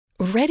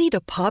Ready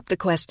to pop the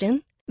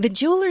question? The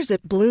jewelers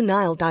at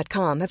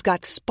BlueNile.com have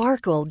got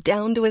sparkle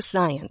down to a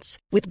science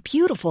with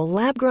beautiful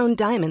lab-grown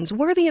diamonds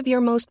worthy of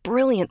your most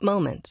brilliant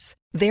moments.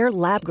 Their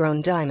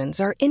lab-grown diamonds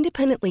are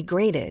independently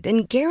graded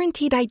and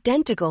guaranteed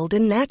identical to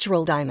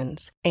natural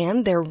diamonds,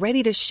 and they're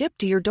ready to ship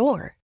to your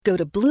door. Go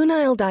to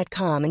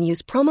BlueNile.com and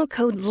use promo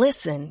code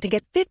LISTEN to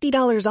get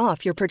 $50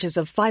 off your purchase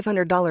of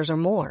 $500 or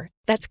more.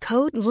 That's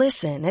code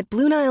LISTEN at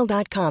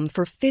BlueNile.com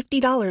for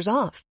 $50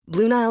 off.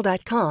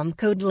 BlueNile.com,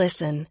 code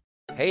LISTEN.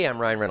 Hey, I'm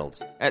Ryan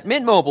Reynolds. At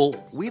Mint Mobile,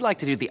 we like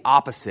to do the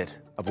opposite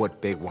of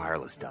what Big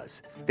Wireless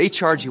does. They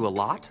charge you a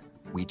lot,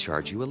 we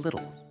charge you a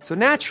little. So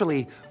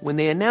naturally, when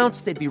they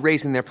announced they'd be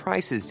raising their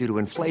prices due to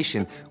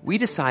inflation, we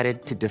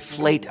decided to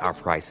deflate our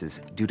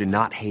prices due to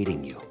not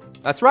hating you.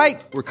 That's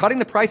right. We're cutting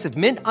the price of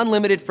Mint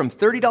Unlimited from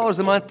 $30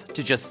 a month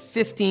to just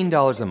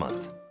 $15 a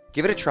month.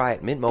 Give it a try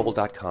at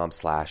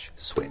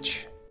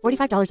mintmobile.com/switch.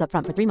 $45 up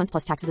front for 3 months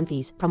plus taxes and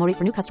fees. Promo rate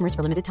for new customers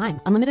for limited time.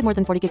 Unlimited more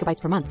than 40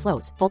 gigabytes per month.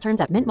 Slows full terms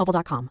at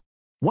mintmobile.com.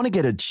 Want to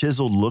get a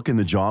chiseled look in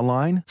the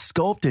jawline?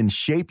 Sculpt and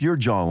shape your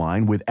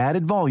jawline with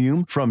added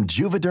volume from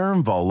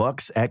Juvederm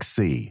Volux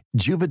XC.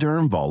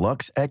 Juvederm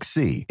Volux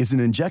XC is an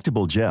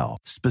injectable gel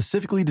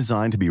specifically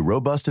designed to be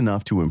robust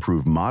enough to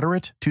improve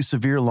moderate to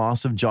severe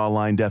loss of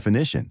jawline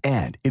definition.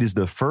 And it is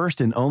the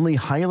first and only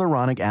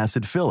hyaluronic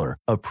acid filler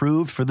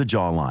approved for the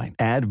jawline.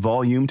 Add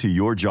volume to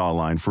your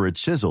jawline for a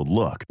chiseled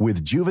look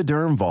with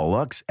Juvederm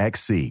Volux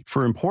XC.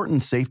 For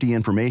important safety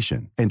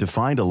information and to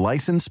find a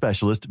licensed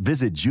specialist,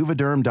 visit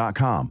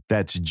Juvederm.com.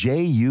 That's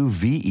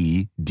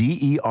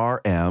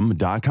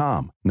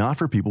Juvederm.com. Not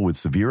for people with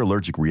severe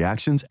allergic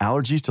reactions,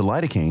 allergies to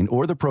lidocaine,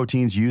 or the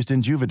proteins used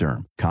in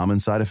Juvederm. Common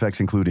side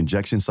effects include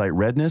injection site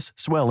redness,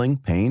 swelling,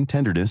 pain,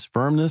 tenderness,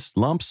 firmness,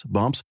 lumps,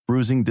 bumps,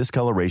 bruising,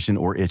 discoloration,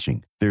 or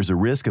itching. There's a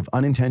risk of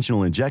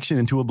unintentional injection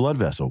into a blood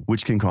vessel,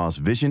 which can cause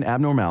vision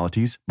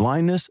abnormalities,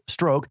 blindness,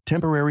 stroke,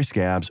 temporary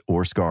scabs,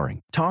 or scarring.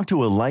 Talk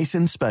to a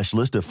licensed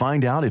specialist to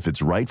find out if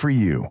it's right for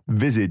you.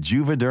 Visit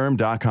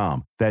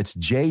Juvederm.com. That's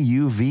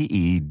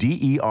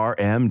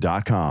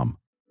Juvederm.com.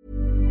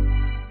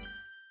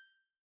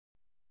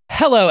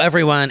 Hello,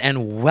 everyone,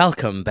 and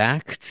welcome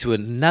back to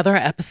another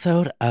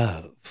episode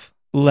of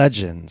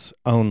Legends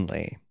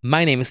Only.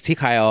 My name is T.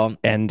 Kyle.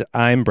 And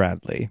I'm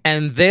Bradley.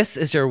 And this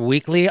is your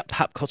weekly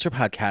pop culture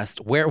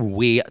podcast where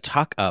we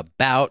talk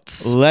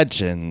about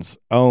Legends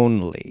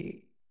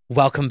Only.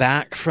 Welcome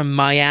back from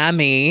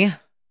Miami.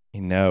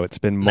 You know, it's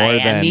been more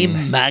Miami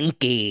than...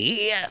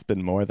 Monkey. It's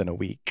been more than a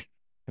week.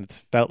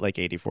 It's felt like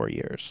 84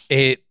 years.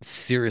 It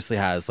seriously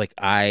has. Like,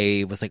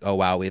 I was like, oh,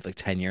 wow, we have like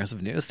 10 years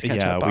of news to catch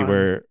up on. Yeah, we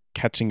were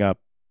catching up.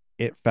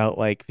 It felt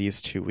like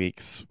these 2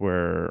 weeks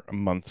were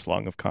months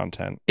long of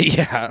content.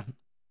 Yeah.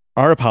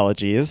 Our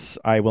apologies.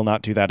 I will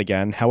not do that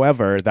again.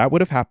 However, that would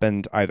have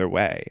happened either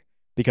way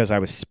because I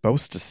was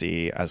supposed to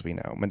see, as we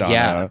know,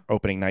 Madonna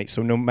opening night.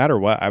 So no matter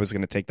what, I was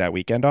going to take that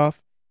weekend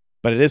off.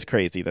 But it is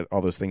crazy that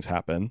all those things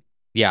happen.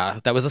 Yeah,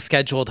 that was a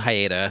scheduled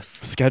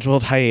hiatus.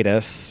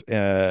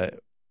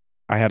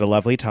 I had a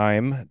lovely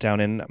time down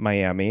in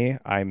Miami.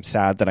 I'm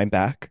sad that I'm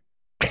back.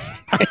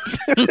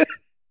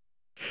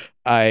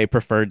 I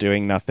prefer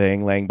doing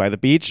nothing, laying by the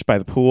beach, by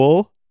the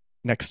pool,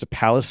 next to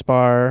Palace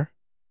Bar,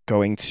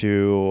 going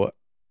to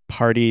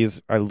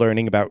parties,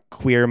 learning about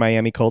queer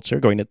Miami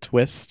culture, going to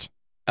Twist.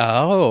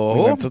 Oh.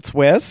 We went to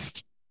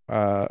Twist.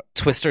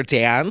 Twister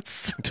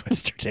Dance.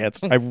 Twister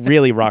Dance. I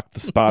really rocked the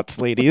spots,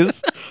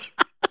 ladies.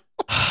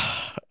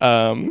 It's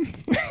a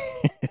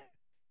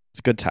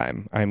good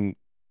time.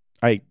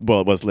 It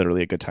was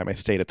literally a good time. I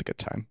stayed at the good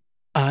time.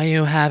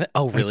 You have it?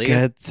 Oh, really? A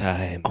good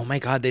time. Oh my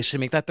God, they should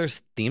make that their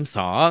theme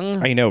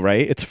song. I know,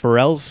 right? It's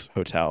Pharrell's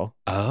hotel.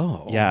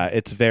 Oh. Yeah,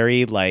 it's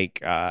very like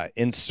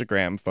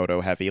Instagram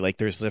photo heavy. Like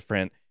there's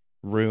different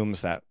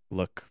rooms that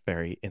look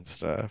very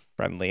Insta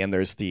friendly. And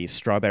there's the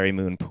Strawberry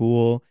Moon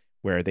Pool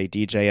where they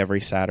DJ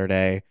every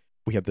Saturday.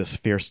 We have this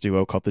fierce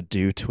duo called the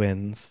Dew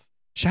Twins.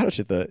 Shout out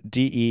to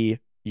the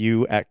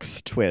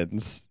DEUX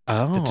Twins.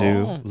 Oh.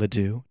 The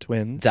Ledoux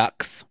Twins.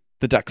 Ducks.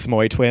 The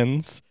Duxmoy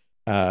Twins.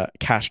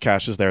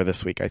 Cash is there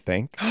this week, I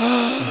think.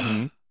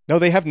 Mm-hmm. No,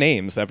 they have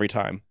names every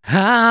time.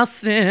 I'll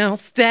still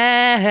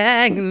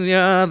stay.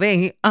 You're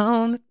the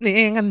only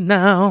thing I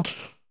know.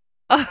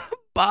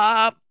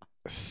 Bob.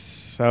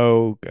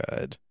 So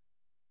good.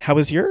 How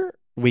was your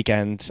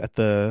weekend at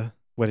the...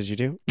 What did you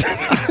do?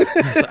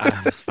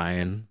 It was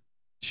fine.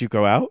 Did you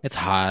go out? It's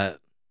hot.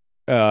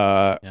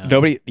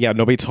 Nobody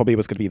told me it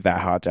was going to be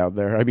that hot down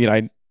there. I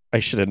mean, I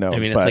should have known. I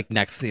mean, it's like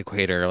next to the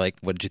equator. Like,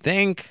 what did you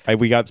think?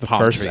 We got the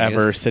first trees.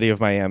 ever City of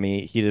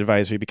Miami heat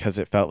advisory because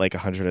it felt like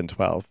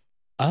 112.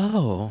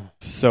 Oh.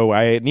 So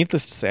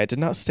needless to say, I did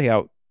not stay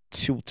out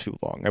too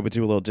long. I would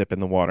do a little dip in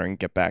the water and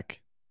get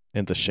back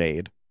in the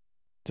shade.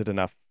 Did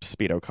enough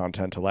Speedo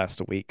content to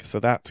last a week, so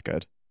that's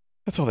good.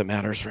 That's all that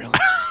matters, really.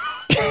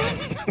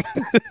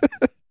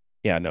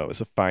 Yeah, no, it was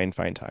a fine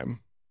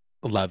time.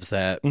 Loves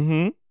it.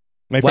 Mm-hmm.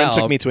 My friend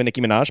took me to a Nicki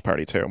Minaj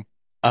party, too.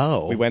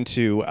 Oh. We went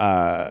to,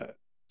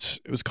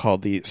 it was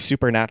called the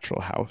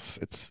Supernatural House.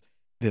 It's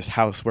this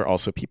house where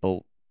also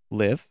people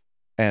live.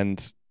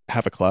 And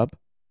have a club,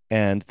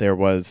 and there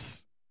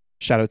was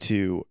shout out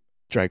to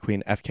drag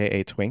queen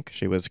FKA Twink.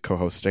 She was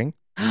co-hosting,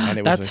 and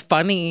it That's was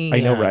funny. I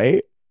know,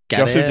 right? Get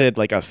She also it? did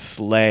like a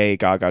Slay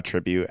Gaga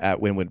tribute at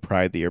Wynwood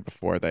Pride the year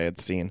before they had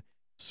seen.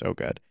 So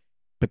good.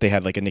 But they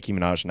had like a Nicki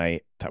Minaj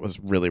night that was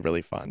really,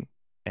 really fun.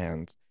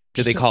 And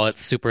Do they call it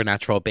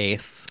supernatural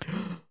bass?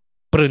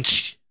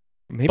 Brunch.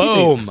 maybe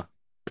Boom.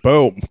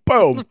 Boom.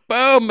 Boom.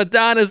 Boom.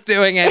 Madonna's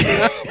doing it.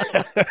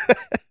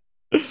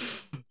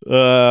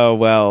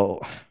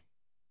 Well,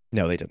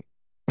 no, they didn't.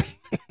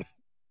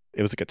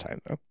 It was a good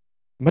time though.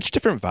 Much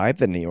different vibe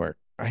than New York.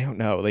 I don't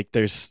know. Like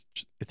it's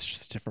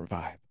just a different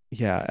vibe.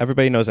 Yeah,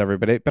 everybody knows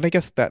everybody, but I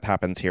guess that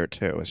happens here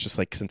too. It's just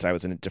like since I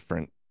was in a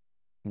different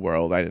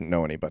world, I didn't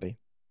know anybody.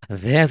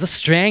 There's a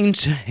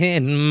stranger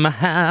in my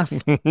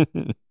house.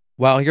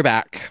 Well, you're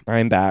back.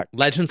 I'm back.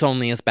 Legends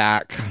Only is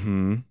back.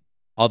 hmm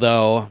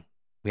Although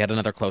we had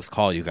another close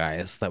call, you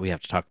guys, that we have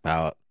to talk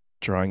about.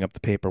 Drawing up the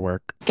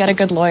paperwork. Get a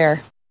good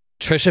lawyer.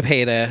 Trisha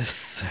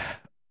Paytas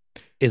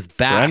is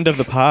back. Friend of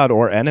the pod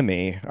or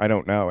enemy? I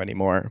don't know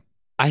anymore.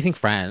 I think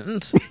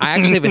friend. I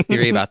actually have a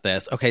theory about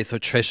this. Okay, so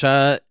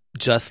Trisha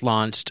just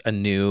launched a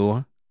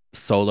new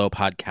solo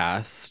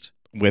podcast.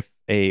 With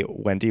a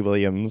Wendy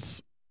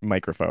Williams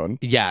microphone.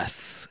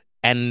 Yes.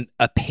 And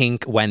a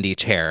pink Wendy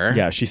chair.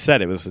 Yeah, she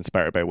said it was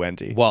inspired by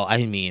Wendy. Well,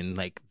 I mean,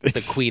 like,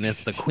 the queen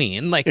is the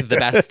queen, like the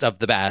best of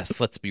the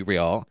best, let's be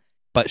real.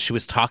 But she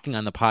was talking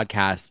on the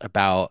podcast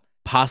about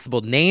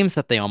possible names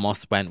that they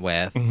almost went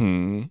with.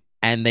 Mm-hmm.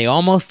 And they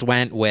almost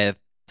went with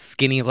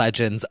Skinny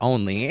Legends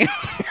Only.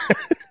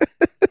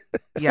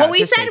 Well,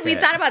 we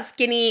thought about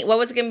Skinny. What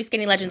was it going to be?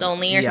 Skinny Legends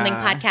Only or something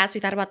podcast. We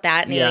thought about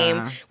that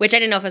name, which I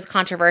didn't know if it was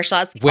controversial.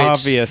 Which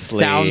Obviously,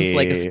 sounds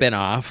like a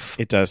spinoff.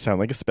 It does sound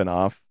like a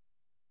spinoff.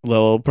 A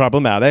little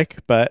problematic,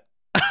 but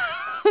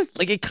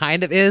like it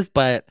kind of is.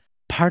 But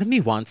part of me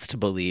wants to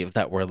believe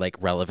that we're like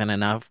relevant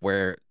enough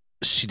where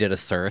she did a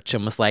search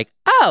and was like,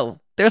 "Oh,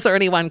 there's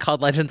already one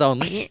called Legends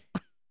Only."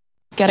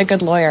 Get a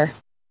good lawyer.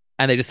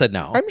 And they just said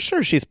no. I'm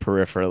sure she's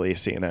peripherally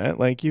seen it.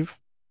 Like you're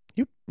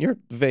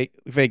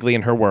vaguely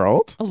in her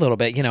world. A little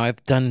bit. You know,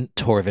 I've done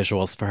tour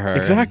visuals for her.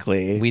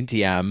 Exactly. We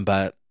DM,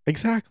 but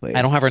Exactly.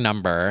 I don't have her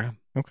number.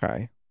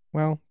 Okay.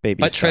 Well, baby.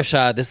 But steps.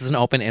 Trisha, this is an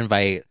open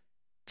invite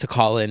to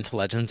call in to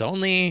Legends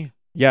Only.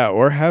 Yeah,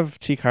 or have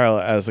T. Kyle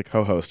as a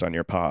co-host on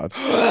your pod,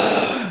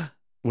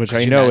 which Could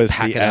I you know not is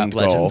pack the it up, end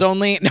Legends goal.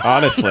 Only. No.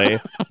 Honestly,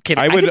 I'm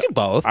kidding. I I would could do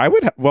both.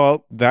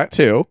 Well, that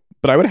too,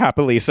 but I would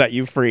happily set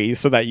you free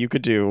so that you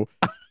could do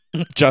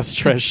just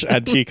Trish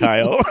and T.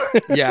 Kyle.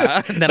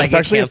 Yeah, and then I That's get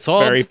actually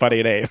canceled. a very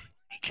funny name.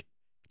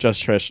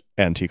 Just Trish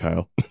and T.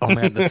 Kyle. Oh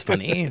man, that's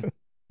funny.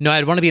 No,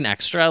 I'd want to be an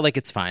extra. Like,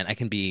 it's fine. I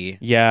can be.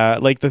 Yeah,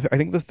 like I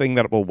think the thing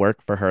that will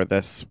work for her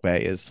this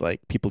way is like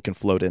people can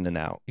float in and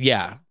out.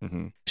 Yeah.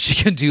 Mm-hmm. She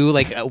can do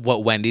like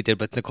what Wendy did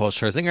with Nicole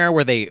Scherzinger,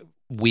 where they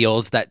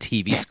wheeled that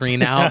TV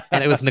screen out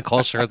and it was Nicole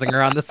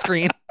Scherzinger on the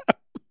screen.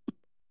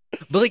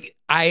 But like,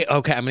 I'm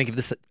going to give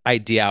this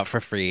idea out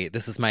for free.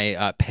 This is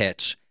my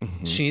pitch.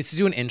 Mm-hmm. She needs to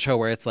do an intro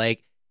where it's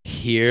like,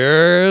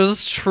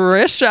 here's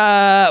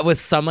Trisha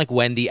with some like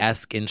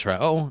Wendy-esque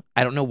intro.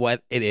 I don't know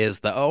what it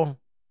is though.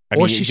 I Or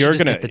mean, she should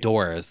just get the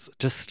doors.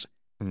 Just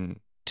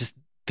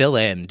fill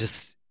in.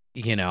 Just,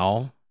 you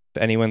know.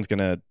 If anyone's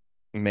gonna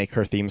make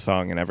her theme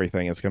song and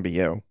everything, it's gonna be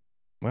you.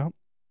 Well,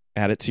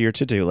 add it to your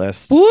to-do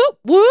list. Whoop,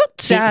 whoop,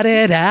 shout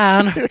it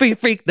out.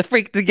 Freak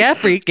to get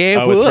freaky.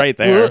 Oh, it's right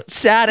there. Whoop,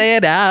 shout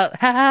it out.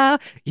 How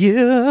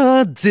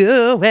you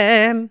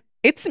doing?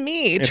 It's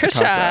me, It's a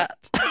Trisha.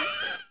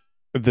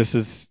 This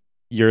is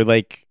you're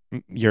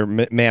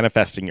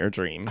manifesting your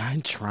dream.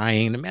 I'm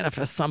trying to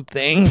manifest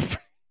something.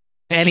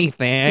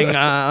 Anything.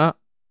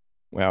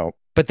 Well,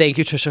 But thank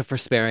you, Trisha, for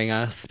sparing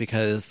us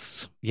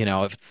because, you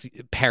know, if it's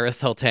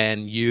Paris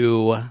Hilton,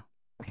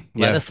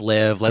 let us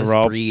live, let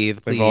us breathe,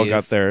 please. They've all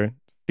got their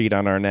feet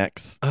on our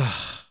necks.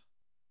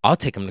 I'll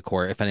take them to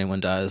court if anyone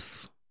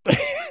does.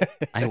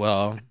 I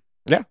will.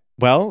 Yeah.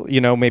 Well,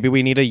 you know, maybe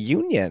we need a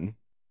union.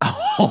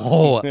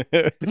 Oh,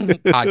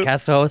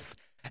 podcast hosts.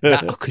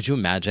 Could you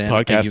imagine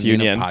Podcast a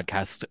union union. of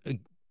podcast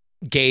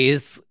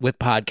gays with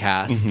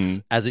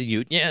podcasts as a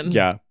union?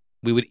 Yeah.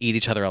 We would eat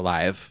each other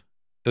alive.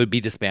 It would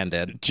be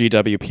disbanded.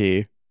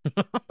 GWP.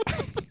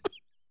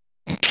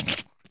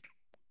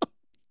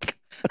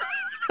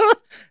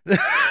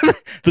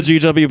 The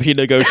GWP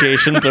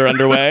negotiations are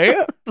underway.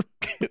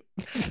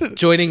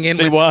 Joining in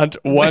They with want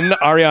one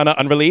Ariana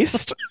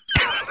unreleased.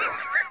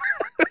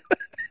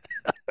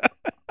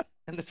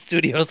 and the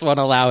studios won't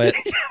allow it.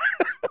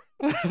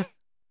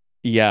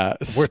 Yeah.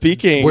 We're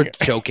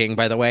joking,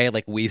 by the way.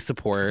 Like we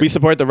support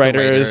the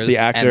writers, the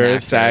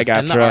actors, SAG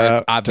and the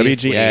arts, AFTRA,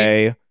 obviously.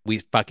 WGA. We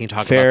fucking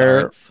talk about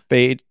the arts.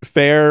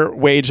 Fair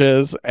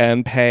wages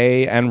and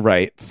pay and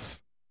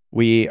rights.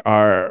 We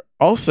are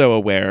also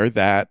aware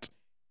that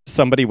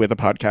somebody with a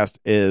podcast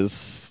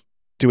is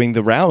doing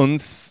the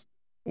rounds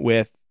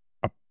with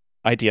an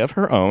idea of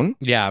her own.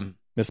 Yeah.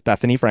 Miss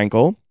Bethany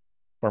Frankel,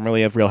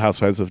 formerly of Real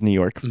Housewives of New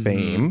York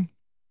fame,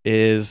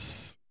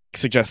 is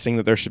suggesting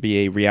that there should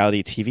be a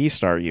reality TV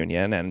star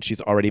union, and she's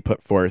already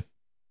put forth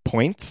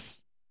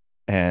points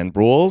and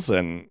rules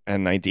and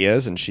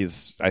ideas. And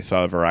I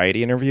saw a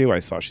Variety interview. I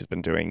saw she's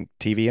been doing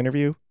TV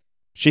interview.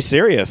 She's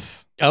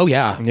serious. Oh,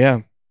 yeah.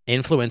 Yeah.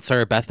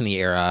 Influencer Bethany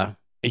era.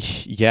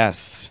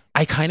 Yes.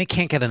 I kind of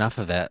can't get enough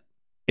of it.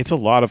 It's a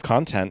lot of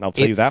content. I'll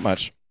tell you that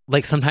much.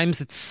 Like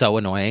sometimes it's so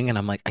annoying and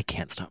I'm like, I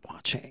can't stop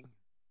watching.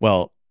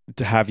 Well,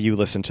 have you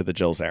listened to the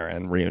Jill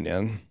Zarin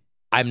reunion?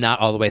 I'm not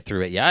all the way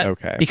through it yet.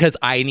 Okay. Because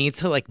I need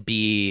to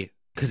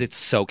because it's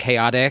so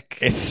chaotic.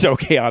 It's so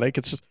chaotic.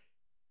 It's just,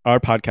 our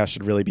podcast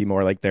should really be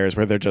more like theirs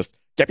where they're just,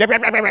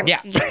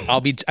 yeah.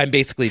 I'm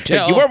basically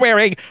Jill. You were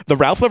wearing the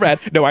Ralph Lauren.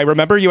 No, I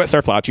remember you at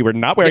Surf Lodge. You were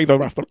not wearing the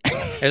Ralph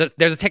Lauren.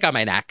 There's a tick on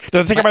my neck.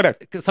 There's a tick on my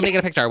neck. Somebody get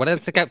a picture. What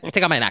is a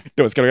tick on my neck?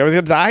 No, I was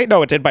gonna die.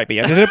 No, it did bite me.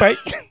 It did bite.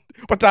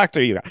 What doctor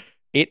are you got?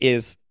 It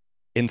is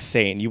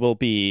insane.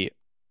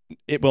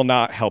 It will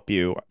not help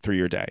you through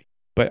your day.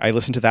 But I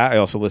listened to that. I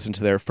also listened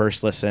to their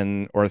first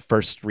listen or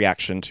first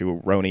reaction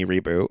to Roni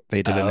Reboot.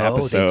 They did an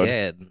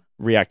episode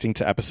reacting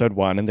to episode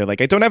 1. And they're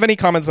like, I don't have any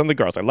comments on the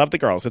girls. I love the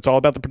girls. It's all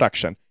about the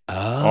production.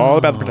 All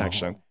about the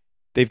production.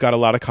 They've got a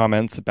lot of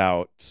comments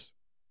about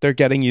they're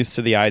getting used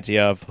to the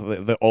idea of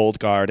the old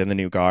guard and the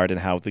new guard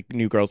and how the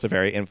new girls are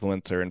very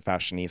influencer and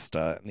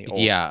fashionista. And the old.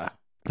 Yeah.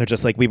 They're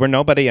just like, we were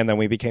nobody and then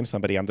we became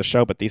somebody on the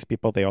show. But these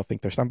people, they all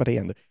think they're somebody.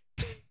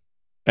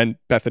 And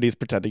Bethany's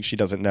pretending she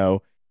doesn't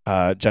know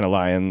Jenna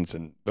Lyons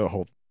and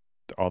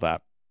all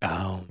that.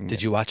 Oh,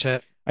 did you watch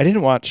it? I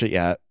didn't watch it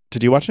yet.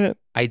 Did you watch it?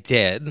 I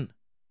did.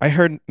 I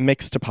heard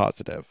mixed to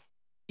positive.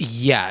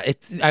 Yeah,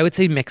 I would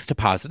say mixed to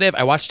positive.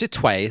 I watched it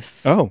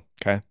twice. Oh,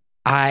 okay.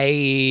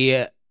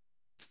 I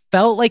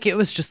felt like it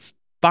was just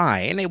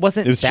fine. It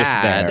wasn't bad. Just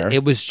there.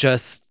 It was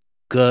just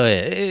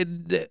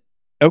good.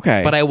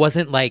 Okay. But I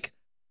wasn't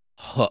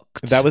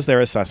hooked. That was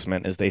their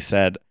assessment, is they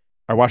said,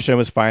 I watched it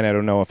was fine. I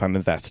don't know if I'm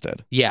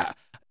invested. Yeah.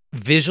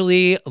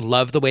 Visually,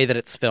 love the way that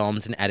it's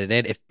filmed and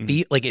edited.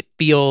 It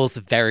feels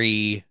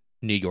very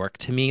New York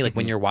to me. Like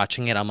when you're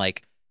watching it, I'm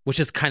like, which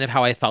is kind of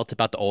how I felt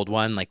about the old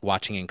one, like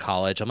watching in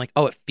college. I'm like,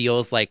 oh, it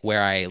feels like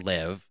where I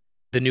live.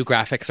 The new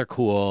graphics are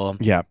cool.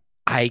 Yeah.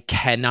 I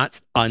cannot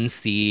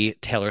unsee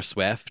Taylor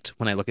Swift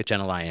when I look at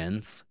Jenna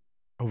Lyons.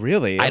 Oh,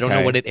 really? I don't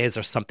know what it is,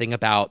 or something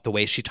about the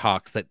way she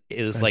talks that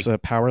is There's a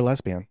power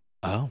lesbian.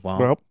 Oh,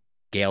 well.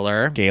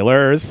 Gaylor.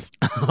 Gaylors,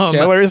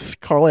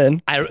 call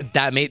in.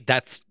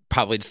 That's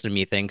probably just a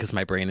me thing because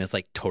my brain is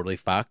totally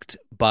fucked.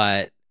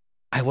 But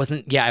I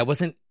wasn't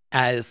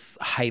as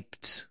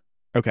hyped.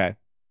 Okay.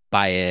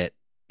 By it,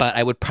 but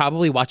I would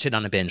probably watch it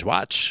on a binge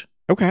watch.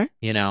 Okay.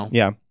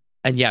 Yeah.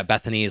 And yeah,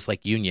 Bethany's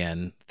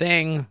union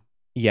thing.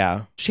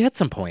 Yeah. She had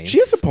some points. She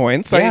has some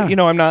points. Yeah.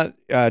 I'm not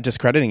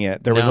discrediting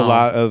it. There was a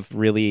lot of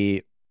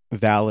really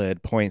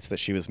valid points that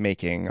she was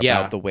making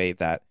about the way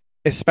that,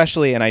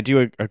 especially, and I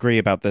do agree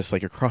about this,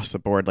 across the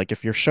board,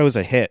 if your show's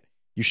a hit,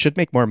 you should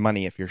make more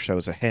money if your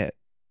show's a hit.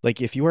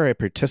 If you are a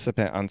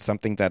participant on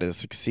something that is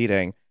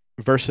succeeding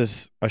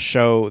versus a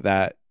show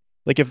that,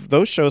 if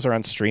those shows are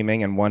on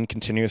streaming and one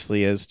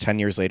continuously is 10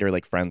 years later,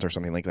 like Friends or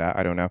something like that,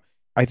 I don't know.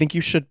 I think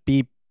you should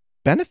be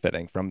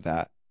benefiting from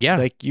that.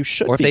 Yeah. You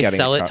should Or if be they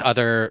sell it to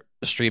other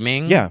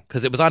streaming. Yeah.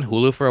 Because it was on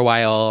Hulu for a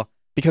while.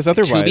 Because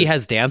otherwise... Tubi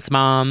has Dance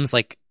Moms.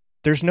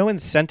 There's no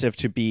incentive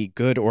to be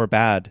good or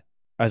bad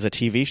as a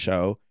TV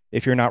show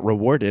if you're not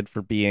rewarded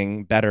for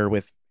being better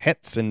with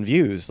hits and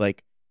views.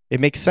 It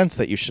makes sense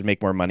that you should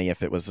make more money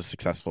if it was a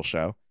successful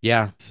show.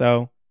 Yeah.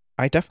 So...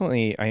 I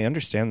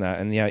understand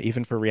that. And yeah,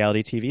 even for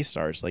reality TV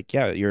stars,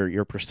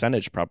 your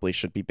percentage probably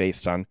should be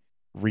based on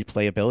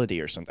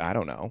replayability or something. I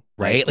don't know.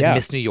 Right?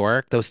 Miss New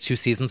York, those 2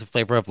 seasons of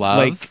Flavor of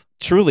Love.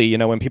 Truly,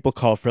 when people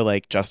call for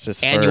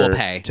justice annual for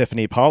pay.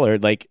 Tiffany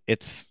Pollard,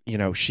 it's,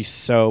 she's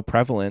so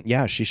prevalent.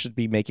 Yeah, she should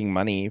be making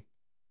money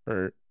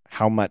for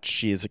how much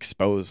she is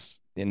exposed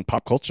in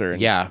pop culture.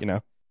 And, yeah.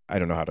 I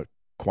don't know how to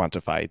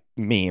quantify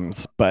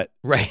memes, but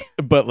right.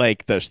 But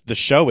the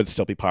show would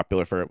still be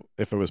popular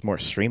if it was more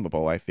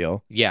streamable, I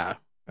feel. Yeah.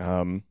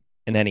 In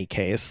any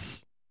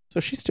case, so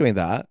she's doing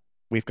that.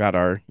 We've got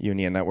our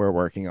union that we're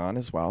working on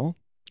as well.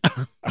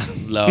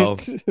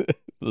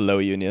 Low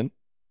union.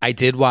 I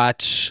did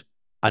watch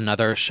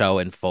another show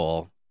in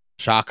full.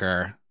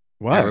 Shocker.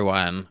 What?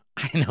 Everyone.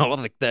 I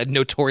know, the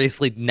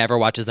notoriously never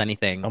watches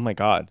anything. Oh my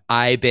God.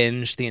 I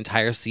binged the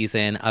entire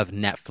season of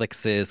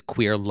Netflix's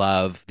Queer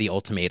Love, The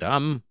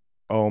Ultimatum.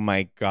 Oh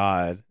my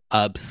God.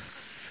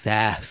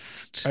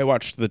 Obsessed. I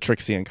watched the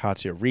Trixie and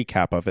Katya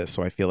recap of it,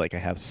 so I feel like I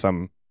have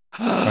some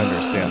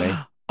understanding.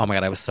 Oh my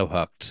God, I was so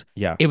hooked.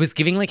 Yeah. It was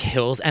giving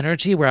Hills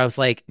energy where I was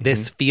like,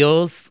 this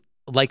feels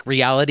like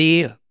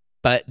reality,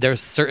 but there's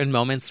certain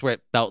moments where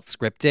it felt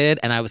scripted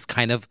and I was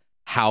kind of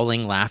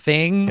howling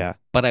laughing. Yeah.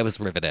 But I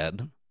was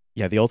riveted.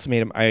 Yeah, The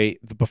Ultimatum,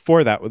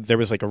 before that, there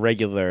was a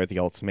regular The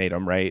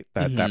Ultimatum, right?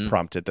 That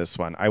prompted this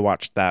one. I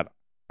watched that.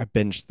 I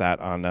binged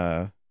that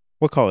on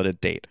we'll call it a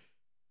date.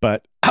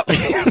 But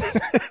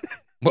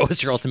what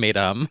was your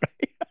ultimatum?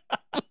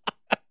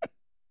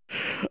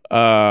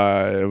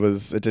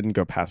 It didn't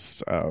go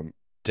past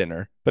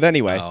dinner. But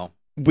anyway,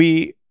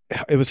 it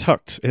was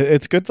hooked.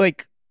 It's good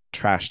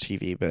trash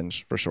TV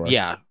binge for sure.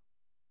 Yeah.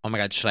 Oh my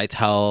God, should I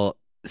tell?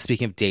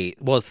 Speaking of date,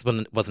 well,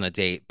 it wasn't a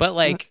date, but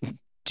like,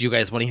 do you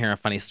guys want to hear a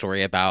funny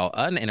story about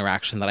an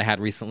interaction that I had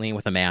recently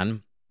with a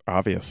man?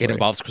 Obviously. It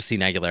involves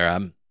Christina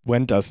Aguilera.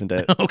 When doesn't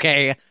it?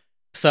 Okay.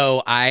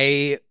 So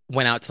I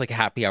went out to like a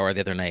happy hour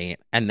the other night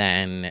and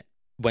then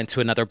went to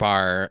another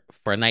bar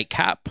for a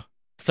nightcap.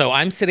 So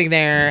I'm sitting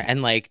there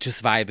and like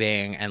just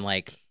vibing and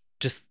like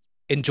just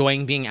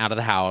enjoying being out of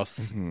the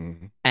house.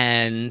 Mm-hmm.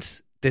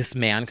 And this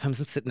man comes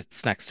and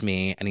sits next to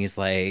me and he's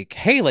like,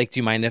 hey, like, do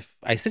you mind if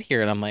I sit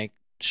here? And I'm like,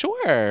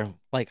 sure.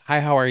 Like, hi,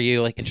 how are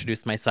you? Like,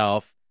 introduced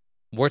myself.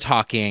 We're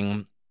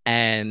talking.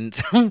 And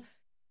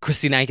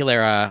Christina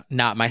Aguilera,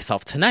 Not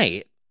Myself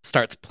Tonight,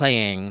 starts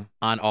playing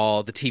on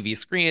all the TV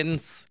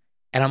screens.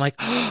 And I'm like,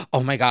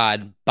 oh my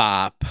God,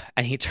 bop.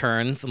 And he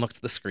turns and looks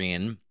at the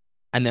screen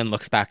and then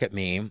looks back at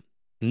me.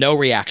 No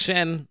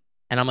reaction.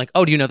 And I'm like,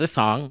 oh, do you know this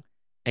song?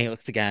 And he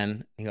looks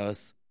again. He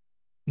goes,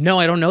 no,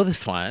 I don't know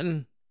this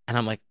one. And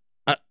I'm like,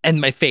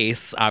 and my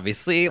face,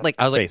 obviously, like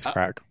I was like, face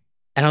crack.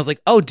 And I was like,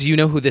 oh, do you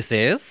know who this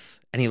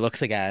is? And he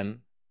looks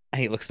again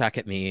and he looks back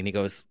at me and he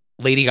goes,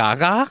 Lady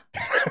Gaga.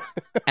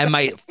 And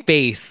my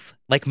face,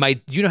 like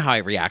you know how I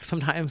react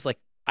sometimes? Like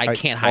I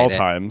can't hide all it.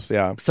 Times,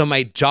 yeah. So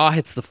my jaw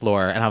hits the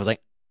floor and I was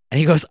like, and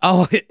he goes,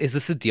 oh, is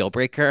this a deal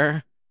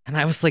breaker? And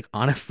I was like,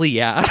 honestly,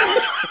 yeah.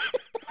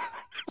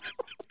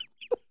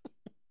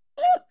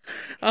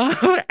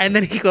 And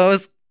then he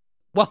goes,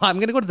 well, I'm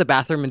going to go to the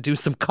bathroom and do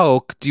some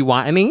coke. Do you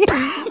want any?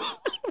 I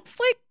was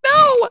like,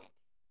 no.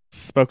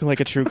 Spoken like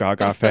a true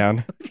Gaga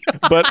fan.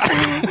 But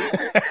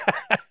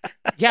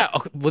yeah,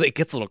 well, it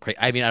gets a little crazy.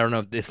 I mean, I don't know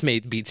if this may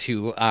be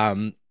too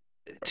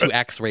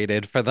X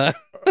rated for the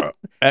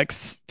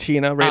X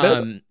Tina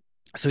rated.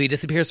 So he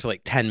disappears for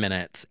like 10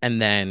 minutes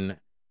and then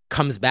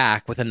comes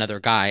back with another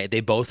guy.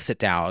 They both sit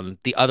down.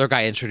 The other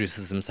guy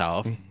introduces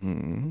himself.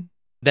 Mm-hmm.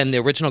 Then the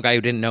original guy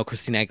who didn't know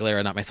Christina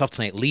Aguilera, Not Myself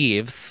Tonight,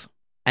 leaves.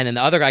 And then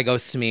the other guy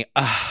goes to me,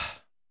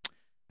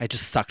 I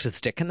just sucked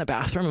his dick in the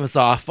bathroom. It was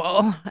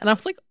awful. And I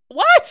was like,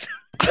 what?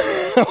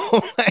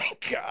 Oh my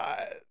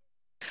God.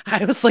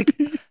 I was like,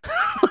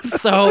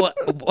 so.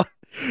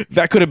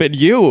 That could have been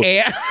you.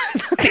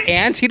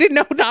 And he didn't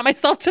know Not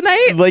Myself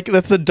Tonight. Like,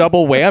 that's a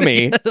double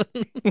whammy.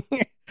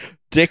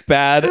 Dick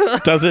bad,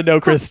 doesn't know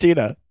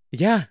Christina.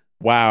 Yeah.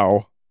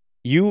 Wow.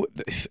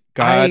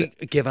 God.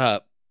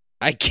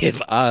 I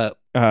give up.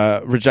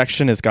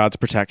 Rejection is God's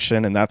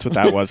protection, and that's what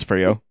that was for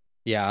you.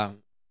 Yeah.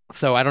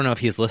 So I don't know if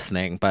he's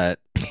listening, but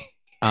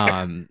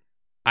I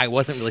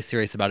wasn't really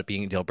serious about it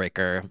being a deal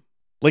breaker.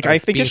 Like, I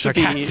think it should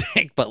be,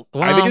 but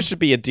I think it should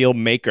be a deal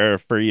maker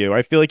for you.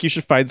 I feel like you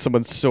should find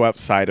someone so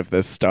outside of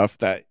this stuff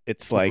that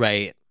it's like,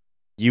 right.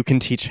 You can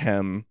teach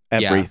him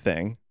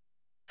everything.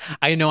 Yeah.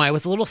 I know. I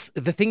was a little.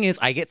 The thing is,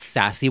 I get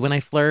sassy when I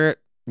flirt.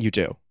 You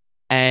do.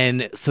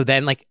 And so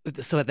then, like,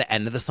 so at the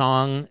end of the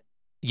song,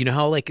 you know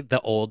how like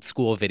the old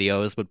school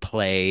videos would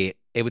play?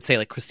 It would say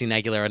like Christina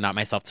Aguilera, Not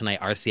Myself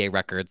Tonight, RCA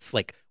Records,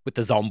 like with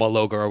the Zomba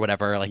logo or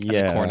whatever, like in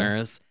the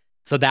corners.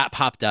 So that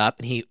popped up,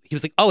 and he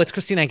was like, "Oh, it's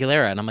Christina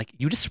Aguilera," and I'm like,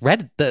 "You just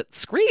read the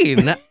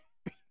screen."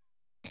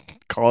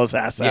 Call his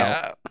ass out.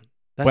 Yeah,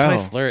 that's how I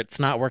flirt. It's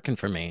not working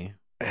for me.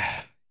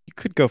 You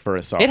could go for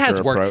a softer It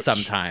has worked approach.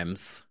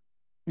 sometimes.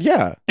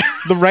 Yeah,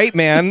 the right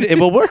man, it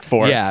will work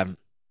for. Yeah,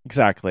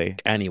 exactly.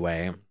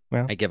 Anyway,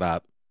 well, I give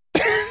up.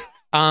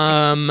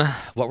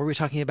 What were we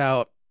talking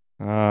about?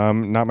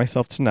 Not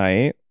Myself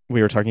Tonight.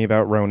 We were talking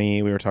about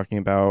Roni. We were talking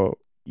about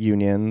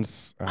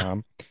unions.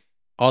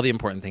 All the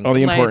important things. All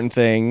the important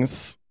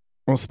things.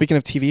 Well, speaking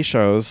of TV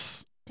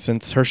shows,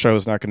 since her show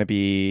is not going to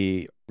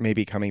be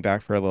maybe coming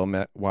back for a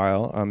little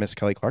while, Miss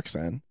Kelly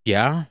Clarkson.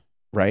 Yeah.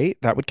 Right?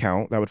 That would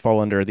count. That would fall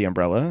under the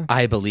umbrella.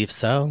 I believe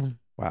so.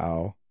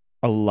 Wow.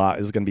 A lot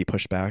is going to be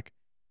pushed back.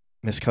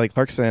 Miss Kelly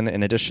Clarkson,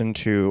 in addition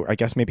to, I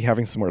guess, maybe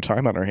having some more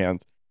time on her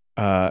hands,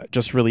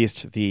 just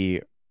released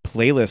the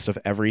playlist of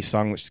every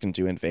song that she's going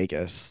to do in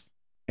Vegas.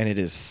 And it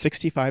is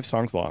 65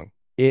 songs long.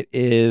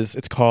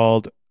 It's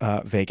called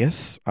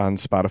Vegas on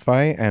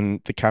Spotify,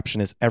 and the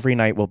caption is "Every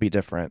night will be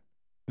different."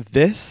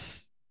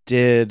 It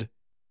did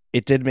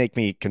make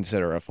me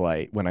consider a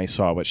flight when I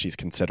saw what she's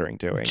considering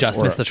doing.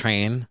 Just miss the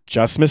train.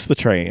 Just miss the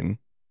train.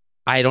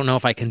 I don't know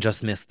if I can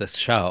just miss this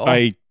show.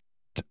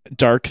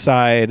 Dark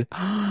Side,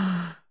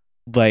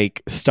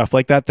 like stuff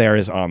like that. There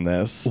is on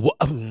this.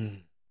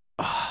 When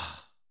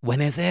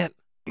is it?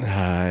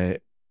 I'm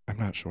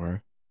not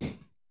sure.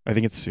 I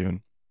think it's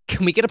soon.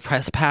 Can we get a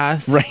press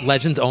pass? Right.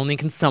 Legends only.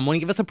 Can someone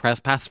give us a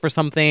press pass for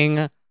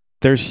something?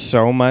 There's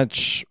so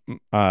much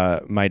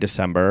My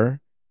December.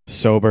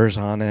 Sober's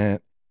on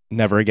it.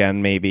 Never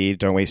Again, maybe.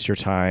 Don't Waste Your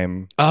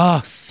Time. Oh,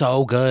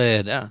 so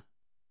good.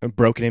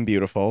 Broken and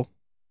Beautiful.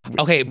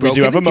 Okay, we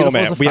do have a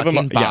moment. We have a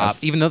bop.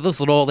 Yes. Even though those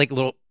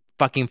little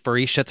fucking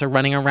furry shits are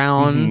running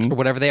around or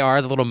whatever they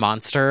are, the little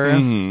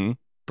monsters.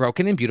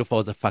 Broken and Beautiful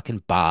is a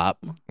fucking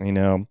bop. I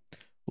know.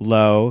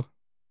 Low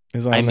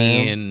is on there.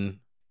 Mean...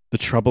 The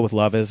Trouble with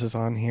Love is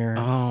on here.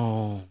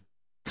 Oh.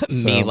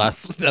 Me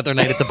the other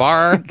night at the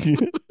bar.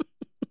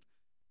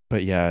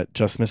 But yeah,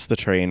 Just Miss the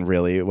Train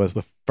really was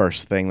the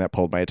first thing that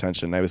pulled my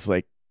attention. I was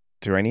like,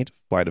 do I need to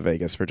fly to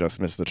Vegas for Just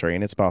Miss the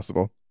Train? It's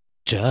possible.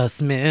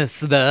 Just miss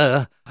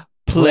the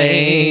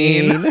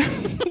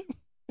plane.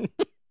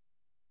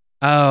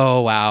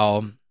 Oh,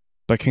 wow.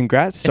 But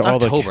congrats to It's all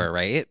October,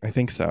 right? I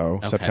think so.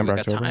 Okay, September, we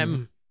got October.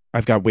 time.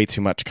 I've got way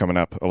too much coming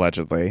up,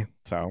 allegedly.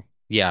 So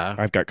Yeah.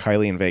 I've got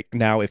Kylie and Vegas.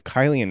 Now, if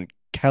Kylie and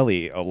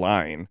Kelly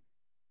align,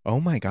 oh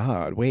my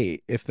God,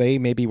 wait. If they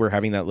maybe were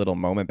having that little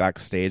moment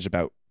backstage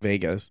about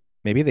Vegas,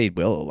 maybe they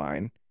will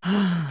align.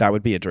 That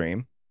would be a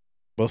dream.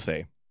 We'll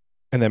see.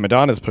 And then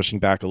Madonna's pushing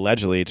back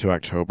allegedly to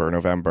October,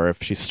 November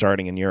if she's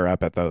starting in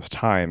Europe at those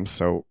times.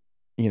 So,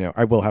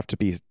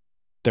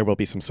 there will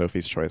be some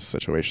Sophie's Choice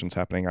situations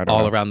happening. I don't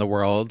know. All around the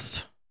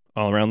world.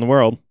 All around the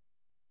world.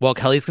 Well,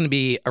 Kelly's going to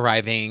be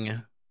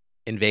arriving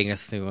in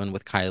Vegas soon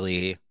with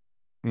Kylie.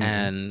 Mhm.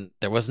 And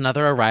there was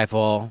another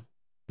arrival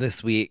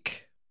this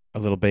week. A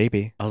little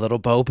baby. A little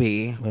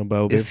Bobby. Little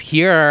Bobby. Is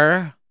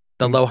here.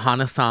 The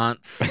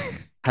Lohanescence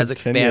has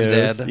Continues.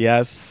 expanded.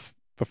 Yes.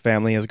 The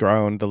family has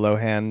grown. The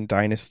Lohan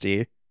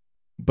dynasty.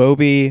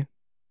 Bobby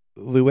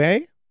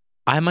Louie?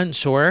 I'm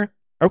unsure.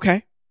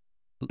 Okay.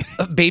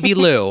 Baby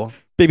Lou.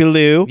 Baby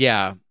Lou.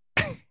 Yeah.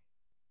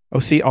 Oh,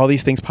 see, all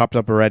these things popped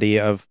up already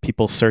of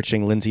people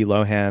searching Lindsay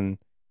Lohan.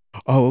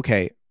 Oh,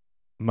 okay.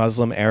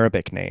 Muslim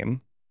Arabic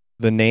name.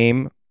 The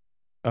name,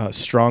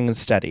 strong and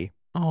steady.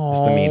 Oh, is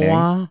the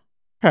meaning.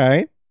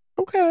 Okay.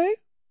 Okay.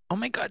 Oh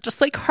my God, just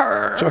like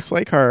her. Just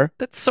like her.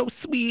 That's so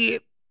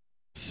sweet.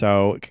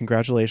 So,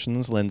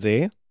 congratulations,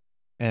 Lindsay.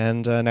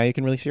 And now you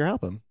can release your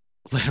album.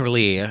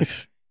 Literally.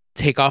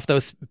 Take off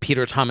those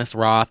Peter Thomas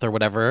Roth or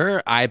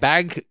whatever eye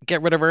bag,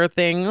 get rid of her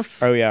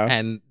things. Oh, yeah.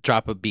 And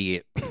drop a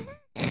beat.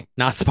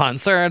 Not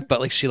sponsored, but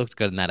like she looked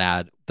good in that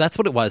ad. That's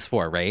what it was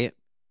for, right?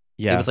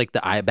 Yeah. It was like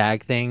the eye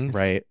bag things.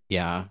 Right.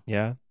 Yeah.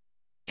 Yeah.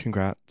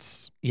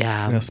 Congrats.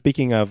 Yeah. Now,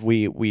 speaking of,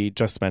 we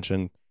just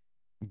mentioned,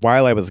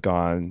 while I was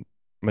gone,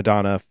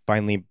 Madonna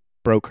finally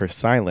broke her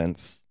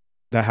silence.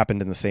 That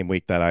happened in the same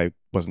week that I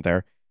wasn't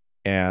there,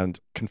 and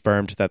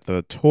confirmed that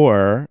the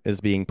tour is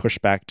being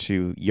pushed back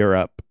to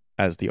Europe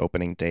as the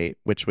opening date,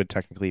 which would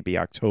technically be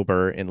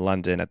October in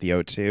London at the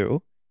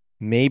O2.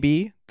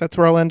 Maybe that's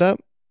where I'll end up.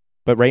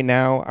 But right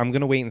now, I'm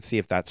going to wait and see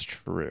if that's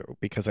true,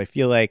 because I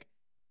feel like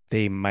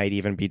they might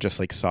even be just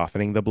like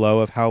softening the blow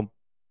of how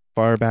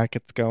far back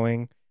it's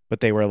going. But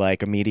they were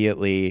like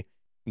immediately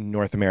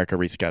North America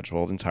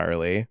rescheduled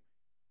entirely,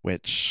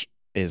 which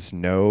is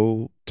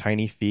no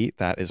tiny feat.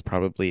 That is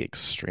probably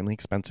extremely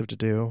expensive to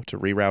do, to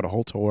reroute a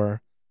whole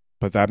tour.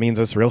 But that means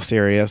it's real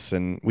serious.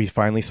 And we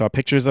finally saw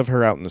pictures of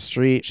her out in the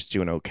street. She's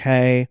doing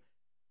okay.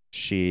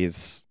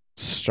 She's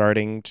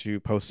starting to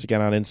post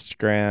again on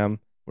Instagram.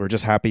 We're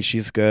just happy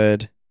she's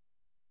good.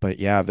 But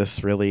yeah,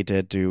 this really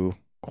did do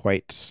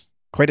quite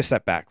a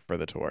setback for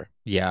the tour.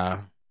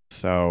 Yeah.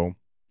 So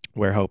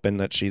we're hoping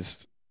that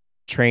she's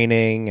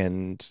training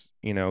and,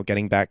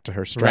 getting back to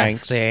her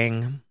strength.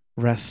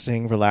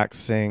 Resting,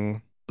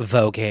 relaxing.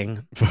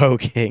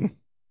 Voguing.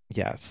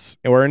 Yes.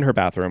 Or in her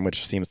bathroom,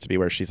 which seems to be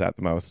where she's at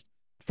the most,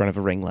 in front of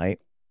a ring light.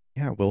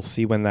 Yeah, we'll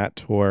see when that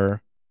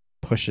tour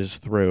pushes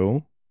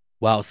through.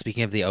 Well,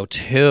 speaking of the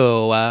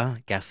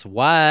O2, guess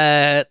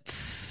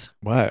what?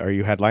 What? Are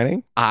you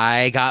headlining?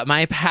 I got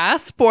my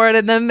passport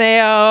in the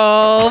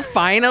mail.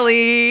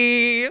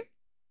 Finally.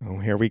 Oh,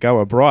 here we go.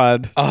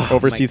 Abroad. Oh,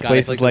 overseas my God,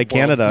 places like the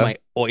world's Canada. my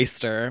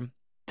oyster.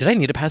 Did I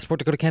need a passport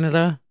to go to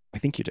Canada? I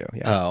think you do,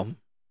 yeah. Oh.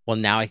 Well,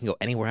 now I can go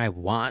anywhere I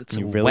want,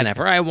 You really-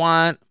 whenever I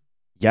want.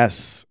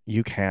 Yes,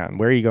 you can.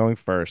 Where are you going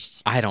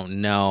first? I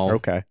don't know.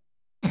 Okay.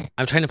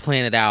 I'm trying to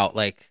plan it out.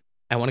 Like,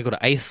 I want to go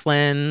to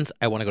Iceland.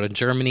 I want to go to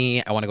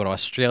Germany. I want to go to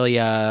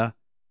Australia.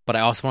 But I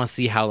also want to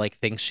see how like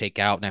things shake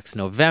out next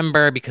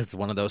November, because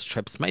one of those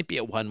trips might be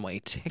a one-way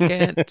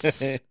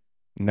ticket.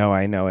 No,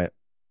 I know it.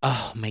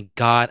 Oh my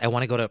God. I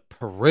want to go to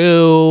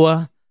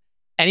Peru.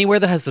 Anywhere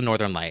that has the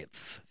Northern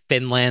Lights.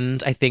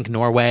 Finland, I think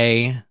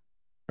Norway.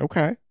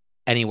 Okay.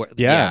 Anywhere.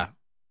 Yeah.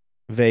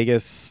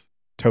 Vegas,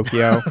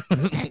 Tokyo.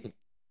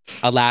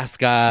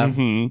 Alaska.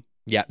 Mm-hmm.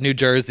 Yeah. New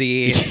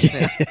Jersey.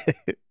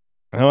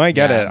 Oh, I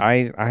get Yeah.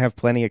 it. I have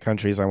plenty of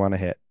countries I want to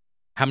hit.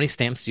 How many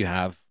stamps do you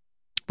have?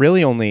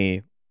 Really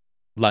only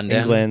London.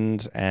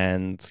 England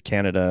and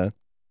Canada.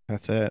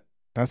 That's it.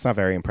 That's not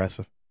very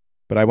impressive.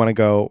 But I want to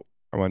go.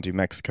 I want to do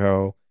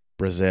Mexico,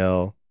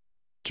 Brazil,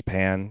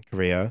 Japan,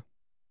 Korea,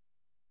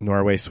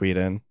 Norway,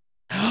 Sweden.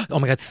 Oh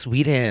my God,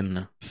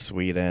 Sweden.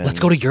 Sweden. Let's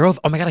go to Euro.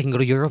 Oh my God, I can go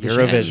to Eurovision.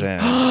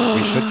 Eurovision.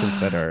 We should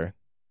consider.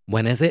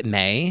 When is it?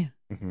 May?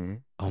 Mm-hmm.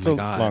 Oh It's my a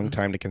God. long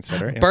time to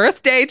consider. Yeah.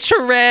 Birthday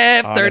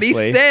trip.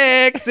 Honestly.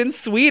 36 in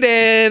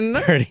Sweden.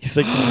 36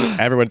 in Sweden.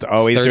 Everyone's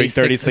always doing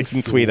 36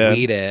 in Sweden.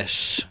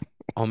 Swedish.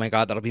 Oh my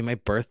God, that'll be my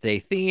birthday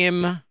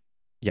theme.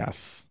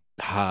 Yes.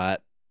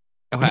 Hot.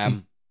 Okay.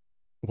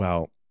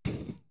 Well,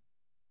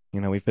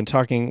 we've been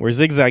talking, we're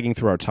zigzagging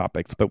through our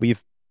topics, but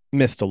we've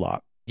missed a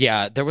lot.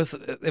 Yeah, it was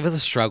a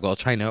struggle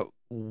trying to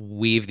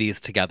weave these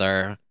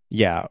together.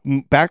 Yeah.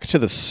 Back to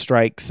the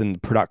strikes and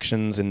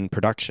productions and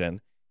production.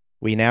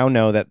 We now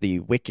know that the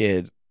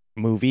Wicked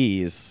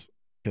movies,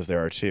 because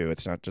there are two,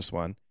 it's not just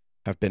one,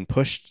 have been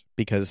pushed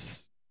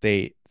because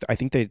I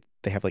think they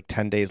they have like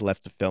 10 days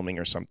left of filming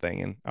or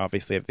something. And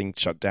obviously everything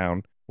shut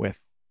down with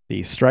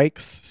the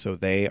strikes. So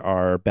they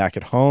are back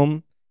at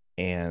home.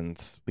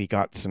 And we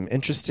got some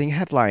interesting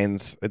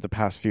headlines in the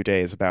past few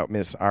days about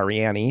Miss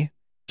Ariane.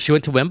 She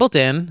went to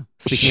Wimbledon,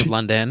 speaking of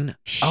London.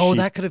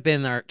 That could have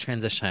been our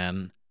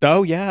transition.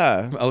 Oh,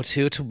 yeah.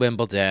 O2 to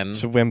Wimbledon.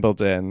 To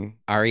Wimbledon.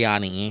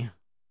 Ariane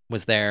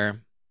was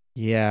there.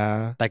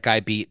 Yeah. That guy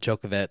beat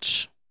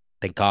Djokovic.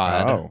 Thank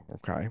God. Oh,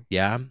 okay.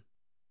 Yeah.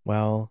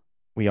 Well,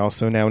 we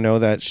also now know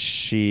that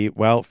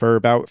for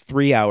about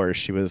 3 hours,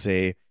 she was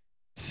a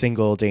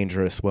single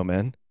dangerous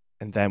woman.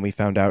 And then we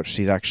found out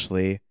she's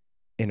actually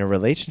in a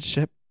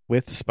relationship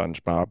with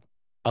SpongeBob.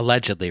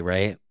 Allegedly,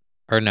 right?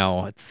 Or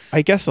no, it's...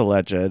 I guess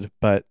alleged,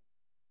 but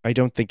I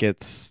don't think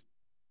it's...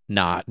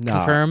 Not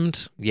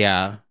confirmed?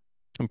 Yeah.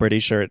 I'm pretty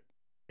sure it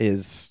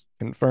is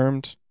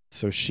confirmed.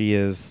 So she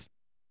is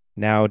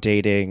now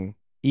dating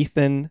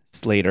Ethan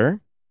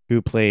Slater,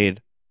 who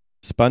played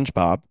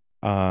SpongeBob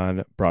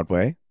on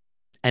Broadway.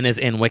 And is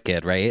in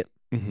Wicked, right?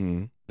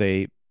 Mm-hmm.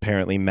 They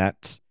apparently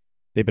met.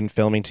 They've been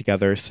filming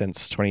together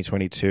since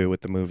 2022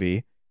 with the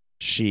movie.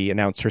 She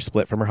announced her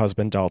split from her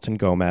husband, Dalton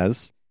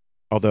Gomez.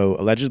 Although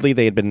allegedly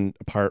they had been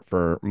apart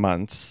for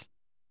months.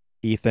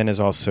 Ethan is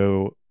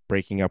also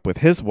breaking up with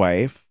his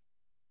wife.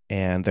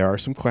 And there are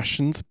some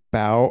questions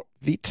about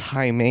the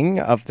timing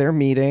of their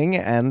meeting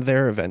and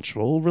their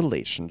eventual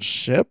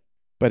relationship.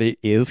 But it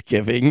is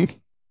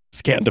giving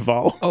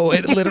Scandival. Oh,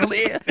 it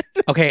literally...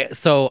 Okay,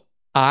 so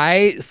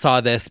I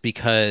saw this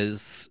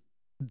because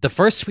the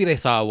first tweet I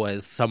saw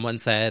was someone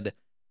said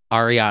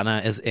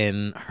Ariana is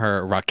in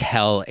her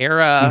Raquel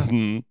era.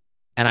 Mm-hmm.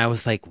 And I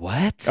was like,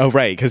 what? Oh,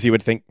 right, because you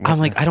would think... I'm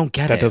like, I don't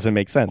get it. That doesn't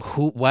make sense.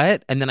 Who?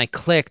 What? And then I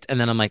clicked, and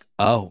then I'm like,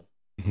 oh.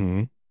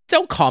 Mm-hmm.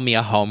 Don't call me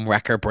a home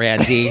wrecker,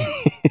 Brandy.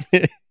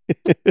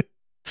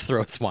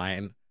 Throws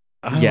wine.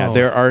 Oh. Yeah,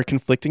 there are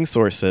conflicting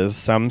sources.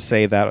 Some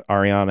say that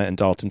Ariana and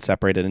Dalton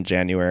separated in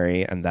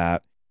January and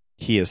that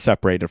he is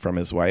separated from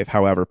his wife.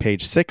 However,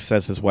 page 6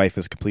 says his wife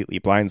is completely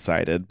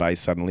blindsided by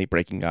suddenly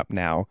breaking up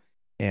now.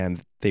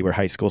 And they were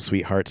high school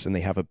sweethearts and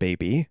they have a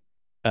baby.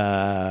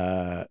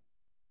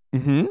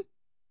 Mm-hmm.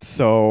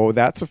 So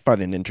that's a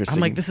fun and interesting...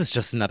 I'm like, this is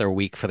just another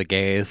week for the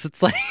gays.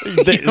 It's like...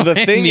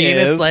 The thing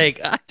is... It's like,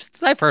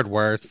 I've heard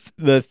worse.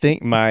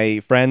 My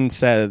friend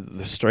said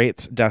the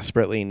straights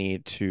desperately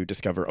need to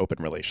discover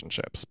open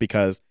relationships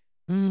because...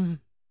 I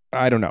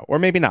don't know. Or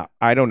maybe not.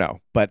 I don't know.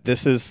 But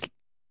this is...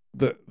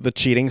 The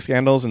cheating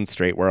scandals in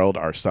straight world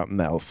are something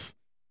else.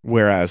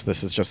 Whereas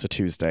this is just a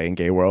Tuesday in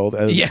gay world.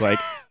 And it's like,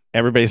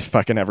 everybody's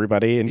fucking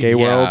everybody in gay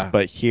world.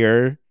 But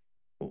here...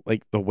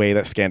 like the way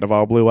that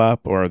Scandival blew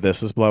up or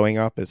this is blowing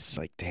up, it's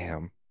like,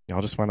 damn,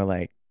 y'all just want to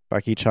like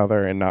fuck each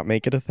other and not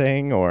make it a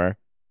thing, or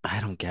I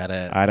don't get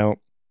it. I don't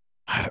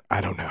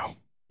know,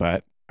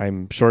 but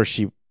I'm sure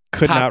she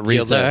could not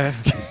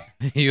resist.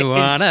 You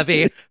wanna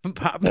be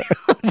popular?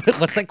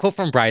 It looks like quote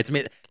from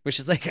Bridesmaid, where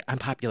she's like, "I'm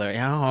popular."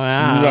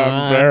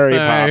 I'm very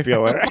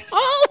popular.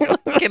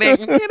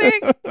 Kidding.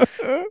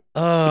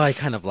 Oh, I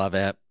kind of love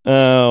it.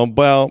 Oh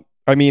well,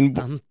 I mean,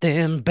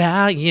 something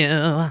about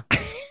you.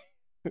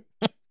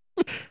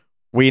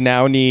 We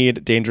now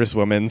need Dangerous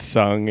Woman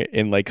sung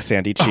in like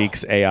Sandy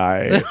Cheeks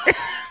AI.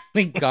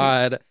 Thank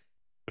God.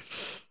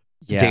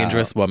 Yeah.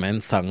 Dangerous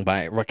Woman sung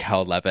by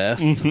Raquel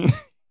Levis. Mm-hmm.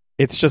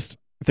 It's just,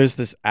 there's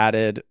this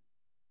added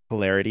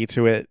hilarity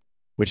to it,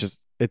 which is,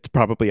 it's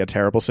probably a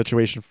terrible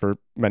situation for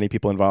many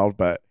people involved,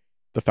 but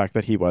the fact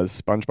that he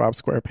was SpongeBob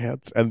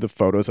SquarePants and the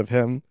photos of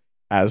him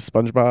as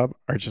SpongeBob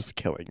are just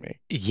killing me.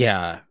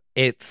 Yeah,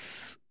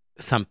 it's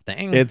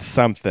something. It's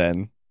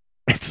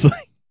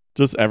like,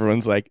 just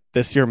everyone's like,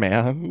 this your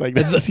man? Like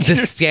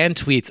the Stan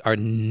tweets are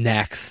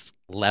next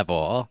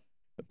level.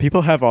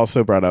 People have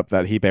also brought up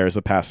that he bears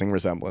a passing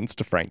resemblance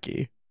to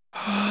Frankie.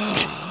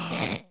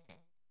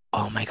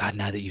 Oh my God,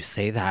 now that you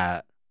say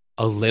that.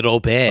 A little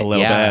bit.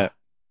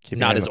 Keeping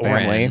not as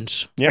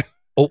orange. Yeah.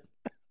 Oh.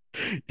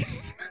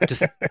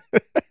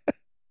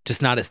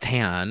 Just not as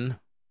tan.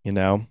 You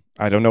know,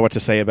 I don't know what to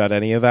say about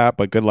any of that,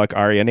 but good luck,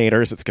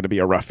 Arianators. It's going to be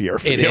a rough year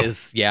for you. It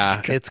is,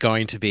 yeah. It's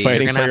going to be.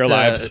 Fighting You're going for to your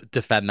have to lives.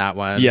 defend that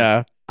one.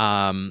 Yeah.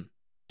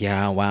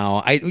 Yeah,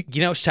 wow.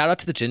 Shout out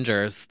to the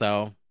Gingers,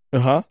 though.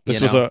 Uh-huh.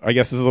 I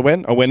guess this is a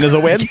win. A win is a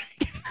win.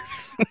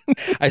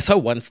 I saw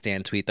one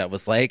Stan tweet that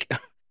was like,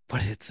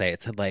 what did it say?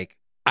 It said like,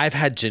 I've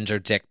had ginger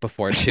dick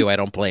before too. I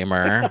don't blame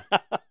her.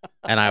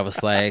 And I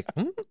was like,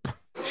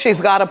 she's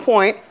got a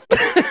point.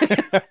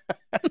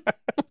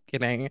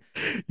 Kidding.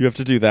 You have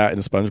to do that in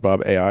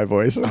SpongeBob AI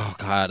voice. Oh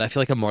God, I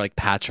feel like I'm more like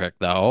Patrick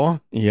though.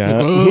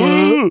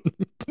 Yeah.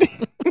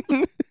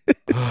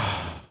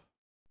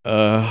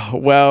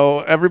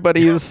 Well,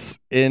 everybody's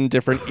in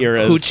different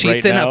eras. Who cheats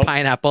right in now. a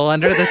pineapple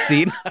under the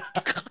seat?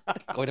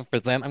 Going to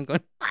prison. I'm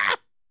going.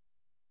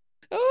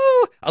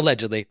 Oh,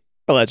 allegedly.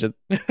 Alleged.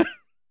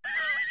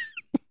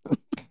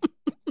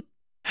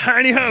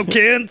 Heidi ho,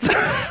 kids.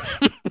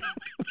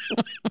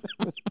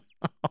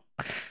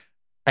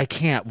 I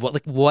can't.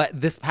 What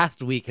this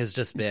past week has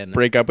just been.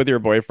 Break up with your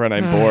boyfriend.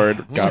 I'm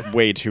bored. Got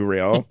way too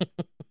real.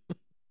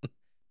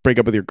 Break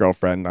up with your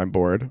girlfriend. I'm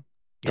bored.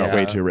 got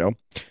way too real.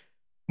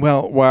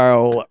 Well,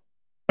 while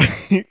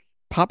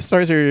pop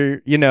stars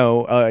are,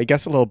 I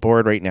guess a little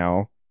bored right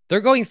now. They're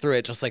going through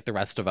it just like the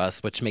rest of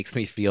us, which makes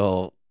me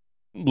feel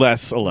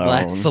less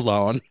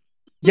alone.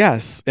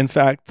 Yes. In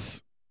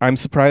fact, I'm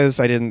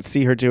surprised I didn't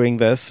see her doing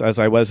this as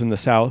I was in the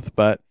South,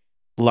 but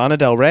Lana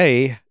Del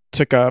Rey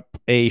took up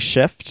a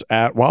shift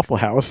at Waffle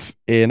House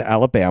in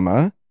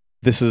Alabama.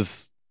 This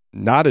is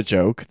not a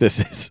joke. This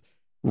is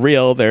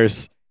real.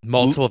 There's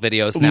multiple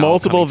videos now.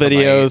 Multiple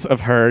videos of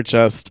her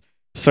just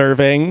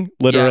serving,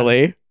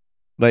 literally. Yeah.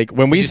 Like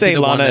when we say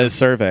Lana is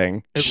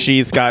serving,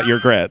 she's got your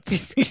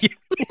grits.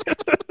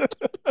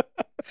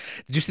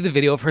 Did you see the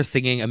video of her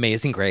singing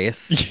Amazing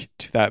Grace?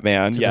 To that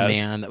man, yes. The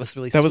man. That was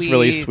really sweet. That was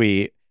really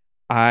sweet.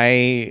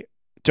 I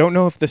don't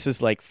know if this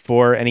is like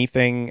for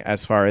anything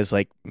as far as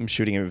like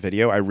shooting a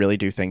video. I really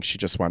do think she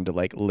just wanted to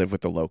like live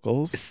with the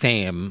locals.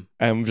 Same.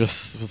 And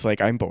just was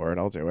like, I'm bored.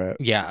 I'll do it.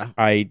 Yeah.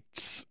 I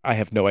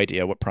have no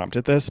idea what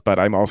prompted this, but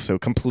I'm also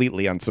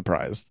completely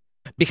unsurprised.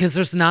 Because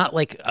there's not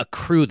like a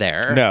crew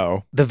there.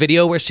 No. The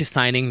video where she's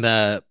signing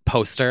the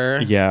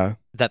poster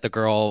that the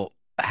girl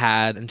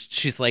had, and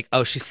she's like,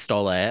 oh, she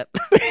stole it.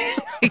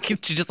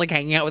 She's just like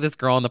hanging out with this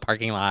girl in the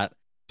parking lot.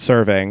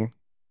 Serving,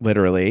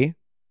 literally.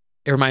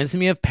 It reminds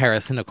me of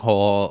Paris and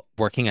Nicole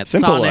working at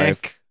Simple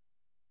Sonic. Life.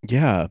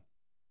 Yeah.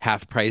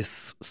 Half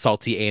price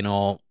salty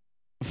anal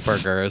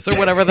burgers or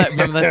whatever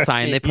remember that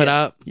sign they put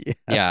up?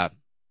 Yeah.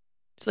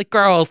 She's like,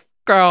 girls,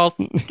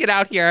 get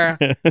out here.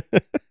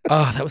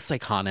 Oh, that was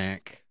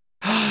iconic.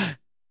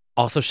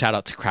 Also, shout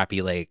out to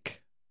Crappy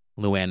Lake,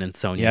 Luann and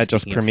Sonia. Yeah,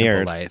 just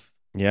premiered. Life.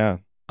 Yeah.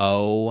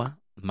 Oh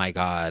my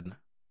God.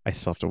 I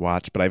still have to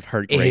watch, but I've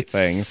heard great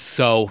things.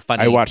 So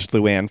funny. I watched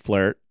Luann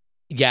flirt.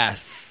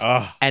 Yes.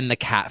 And the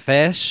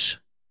catfish.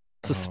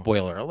 So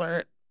spoiler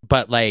alert.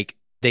 But like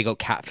they go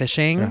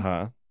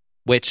catfishing,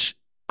 which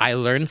I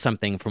learned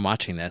something from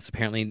watching this.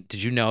 Apparently,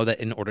 did you know that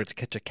in order to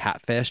catch a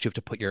catfish, you have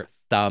to put your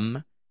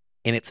thumb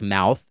in its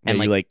mouth and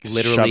you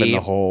literally shove in the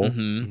hole.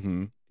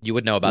 You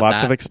would know about that.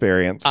 Lots of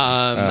experience.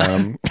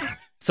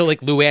 So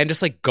like Luann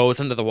just like goes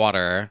under the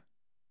water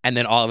and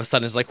then all of a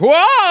sudden is like,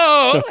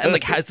 whoa! And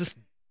like has this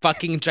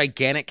fucking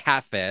gigantic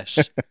catfish.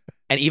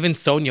 And even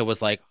Sonia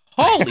was like,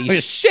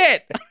 holy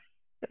shit.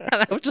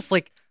 And I was just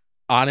like,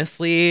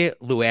 honestly,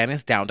 Luann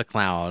is down to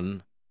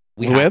clown.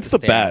 Luann's the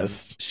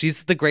best.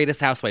 She's the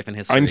greatest housewife in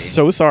history. I'm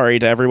so sorry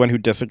to everyone who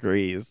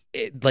disagrees.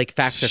 Like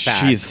facts are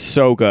facts. She's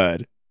so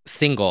good.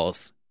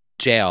 Singles,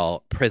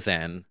 jail,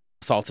 prison,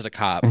 assaulted a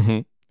cop,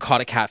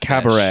 caught a catfish.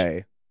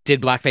 Cabaret.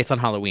 Did blackface on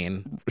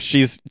Halloween.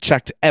 She's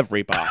checked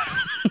every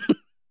box.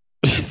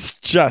 She's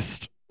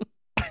just...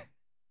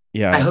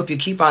 Yeah. I hope you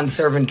keep on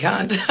serving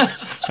cunt.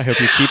 I hope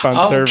you keep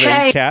on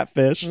serving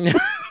catfish.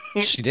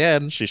 She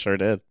did. She sure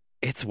did.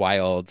 It's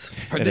wild.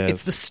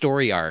 It's the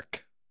story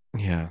arc.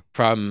 Yeah.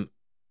 From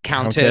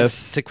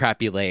Countess to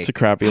Crappy Lake. To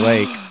Crappy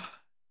Lake.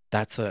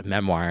 That's a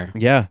memoir.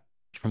 Yeah.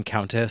 From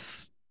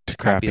Countess to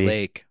Crappy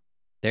Lake.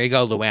 There you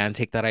go, Luann.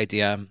 Take that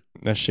idea.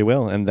 Yes, she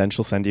will. And then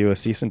she'll send you a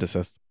cease and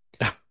desist.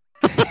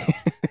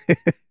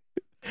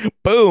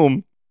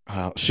 Boom.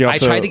 She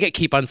also... I tried to get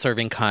Keep on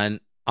Serving Cunt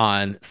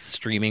on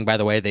streaming. By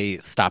the way, they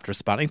stopped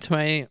responding to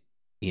my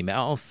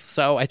emails.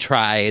 So I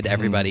tried.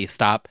 Everybody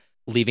stop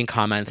leaving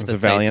comments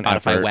that say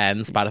Spotify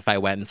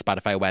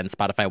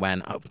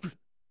when. Oh,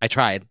 I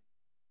tried.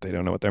 They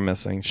don't know what they're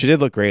missing. She did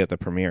look great at the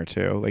premiere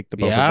too. Like the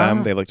both of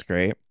them, they looked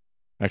great.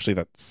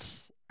 Actually,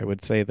 I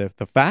would say the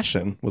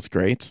fashion was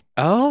great.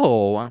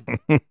 Oh.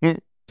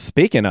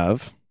 Speaking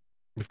of,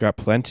 we've got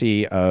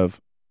plenty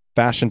of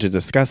fashion to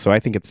discuss, so I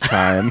think it's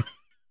time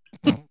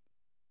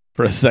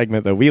for a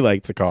segment that we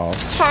like to call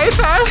High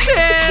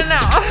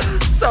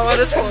Fashion. So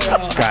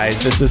editorial.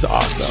 Guys, this is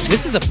awesome.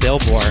 This is a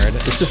billboard.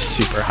 This is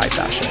super high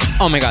fashion.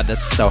 Oh my God,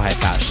 that's so high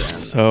fashion.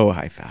 So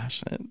high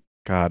fashion.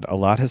 God, a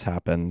lot has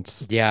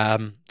happened. Yeah,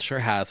 sure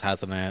has,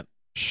 hasn't it?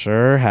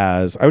 Sure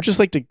has. I would just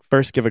like to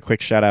first give a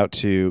quick shout out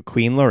to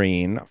Queen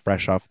Loreen,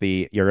 fresh off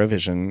the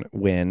Eurovision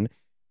win,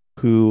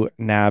 who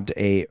nabbed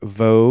a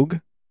Vogue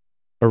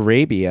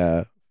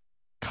Arabia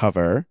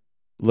cover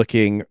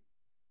looking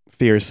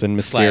fierce and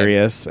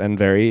mysterious and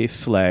very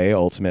slay,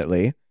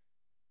 ultimately.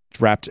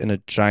 Wrapped in a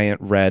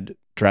giant red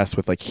dress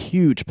with like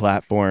huge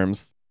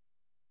platforms.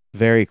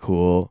 Very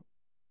cool.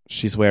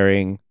 She's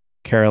wearing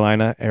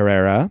Carolina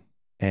Herrera.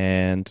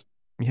 And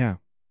yeah,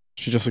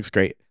 she just looks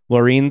great.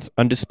 Loreen's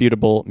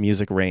Undisputable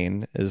Music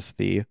Reign is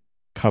the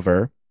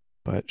cover,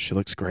 but she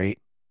looks great.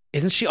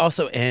 Isn't she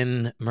also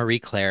in Marie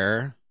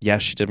Claire? Yeah,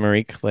 she did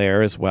Marie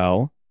Claire as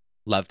well.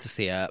 Love to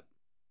see it.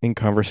 In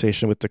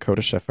conversation with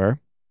Dakota Schiffer.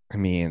 I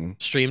mean...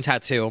 Stream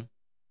tattoo.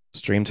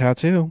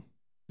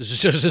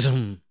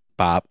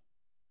 Bob.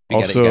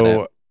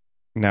 Also,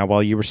 now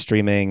while you were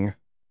streaming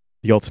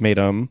The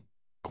Ultimatum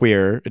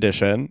Queer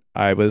Edition,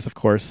 I was, of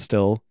course,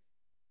 still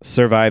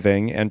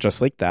surviving, and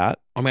just like that.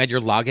 Oh my God, your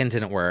login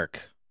didn't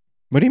work.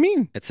 What do you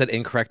mean? It said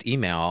incorrect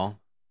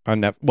email.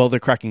 Well, they're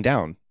cracking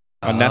down.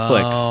 On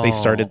Netflix, they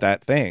started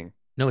that thing.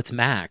 No, it's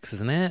Max,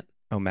 isn't it?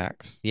 Oh,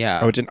 Max.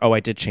 Yeah. I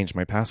did change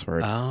my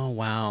password. Oh,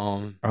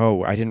 wow.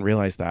 Oh, I didn't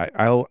realize that.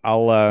 I'll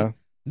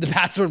The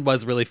password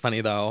was really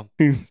funny though.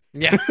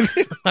 Yeah.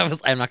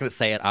 I'm not going to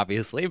say it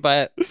obviously,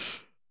 but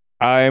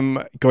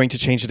I'm going to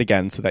change it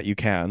again so that you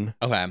can.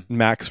 Okay.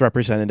 Max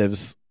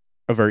representatives,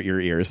 avert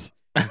your ears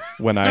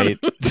when I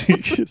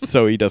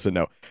so he doesn't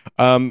know.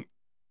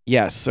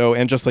 Yes, so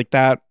and just like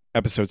that,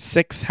 episode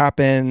 6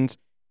 happened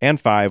and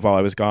 5 while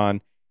I was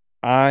gone.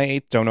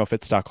 I don't know if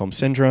it's Stockholm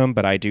Syndrome,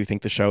 but I do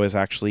think the show is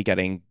actually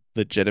getting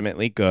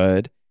legitimately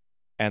good,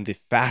 and the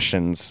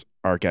fashions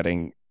are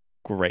getting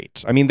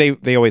great. I mean,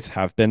 they always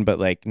have been, but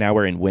like now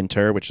we're in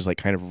winter, which is like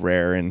kind of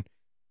rare in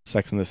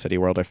Sex and the City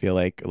world, I feel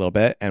like a little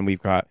bit. And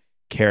we've got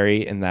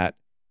Carrie in that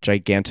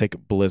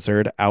gigantic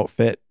blizzard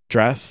outfit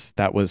dress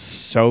that was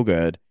so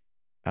good.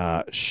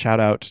 Shout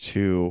out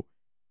to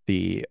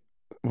the,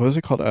 what was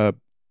it called? A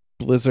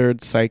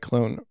blizzard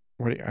cyclone.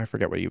 I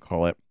forget what you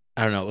call it.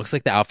 I don't know. It looks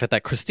like the outfit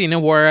that Christina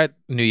wore at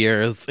New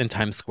Year's in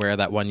Times Square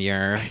that one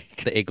year,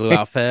 the igloo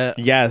outfit.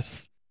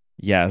 Yes,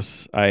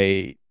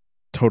 I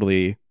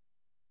totally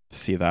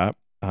see that.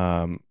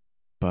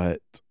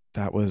 But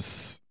that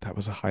was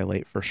a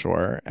highlight for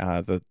sure.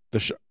 The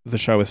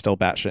show is still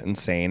batshit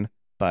insane,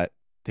 but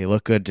they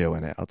look good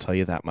doing it. I'll tell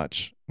you that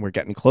much. We're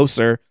getting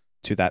closer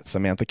to that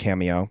Samantha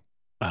cameo.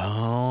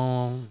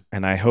 Oh,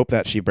 and I hope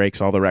that she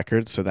breaks all the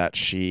records so that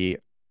she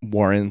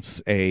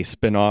warrants a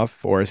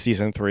spin-off or a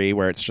season 3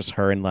 where it's just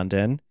her in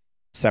London,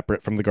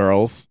 separate from the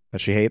girls that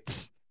she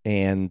hates.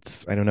 And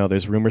I don't know,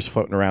 there's rumors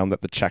floating around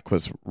that the check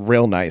was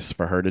real nice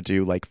for her to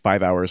do like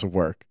 5 hours of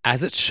work.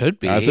 As it should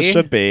be. As it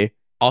should be.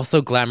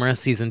 Also, Glamorous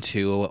season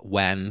 2,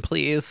 when,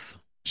 please?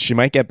 She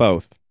might get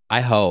both.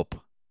 I hope.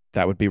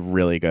 That would be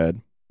really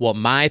good. Well,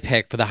 my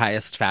pick for the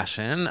highest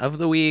fashion of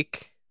the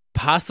week,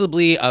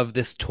 possibly of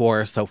this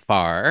tour so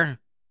far,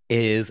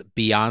 is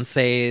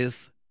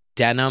Beyonce's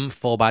denim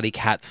full body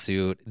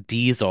catsuit,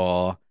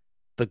 Diesel,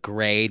 the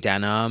gray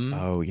denim.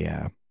 Oh,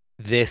 yeah.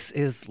 This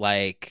is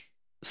like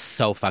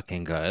so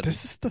fucking good.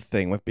 This is the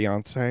thing with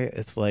Beyonce.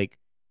 It's like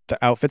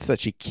the outfits that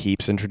she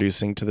keeps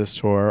introducing to this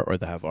tour or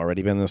that have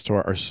already been in this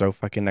tour are so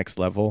fucking next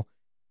level.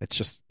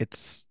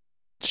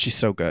 She's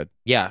so good.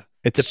 Yeah.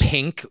 It's the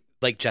pink,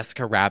 like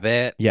Jessica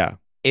Rabbit. Yeah.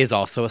 Is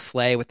also a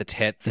sleigh with the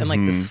tits and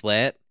like the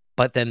slit.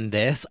 But then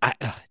this,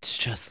 it's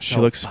just she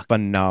looks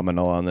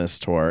phenomenal on this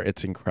tour.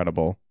 It's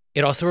incredible.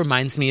 It also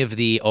reminds me of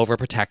the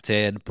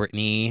overprotected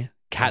Britney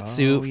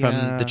catsuit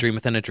from the Dream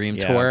Within a Dream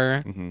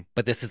tour. Mm-hmm.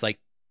 But this is like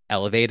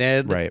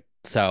elevated. Right.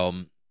 So,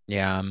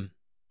 yeah.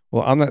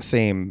 Well, on that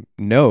same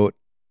note,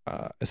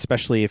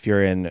 especially if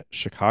you're in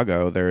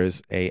Chicago, there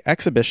is a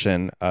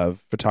exhibition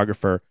of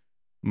photographer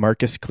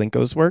Marcus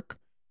Klinko's work,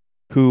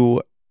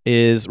 who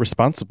is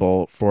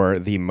responsible for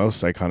the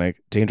most iconic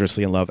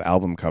Dangerously in Love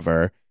album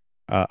cover,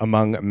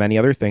 among many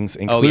other things,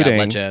 including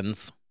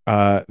legends.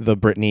 The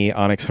Britney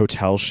Onyx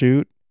Hotel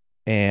shoot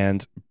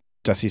and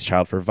Destiny's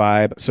Child for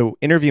Vibe. So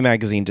Interview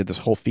Magazine did this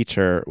whole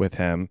feature with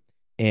him,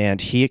 and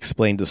he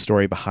explained the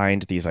story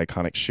behind these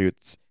iconic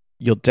shoots.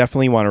 You'll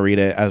definitely want to read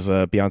it as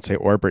a Beyonce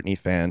or Britney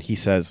fan. He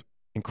says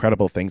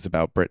incredible things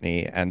about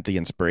Britney and the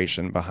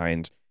inspiration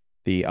behind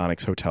the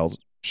Onyx Hotel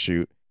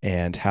shoot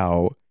and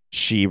how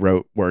she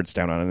wrote words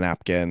down on a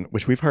napkin,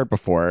 which we've heard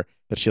before,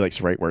 that she likes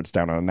to write words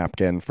down on a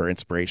napkin for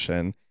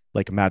inspiration,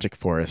 like Magic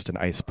Forest and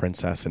Ice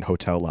Princess and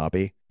Hotel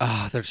Lobby.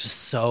 Oh, they're just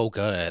so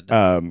good.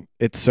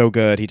 It's so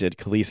good. He did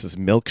Khalees's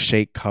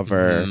Milkshake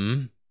cover.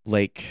 Mm-hmm.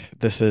 Like,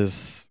 this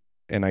is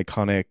an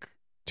iconic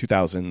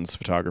 2000s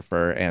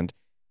photographer. And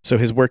so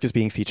his work is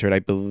being featured. I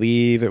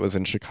believe it was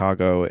in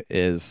Chicago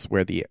is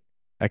where the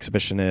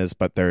exhibition is,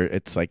 but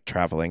it's like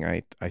traveling,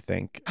 I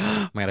think.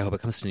 Oh my God, I hope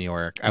it comes to New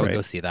York. I would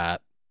go see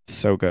that.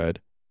 So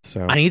good.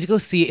 So I need to go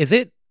see. Is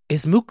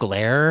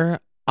Mugler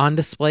on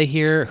display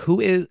here?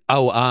 Who is?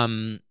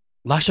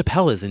 La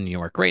Chapelle is in New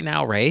York right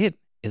now, right?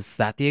 Is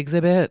that the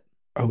exhibit?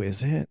 Oh,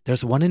 is it?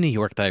 There's one in New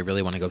York that I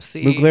really want to go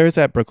see. Mugler is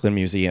at Brooklyn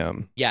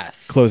Museum.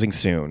 Yes. Closing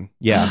soon.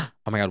 Yeah.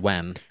 Oh my God,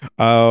 when?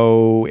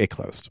 Oh, it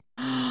closed.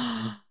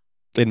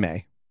 In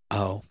May.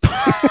 Oh.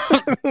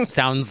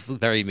 Sounds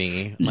very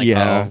me. Like,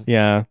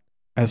 yeah.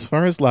 As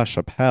far as La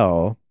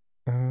Chapelle,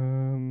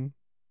 that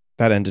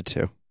ended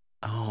too.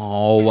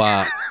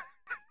 Oh.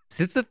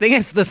 Since the thing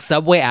is, the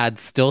subway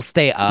ads still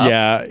stay up.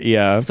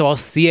 Yeah. So I'll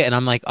see it and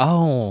I'm like,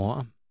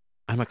 oh,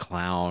 I'm a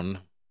clown.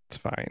 It's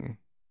fine.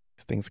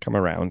 Things come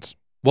around.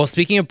 Well,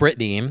 speaking of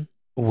Britney,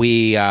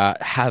 we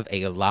have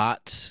a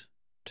lot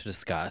to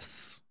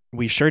discuss.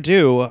 We sure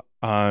do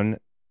on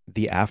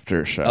the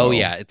after show. Oh,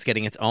 yeah. It's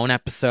getting its own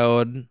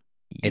episode,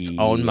 its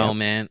own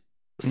moment.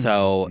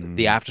 So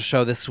the after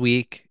show this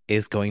week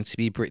is going to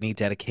be Britney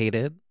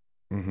dedicated.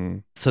 Mm-hmm.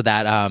 So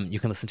that you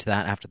can listen to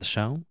that after the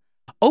show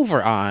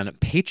over on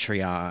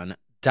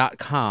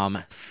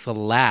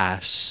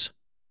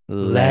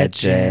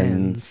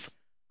patreon.com/legends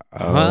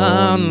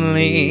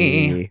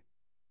only.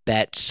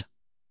 Bitch.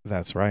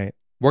 That's right.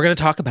 We're going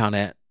to talk about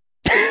it.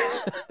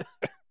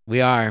 We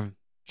are.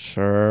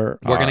 Sure.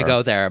 We're going to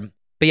go there.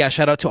 But yeah,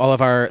 shout out to all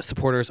of our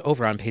supporters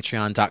over on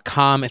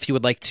patreon.com. If you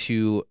would like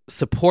to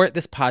support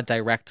this pod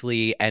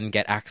directly and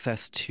get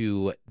access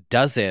to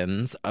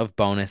dozens of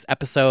bonus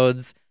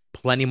episodes,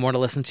 plenty more to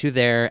listen to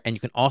there. And you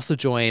can also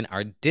join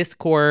our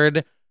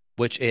Discord,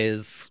 which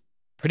is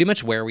pretty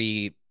much where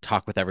we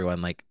talk with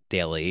everyone like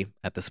daily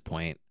at this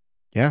point.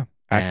 Yeah.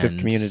 Active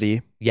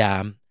community.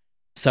 Yeah.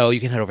 So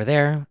you can head over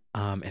there.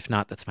 If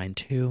not, that's fine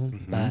too.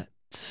 Mm-hmm. But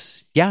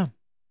yeah.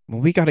 Well,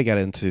 we got to get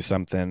into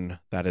something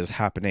that is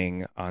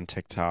happening on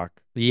TikTok.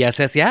 Yes.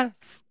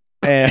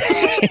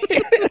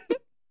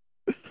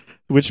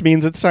 Which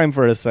means it's time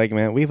for a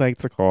segment we like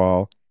to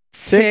call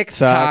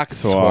TikTok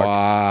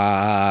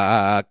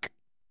Talk.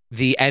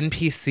 The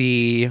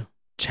NPC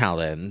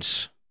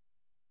challenge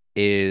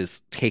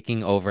is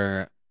taking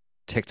over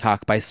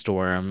TikTok by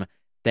storm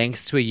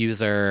thanks to a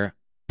user,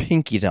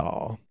 Pinky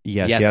Doll.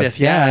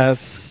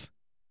 Yes.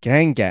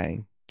 Gang,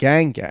 gang,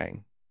 gang,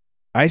 gang.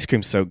 Ice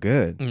cream's so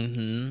good.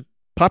 Mm-hmm.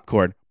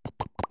 Popcorn.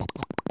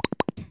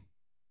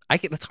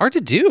 That's hard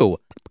to do.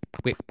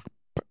 Wait,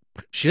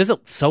 she does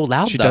it so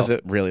loud. She does it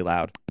really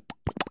loud.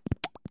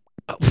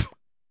 Oh,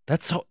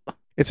 that's so.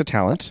 It's a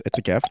talent. It's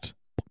a gift.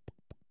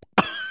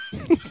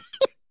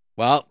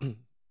 Well,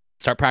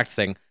 start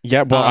practicing.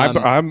 Yeah. Well,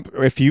 I'm.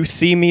 If you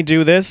see me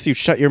do this, you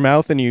shut your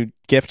mouth and you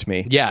gift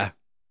me. Yeah.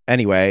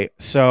 Anyway,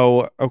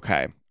 so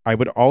okay. I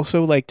would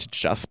also like to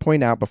just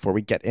point out before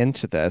we get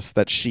into this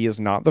that she is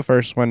not the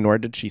first one, nor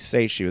did she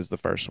say she was the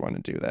first one to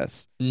do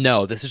this.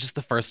 No, this is just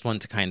the first one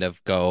to kind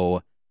of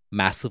go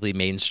massively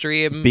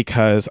mainstream.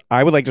 Because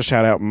I would like to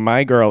shout out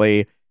my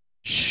girlie,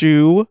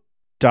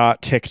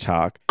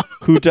 Shoe.TikTok,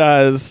 who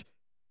does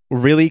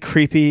really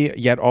creepy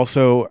yet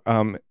also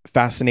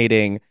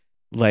fascinating,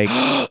 like...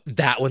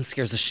 That one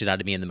scares the shit out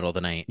of me in the middle of the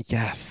night.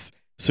 Yes.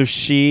 So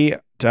she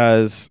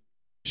calls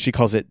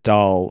it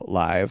Doll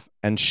Live,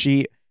 and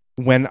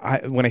when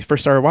I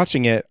first started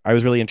watching it, I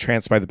was really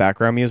entranced by the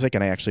background music,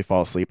 and I actually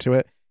fall asleep to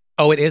it.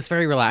 Oh, it is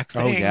very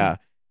relaxing. Oh, yeah.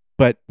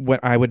 But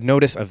what I would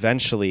notice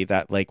eventually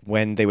that, like,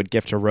 when they would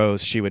gift a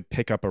rose, she would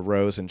pick up a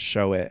rose and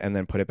show it and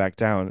then put it back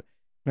down.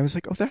 And I was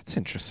like, oh, that's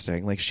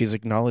interesting. Like, she's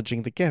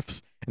acknowledging the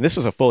gifts. And this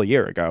was a full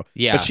year ago.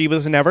 Yeah. But she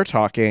was never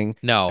talking.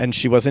 No. And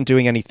she wasn't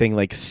doing anything,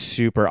 like,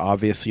 super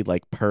obviously,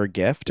 like, per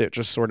gift. It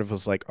just sort of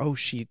was like, oh,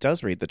 she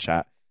does read the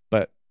chat.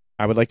 But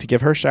I would like to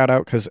give her a shout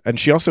out and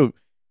she also...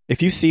 If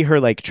you see her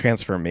like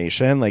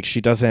transformation, like she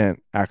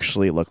doesn't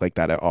actually look like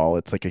that at all.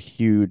 It's like a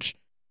huge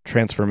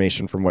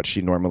transformation from what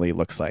she normally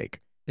looks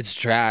like. It's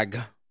drag.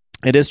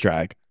 It is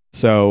drag.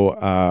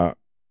 So,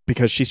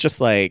 because she's just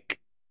like,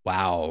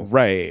 wow.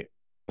 Right.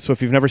 So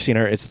if you've never seen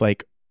her, it's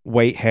like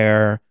white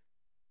hair,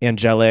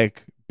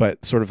 angelic,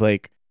 but sort of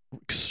like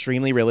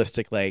extremely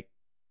realistic, like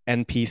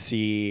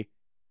NPC,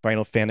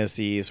 Final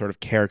Fantasy sort of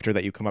character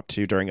that you come up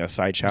to during a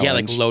side challenge. Yeah,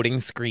 like loading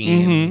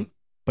screen. Mm-hmm.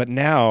 But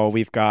now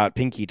we've got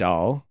Pinky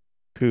Doll,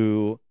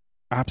 who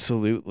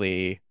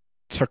absolutely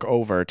took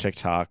over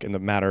TikTok in the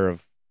matter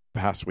of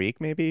past week,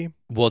 maybe.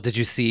 Well, did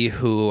you see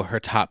who her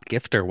top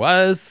gifter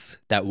was?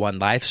 That one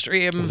live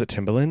stream? Was it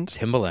Timbaland?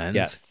 Timbaland.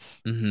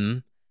 Yes. Mm-hmm.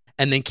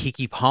 And then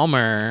Kiki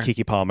Palmer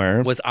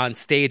was on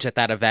stage at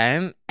that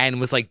event and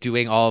was like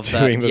doing all of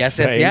the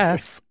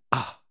yes.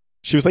 Oh.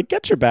 She was like,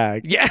 get your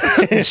bag.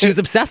 Yeah. She was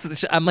obsessed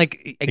with it. I'm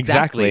like,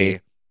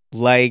 exactly.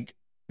 Like,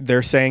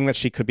 they're saying that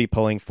she could be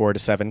pulling 4 to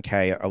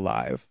 7K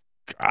alive.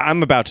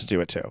 I'm about to do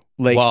it too.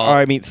 Like, well,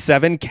 I mean,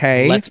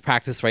 7K. Let's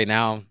practice right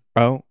now.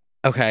 Oh.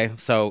 Okay,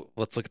 so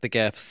let's look at the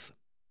gifts.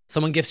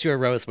 Someone gifts you a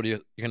rose. What are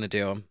you going to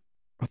do?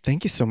 Oh,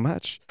 thank you so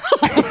much.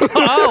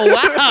 Oh,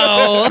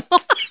 wow.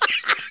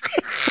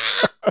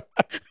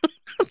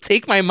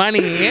 Take my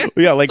money.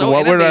 Yeah, like so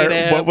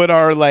what would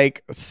our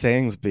like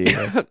sayings be?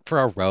 For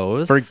a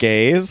rose? For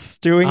gays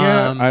doing it?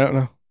 I don't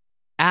know.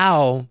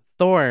 Ow,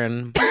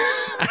 thorn.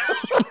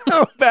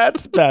 Oh,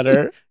 that's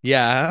better.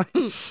 Yeah.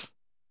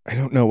 I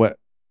don't know what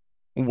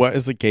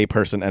is a gay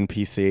person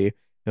NPC.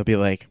 They'll be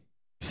like,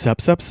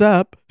 sup, sup,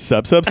 sup,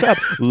 sup, sup, sup,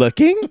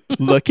 looking,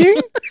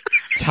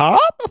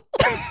 top,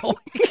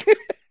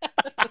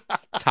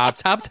 top,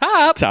 top,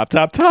 top, top,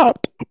 top,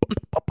 top.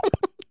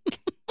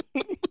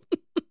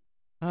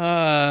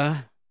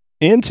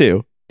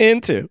 Into.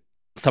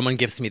 Someone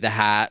gives me the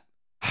hat.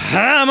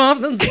 I'm off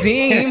the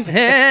deep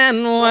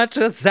end, watch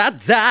us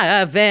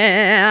dive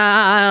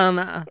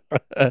in.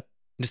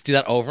 Just do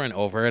that over and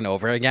over and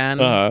over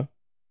again. I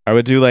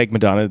would do like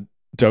Madonna,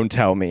 Don't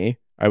Tell Me.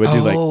 I would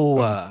do like,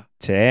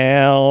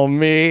 tell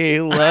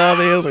me love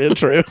isn't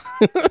true.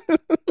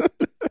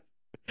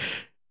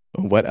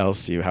 What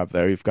else do you have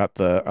there? You've got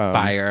the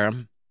fire.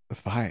 The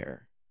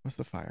fire. What's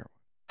the fire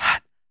one?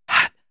 Hot.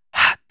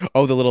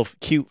 Oh, the little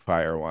cute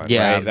fire one.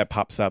 Yeah. Right? That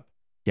pops up.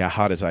 Yeah,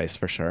 hot as ice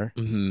for sure.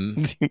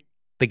 Mm-hmm.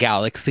 The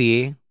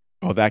galaxy.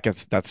 Oh,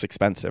 that's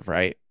expensive,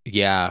 right?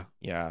 Yeah.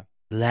 Yeah.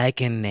 Like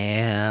an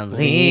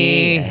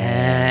alien.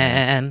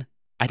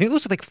 I think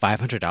those are like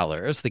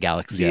 $500, the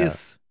galaxies.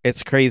 Yeah.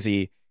 It's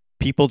crazy.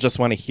 People just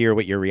want to hear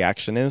what your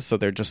reaction is, so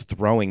they're just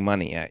throwing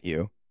money at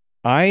you.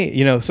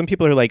 Some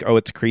people are like, oh,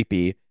 it's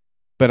creepy.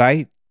 But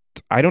I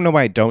don't know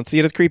why I don't see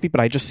it as creepy, but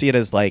I just see it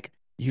as like,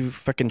 you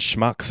fucking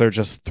schmucks are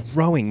just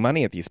throwing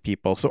money at these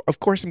people. So of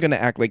course I'm going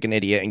to act like an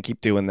idiot and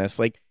keep doing this.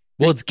 Like,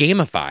 well, it's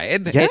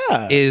gamified.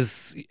 Yeah.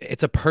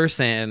 It's a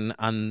person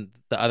on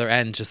the other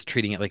end just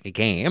treating it like a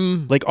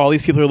game. Like all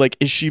these people are like,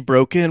 is she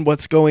broken?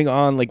 What's going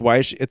on? Like, why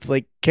is she? It's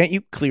like, can't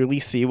you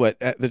clearly see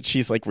that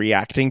she's like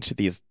reacting to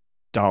these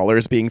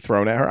dollars being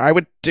thrown at her? I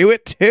would do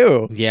it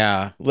too.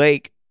 Yeah.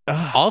 Like,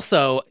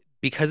 also,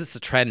 because it's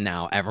a trend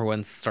now,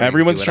 everyone's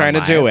trying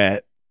to do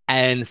it.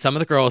 And some of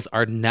the girls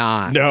are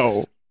not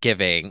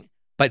giving.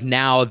 But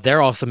now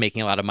they're also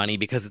making a lot of money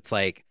because it's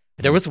like,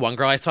 there was one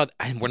girl I saw,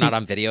 and we're not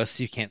on video,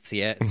 so you can't see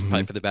it. It's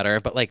probably for the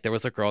better. But like, there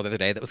was a girl the other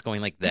day that was going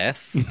like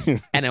this.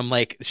 And I'm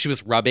like, she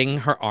was rubbing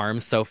her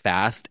arms so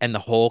fast. And the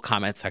whole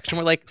comment section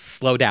were like,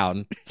 slow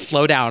down.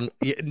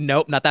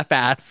 Nope, not that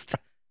fast.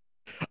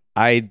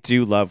 I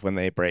do love when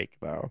they break,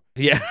 though.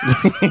 Yeah.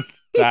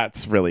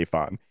 That's really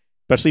fun.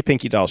 Especially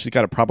Pinky Doll. She's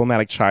got a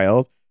problematic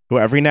child who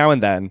every now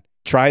and then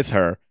tries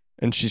her.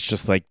 And she's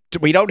just like,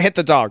 we don't hit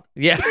the dog.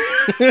 Yeah.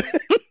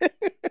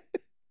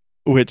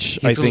 Which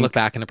he's going to look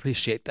back and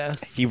appreciate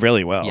this. He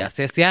really will. Yes.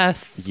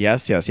 Yes.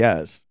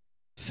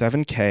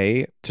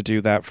 $7,000 to do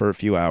that for a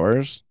few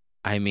hours.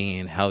 I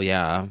mean, hell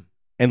yeah.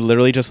 And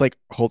literally just like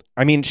hold.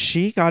 I mean,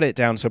 she got it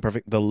down so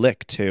perfect. The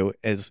lick too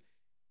is,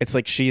 it's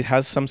like she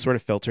has some sort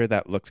of filter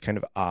that looks kind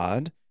of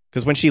odd.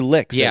 Because when she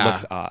licks, it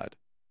looks odd.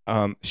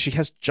 She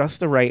has just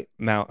the right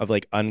amount of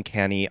like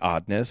uncanny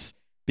oddness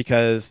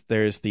because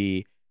there's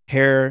the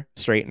hair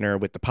straightener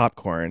with the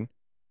popcorn.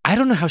 I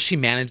don't know how she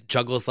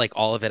juggles like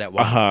all of it at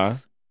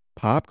once.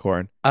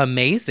 Popcorn.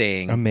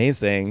 Amazing.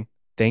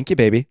 Thank you,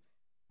 baby.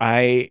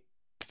 I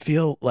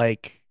feel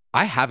like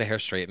I have a hair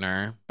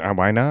straightener.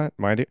 Why not?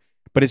 Why do?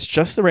 But it's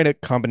just the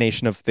right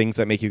combination of things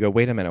that make you go,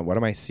 wait a minute, what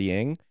am I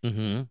seeing?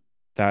 Mm-hmm.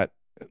 That,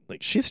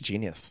 like, she's a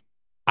genius.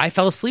 I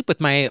fell asleep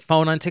with my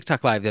phone on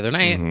TikTok Live the other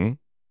night. Mm-hmm.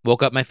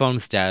 Woke up, my phone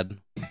was dead.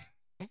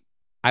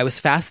 I was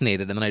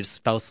fascinated, and then I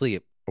just fell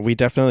asleep. We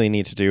definitely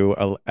need to do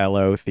a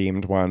LO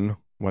themed one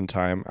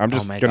time. I'm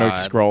just gonna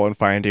scroll and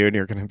find you, and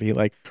you're gonna be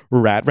like,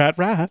 rat.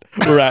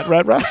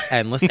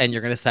 Endless, and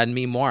you're gonna send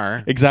me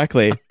more.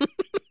 Exactly.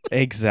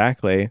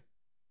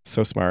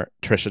 So smart.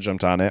 Trisha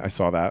jumped on it. I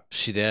saw that.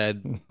 She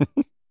did.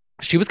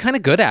 She was kind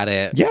of good at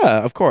it.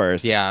 Yeah, of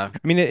course. Yeah.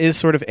 I mean, it is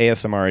sort of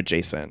ASMR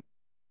adjacent.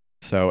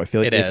 So I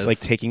feel like it's is. like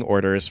taking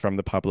orders from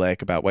the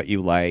public about what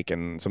you like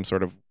and some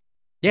sort of...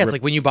 Yeah, it's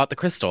like when you bought the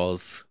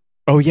crystals.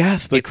 Oh,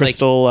 yes. The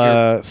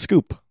crystal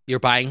scoop. You're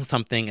buying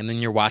something and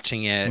then you're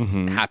watching it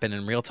happen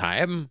in real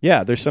time.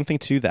 Yeah, there's something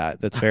to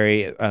that that's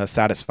very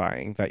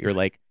satisfying, that you're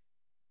like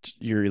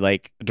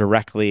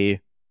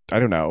directly, I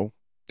don't know,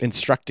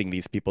 instructing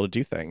these people to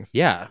do things.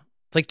 Yeah.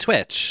 It's like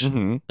Twitch.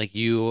 Mm-hmm. Like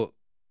you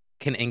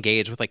can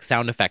engage with like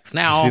sound effects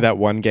now. Did you see that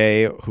one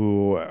gay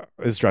who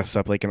is dressed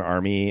up like an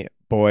army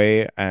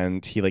boy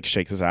and he like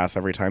shakes his ass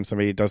every time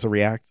somebody does a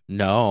react?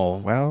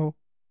 No. Well,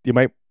 you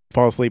might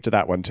fall asleep to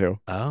that one too.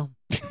 Oh.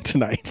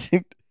 Tonight.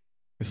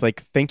 It's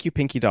like, thank you,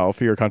 Pinky Doll,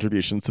 for your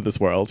contributions to this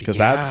world, because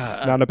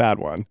that's not a bad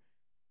one.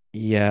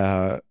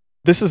 Yeah.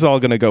 This is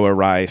all going to go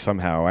awry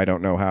somehow. I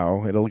don't know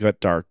how. It'll get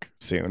dark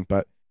soon,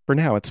 but for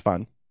now, it's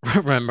fun.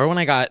 Remember when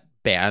I got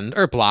banned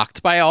or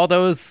blocked by all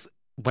those,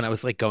 when I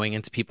was like going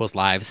into people's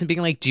lives and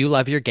being like, do you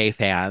love your gay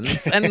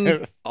fans?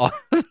 And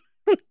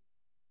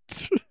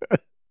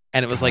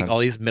and it was like all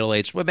these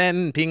middle-aged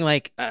women being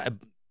like,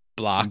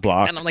 block.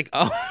 And I'm like,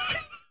 oh.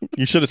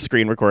 You should have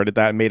screen recorded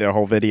that and made a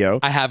whole video.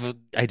 I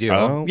do.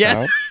 Oh,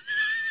 yeah.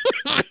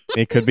 Well,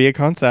 it could be a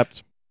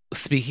concept.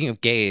 Speaking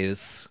of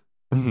gays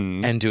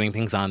and doing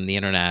things on the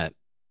internet,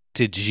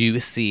 did you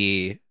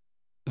see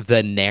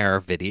the Nair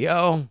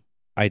video?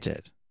 I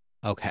did.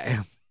 Okay.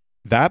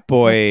 That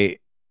boy,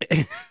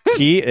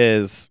 he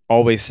is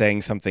always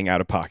saying something out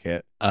of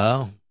pocket.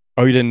 Oh.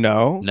 Oh, you didn't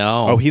know?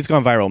 No. Oh, he's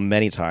gone viral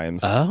many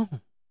times. Oh.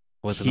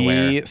 Wasn't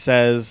aware. He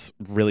says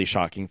really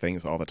shocking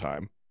things all the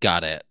time.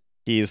 Got it.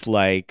 He's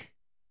like...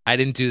 I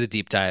didn't do the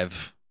deep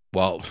dive.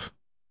 Well...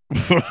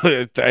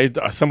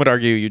 Some would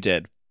argue you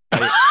did.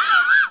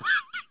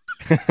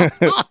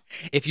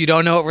 If you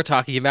don't know what we're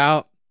talking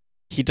about...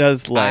 He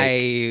does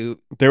like...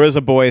 There was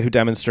a boy who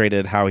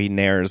demonstrated how he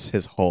nairs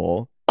his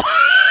hole.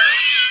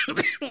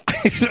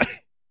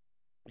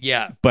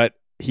 Yeah. But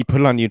he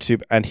put it on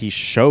YouTube and he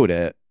showed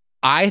it.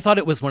 I thought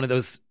it was one of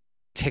those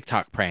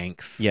TikTok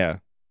pranks. Yeah.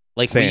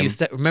 Like Same. we used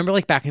to... Remember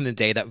like back in the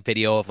day, that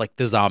video of like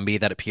the zombie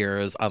that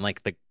appears on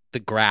like the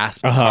grass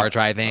with car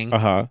driving.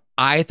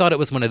 I thought it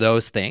was one of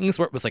those things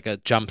where it was like a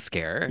jump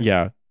scare.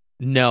 Yeah.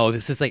 No,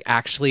 this is like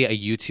actually a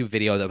YouTube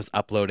video that was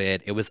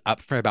uploaded. It was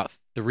up for about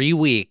 3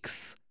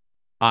 weeks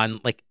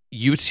on like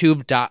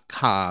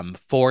youtube.com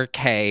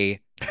 4K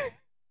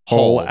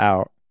hole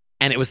out.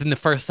 And it was in the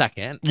first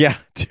second. Yeah,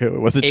 too. It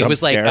was a jump scare. It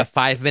was like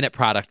a 5-minute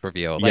product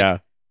review. Like, yeah.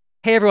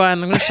 Hey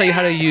everyone, I'm going to show you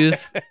how to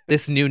use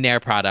this new Nair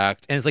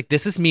product. And it's like,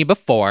 this is me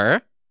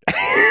before.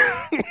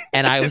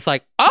 And I was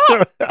like,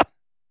 oh!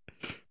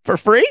 For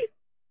free?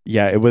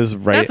 Yeah, it was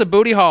right. That's a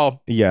booty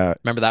hole. Yeah.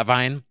 Remember that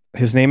Vine?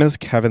 His name is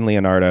Kevin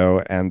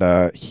Leonardo, and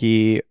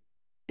he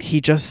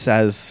just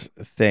says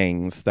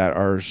things that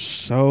are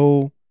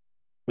so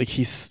like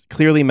he's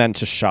clearly meant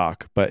to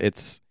shock, but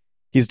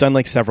he's done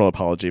like several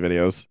apology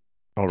videos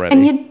already.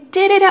 And you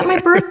did it at my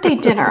birthday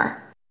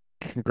dinner.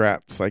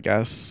 Congrats, I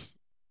guess.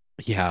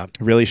 Yeah.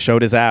 Really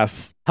showed his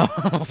ass.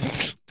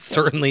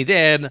 Certainly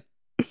did.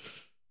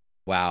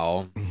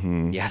 Wow.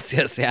 Mm-hmm.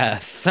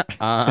 Yes.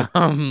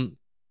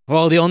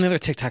 Well, the only other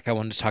TikTok I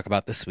wanted to talk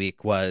about this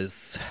week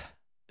was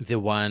the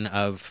one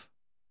of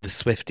the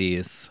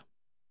Swifties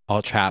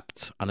all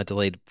trapped on a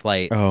delayed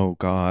flight. Oh,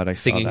 God. I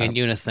singing saw that. in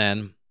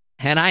unison.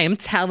 And I am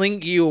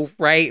telling you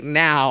right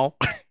now,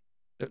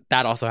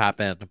 that also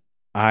happened.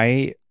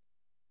 What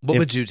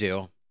would you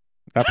do?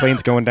 That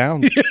plane's going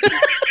down.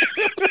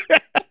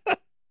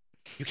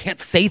 You can't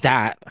say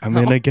that. I'm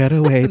in a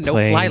getaway No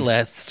plane. fly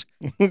list.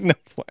 No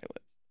fly list.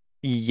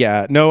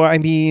 Yeah. No, I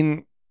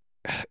mean,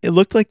 it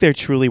looked like there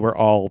truly were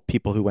all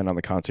people who went on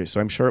the concert, so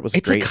I'm sure it was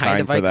a great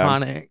time for them. It's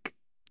kind of iconic.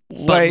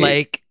 But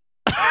like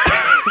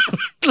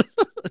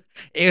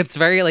it's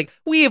very like,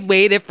 we've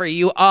waited for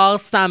you all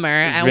summer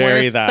and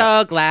we're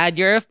so glad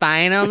you're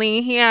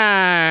finally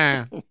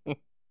here.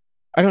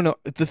 I don't know.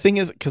 The thing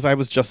is, because I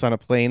was just on a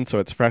plane, so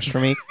it's fresh for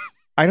me.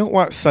 I don't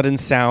want sudden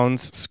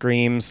sounds,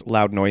 screams,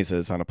 loud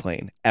noises on a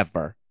plane,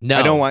 ever. No.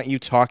 I don't want you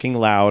talking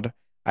loud.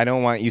 I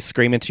don't want you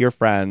screaming to your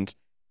friend.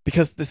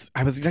 Because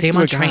I was next Same to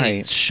on a guy.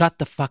 trains. Shut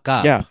the fuck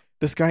up. Yeah.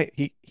 This guy,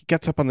 he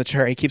gets up on the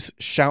chair and he keeps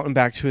shouting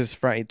back to his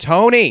friend,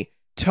 Tony.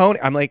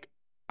 I'm like,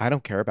 I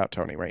don't care about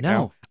Tony right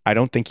now. I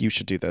don't think you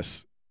should do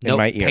this in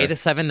my ear. Pay the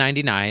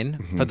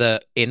 $7.99 for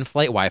the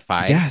in-flight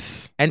Wi-Fi.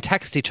 Yes. And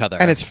text each other.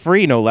 And it's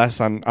free, no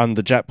less, on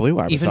the JetBlue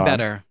I was Even on.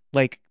 better.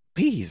 Like,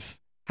 please,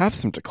 have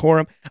some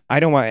decorum. I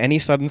don't want any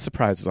sudden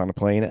surprises on a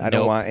plane. I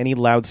don't want any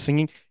loud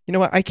singing. You know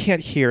what? I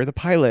can't hear the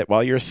pilot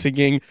while you're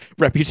singing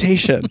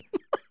Reputation.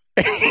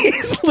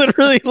 He's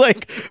literally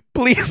like,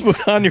 please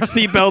put on your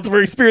seatbelts.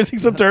 We're experiencing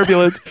some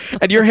turbulence.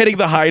 And you're hitting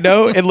the high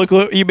note. And look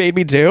what you made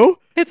me do.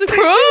 It's a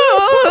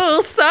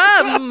cruel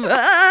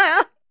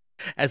summer.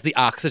 As the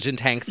oxygen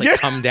tanks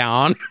come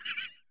down.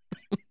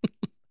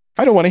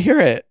 I don't want to hear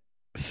it.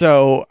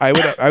 So I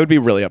would be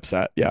really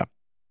upset. Yeah.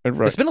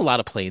 There's been a lot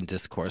of plane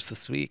discourse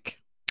this week.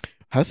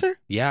 Has there?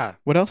 Yeah.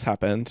 What else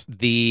happened?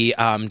 The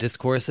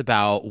discourse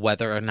about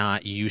whether or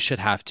not you should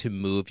have to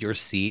move your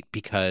seat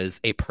because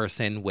a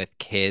person with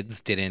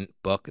kids didn't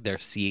book their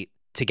seat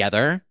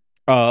together.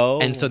 Oh.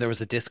 And so there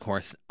was a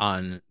discourse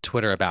on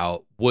Twitter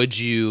about would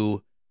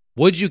you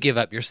give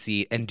up your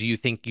seat, and do you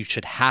think you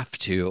should have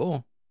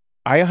to?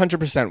 I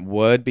 100%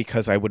 would,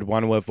 because I would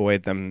want to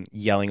avoid them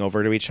yelling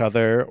over to each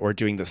other or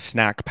doing the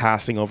snack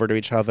passing over to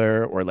each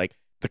other or like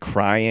the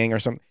crying or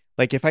something.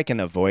 Like if I can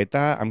avoid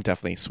that, I'm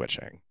definitely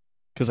switching.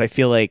 Because I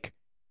feel like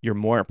you're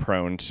more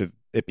prone to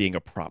it being a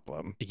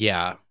problem.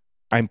 Yeah.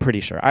 I'm pretty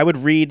sure. I would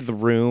read the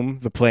room,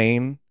 the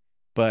plane,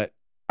 but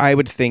I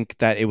would think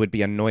that it would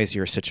be a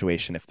noisier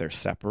situation if they're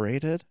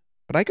separated.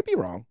 But I could be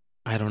wrong.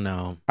 I don't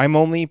know. I'm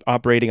only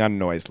operating on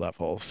noise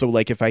level. So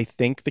like if I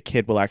think the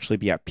kid will actually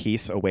be at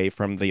peace away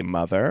from the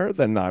mother,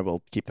 then I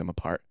will keep them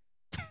apart.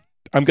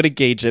 I'm going to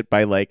gauge it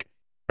by like,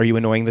 are you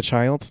annoying the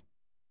child?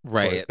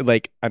 Right. Or,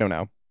 like, I don't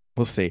know.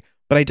 We'll see.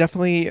 But I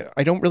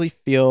don't really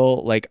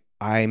feel like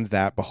I'm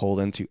that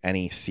beholden to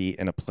any seat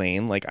in a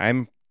plane. Like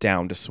I'm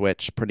down to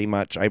switch pretty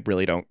much. I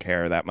really don't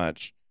care that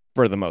much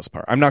for the most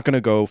part. I'm not going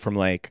to go from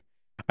like,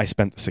 I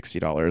spent the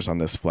 $60 on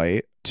this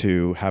flight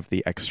to have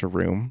the extra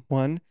room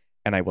one.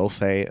 And I will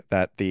say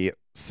that the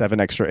 7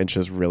 extra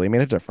inches really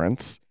made a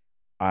difference.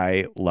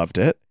 I loved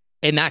it.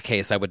 In that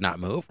case, I would not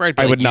move. Right?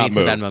 I would not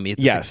move. To Venmo me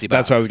the yes, $60.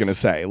 That's what I was going to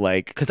say.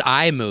 Like, because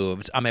I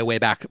moved on my way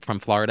back from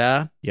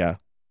Florida. Yeah.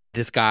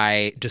 This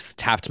guy just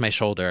tapped my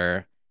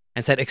shoulder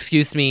and said,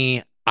 "Excuse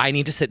me, I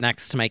need to sit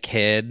next to my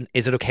kid.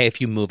 Is it okay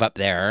if you move up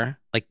there?"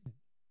 Like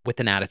with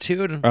an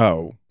attitude.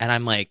 Oh. And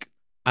I'm like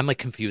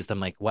confused. I'm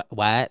like,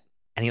 what?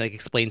 And he like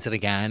explains it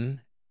again.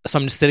 So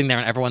I'm just sitting there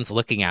and everyone's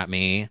looking at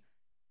me.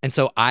 And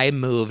so I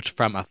moved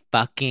from a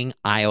fucking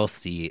aisle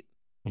seat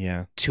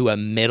to a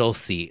middle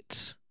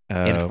seat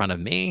in front of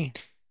me.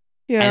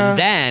 Yeah. And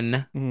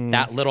then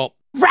that little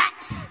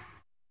rat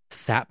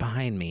sat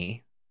behind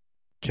me.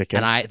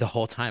 Kicking. And the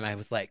whole time I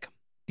was like,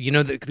 you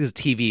know, the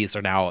TVs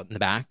are now in the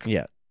back.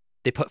 Yeah.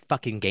 They put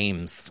fucking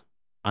games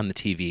on the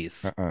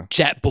TVs.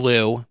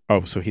 JetBlue.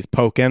 Oh, so he's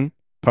poking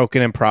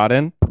and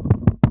prodding?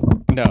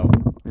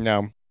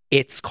 No.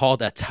 It's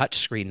called a touch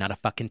screen, not a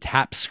fucking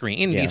tap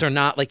screen. Yeah. These are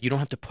not like, you don't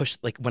have to push,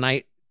 like when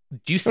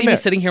do you see me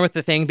sitting here with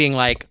the thing being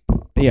like,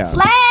 yeah,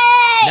 slay!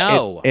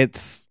 No.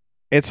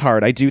 It's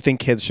hard. I do think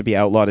kids should be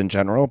outlawed in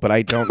general, but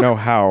I don't know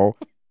how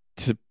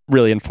to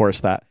really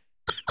enforce that.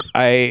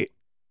 I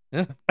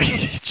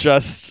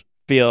just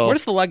feel... Where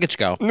does the luggage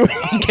go? I'm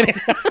kidding.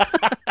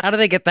 How do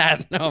they get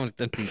that? No,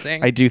 I'm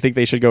teasing. I do think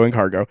they should go in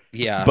cargo.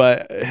 Yeah.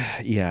 But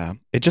yeah,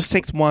 it just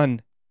takes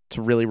one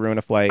to really ruin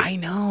a flight. I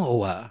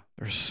know.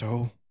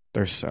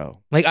 They're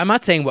so like, I'm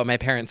not saying what my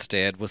parents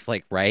did was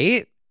like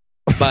right,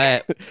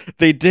 but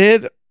they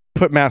did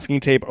put masking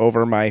tape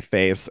over my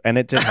face and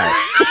it did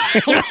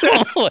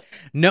help.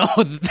 No,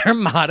 their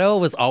motto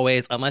was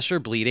always, unless you're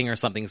bleeding or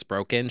something's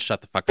broken,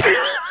 shut the fuck up.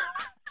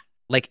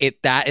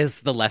 That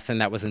is the lesson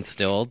that was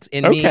instilled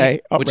in me,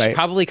 which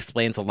probably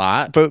explains a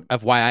lot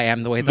of why I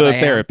am the way that I am. The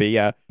therapy,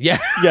 yeah. Yeah.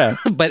 Yeah.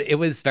 But it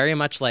was very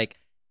much like,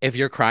 if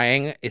you're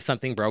crying, is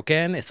something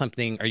broken?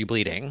 Are you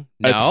bleeding?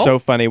 No. It's so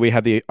funny. We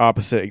had the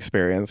opposite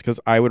experience because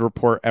I would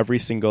report every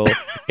single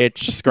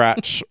itch,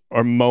 scratch,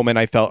 or moment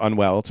I felt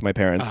unwell to my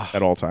parents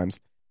at all times.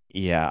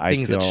 Yeah.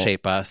 Things that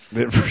shape us.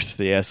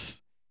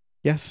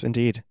 Yes,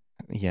 indeed.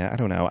 Yeah, I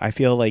don't know. I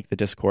feel like the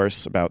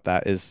discourse about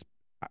that is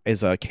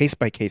a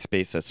case-by-case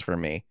basis for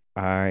me.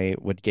 I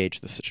would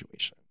gauge the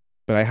situation.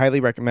 But I highly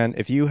recommend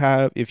if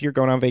you're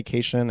going on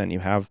vacation and you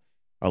have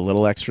a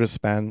little extra to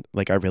spend,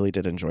 I really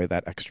did enjoy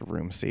that extra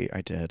room seat.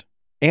 I did.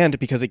 And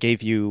because it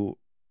gave you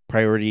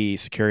priority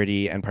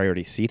security and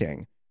priority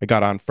seating. I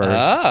got on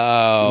first.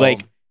 Oh.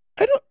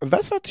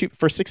 That's not too,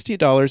 for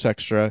 $60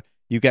 extra,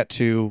 you get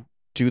to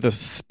do the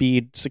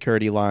speed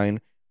security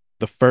line,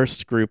 the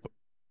first group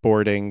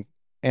boarding,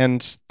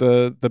 and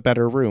the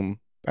better room.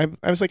 I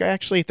was like, I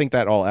actually think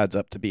that all adds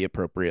up to be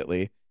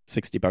appropriately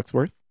 $60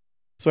 worth.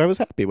 So I was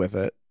happy with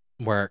it.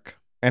 Work.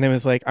 And it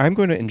was like, I'm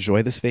going to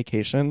enjoy this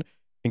vacation,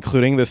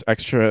 including this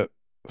extra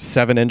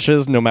 7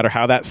 inches, no matter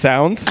how that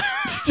sounds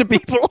to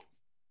people.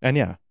 And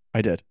yeah,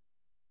 I did.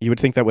 You would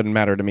think that wouldn't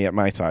matter to me at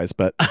my size,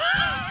 but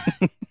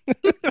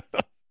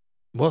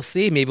we'll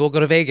see. Maybe we'll go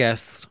to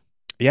Vegas.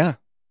 Yeah.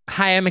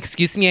 Hi,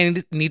 excuse me. I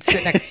need to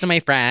sit next to my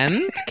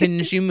friend.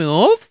 Can you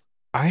move?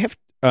 I have,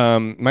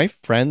 my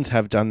friends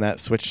have done that,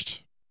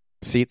 switched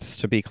seats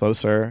to be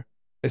closer.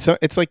 So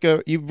it's like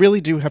you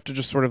really do have to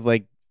just sort of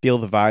feel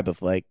the vibe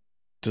of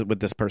would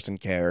this person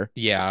care?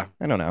 Yeah.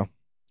 I don't know.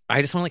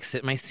 I just want to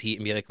sit in my seat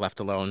and be left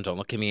alone. Don't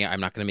look at me. I'm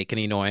not going to make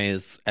any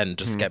noise and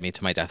just get me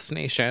to my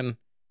destination.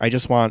 I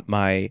just want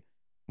my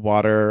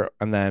water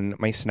and then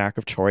my snack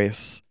of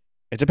choice.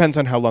 It depends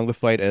on how long the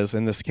flight is.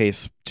 In this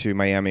case, to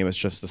Miami was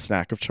just a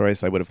snack of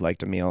choice. I would have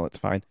liked a meal. It's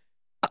fine.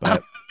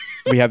 But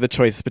we have the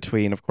choice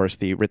between, of course,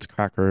 the Ritz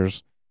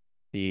crackers,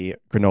 the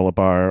granola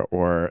bar,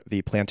 or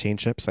the plantain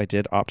chips. I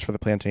did opt for the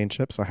plantain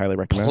chips. I highly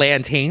recommend.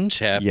 Plantain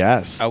chips?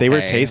 Yes. Okay. They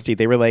were tasty.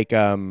 They were like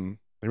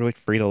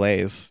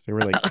Frito-Lays. They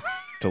were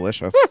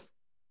delicious.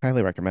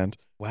 Highly recommend.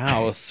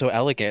 Wow, so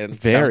elegant.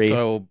 Very. Sounds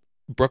so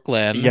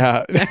Brooklyn.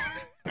 Yeah.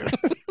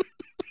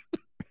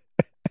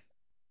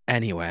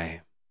 Anyway.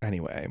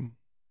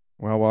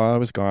 Well, while I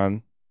was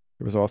gone,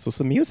 there was also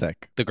some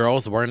music. The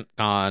girls weren't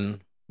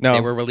gone. No.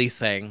 They were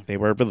releasing.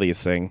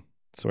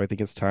 So I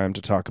think it's time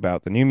to talk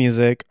about the new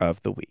music of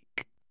the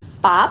week.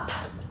 Bop.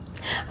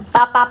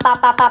 Bop, bop,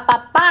 bop, bop, bop,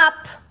 bop,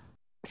 bop.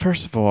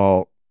 First of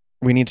all,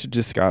 we need to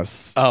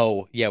discuss.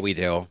 Oh, yeah, we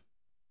do.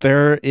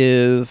 There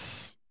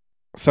is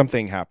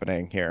something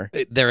happening here.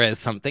 There is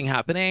something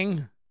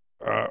happening.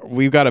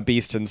 We've got a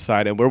beast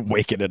inside and we're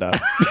waking it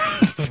up.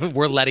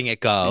 We're letting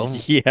it go.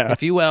 Yeah.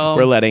 If you will.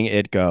 We're letting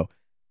it go.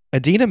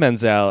 Idina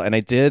Menzel, and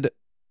I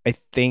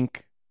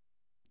think,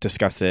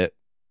 discuss it,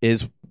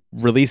 is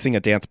releasing a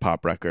dance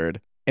pop record.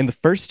 And the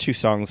first 2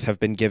 songs have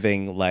been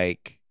giving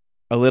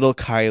a little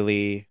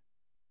Kylie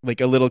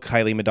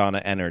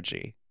Madonna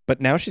energy.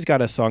 But now she's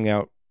got a song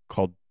out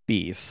called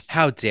Beast.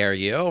 How dare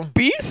you?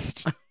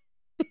 Beast?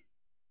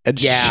 And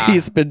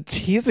she's been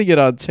teasing it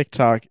on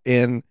TikTok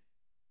in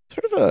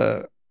sort of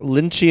a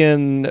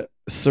Lynchian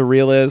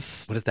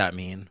surrealist. What does that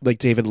mean? Like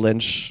David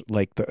Lynch,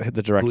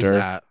 the director. Who's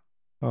that?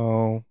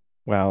 Oh,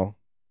 well,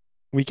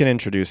 we can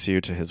introduce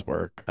you to his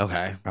work.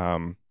 Okay.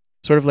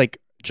 Sort of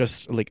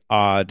just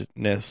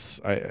oddness.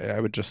 I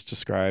would just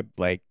describe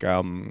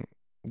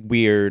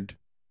weird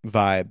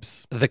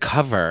vibes. The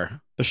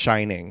cover. The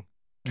Shining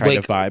kind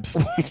of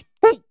vibes.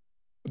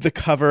 The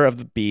cover of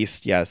the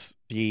Beast, yes.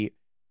 The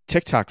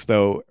TikToks,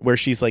 though, where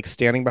she's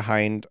standing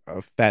behind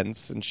a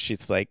fence and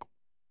she's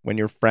when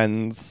your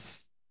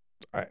friends,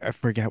 I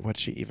forget what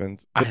she even.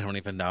 I don't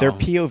even know. They're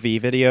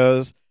POV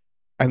videos,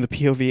 and the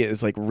POV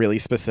is really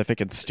specific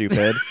and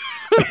stupid.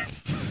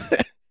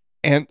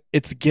 And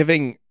it's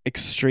giving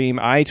extreme.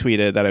 I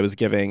tweeted that I was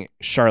giving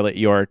Charlotte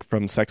York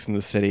from Sex and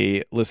the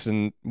City,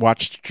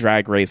 watched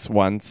Drag Race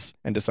once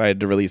and decided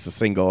to release a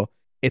single.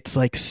 It's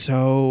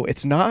so,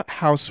 it's not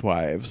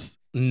Housewives.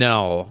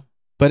 No.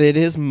 But it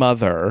is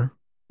Mother.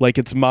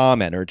 It's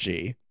mom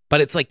energy. But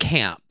it's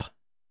camp.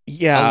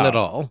 Yeah. A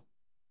little.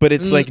 But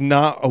it's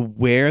not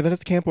aware that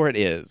it's camp, or it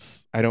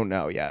is. I don't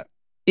know yet.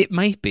 It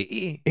might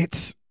be.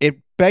 It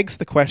begs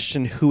the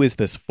question, who is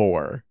this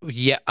for?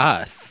 Yeah,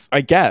 us. I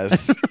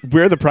guess.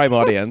 We're the prime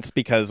audience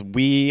because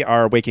we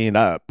are waking it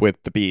up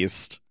with the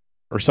Beast.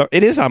 Or so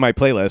it is on my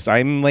playlist.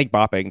 I'm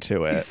bopping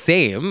to it.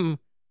 Same.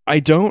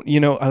 I don't,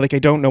 I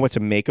don't know what to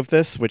make of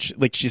this, which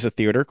she's a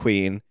theater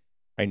queen.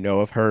 I know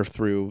of her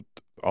through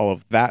all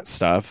of that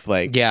stuff.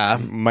 Yeah.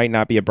 Might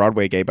not be a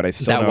Broadway gay, but I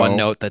still know. That one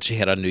note that she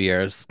hit on New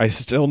Year's. I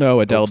still know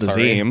Adele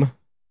Dazeem,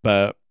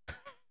 but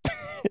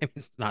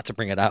not to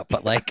bring it up,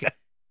 but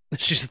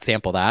she should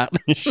sample that.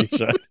 She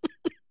should.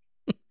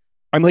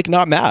 I'm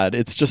not mad.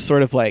 It's just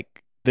sort of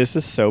this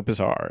is so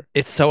bizarre.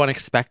 It's so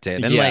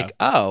unexpected. And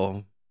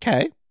oh.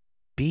 Okay.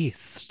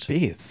 Beast.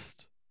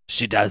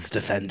 She does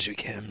defend you,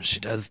 Kim. She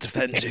does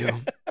defend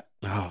you.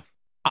 Oh.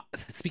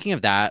 Speaking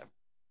of that,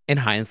 in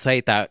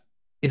hindsight, that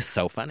is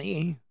so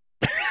funny.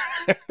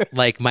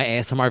 Like, my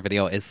ASMR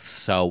video is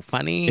so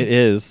funny. It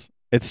is.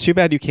 It's too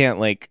bad you can't,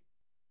 like,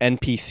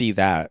 NPC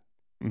that.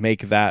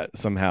 Make that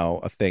somehow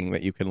a thing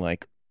that you can,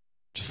 like,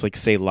 just, like,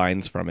 say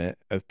lines from it.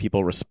 If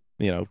people,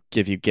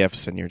 give you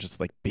gifts and you're just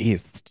like,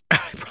 beast. I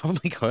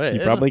probably could.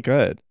 You probably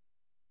could.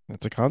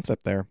 That's a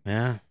concept there.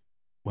 Yeah.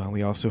 Well,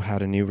 we also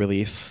had a new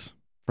release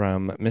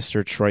from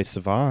Mr. Troye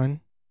Sivan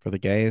for the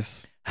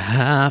gays.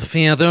 I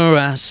feel the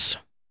rush.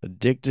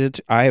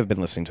 Addicted. I have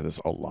been listening to this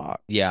a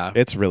lot. Yeah.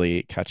 It's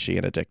really catchy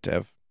and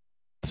addictive.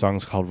 The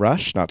song's called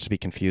Rush, not to be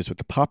confused with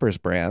the Poppers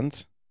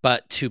brand.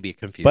 But to be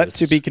confused. With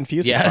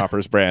the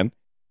Poppers brand.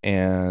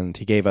 And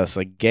he gave us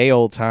a gay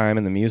old time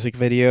in the music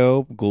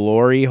video.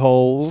 Glory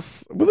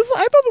holes. I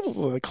thought this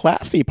was a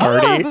classy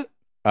party.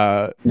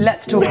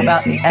 Let's talk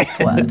about the F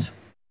word.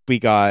 We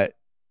got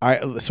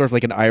sort of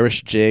like an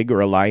Irish jig or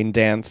a line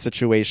dance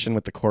situation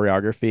with the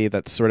choreography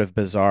that's sort of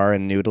bizarre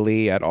and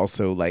noodly and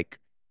also like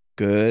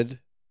good.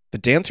 The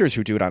dancers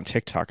who do it on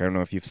TikTok, I don't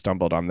know if you've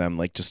stumbled on them,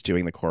 like just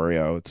doing the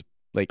choreo. It's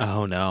like,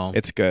 oh no,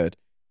 it's good.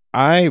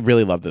 I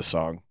really love this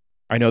song.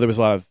 I know there was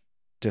a lot of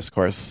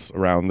discourse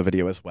around the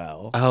video as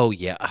well. Oh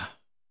yeah.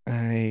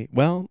 I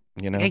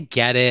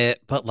get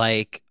it, but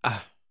like,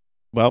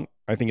 well,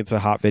 I think it's a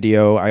hot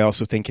video. I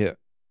also think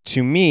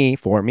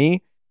for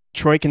me,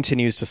 Troy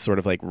continues to sort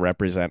of like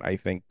represent, I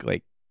think,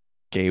 like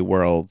gay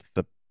world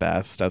the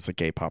best as a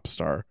gay pop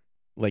star.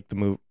 Like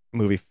the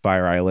movie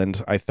Fire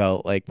Island, I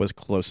felt like was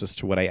closest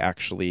to what I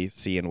actually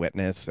see and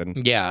witness.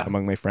 And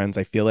among my friends,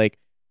 I feel like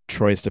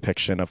Troy's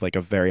depiction of like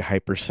a very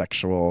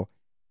hypersexual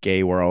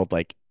gay world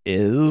like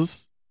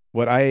is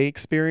what I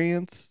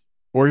experience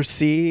or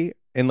see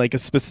in like a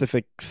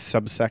specific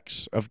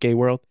subsect of gay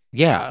world.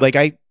 Yeah.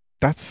 Like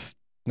that's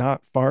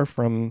not far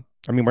from,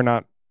 I mean, we're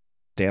not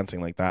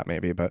dancing like that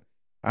maybe, but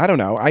I don't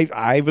know.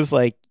 I was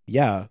like,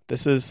 yeah,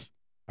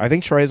 I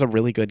think Troy is a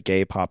really good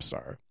gay pop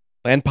star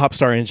and pop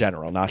star in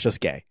general, not just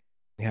gay.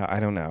 Yeah, I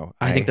don't know.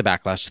 I think the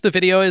backlash to the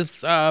video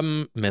is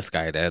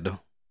misguided.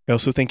 I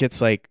also think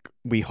it's like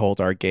we hold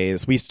our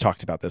gays. We've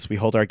talked about this. We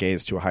hold our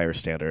gays to a higher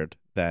standard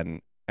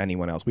than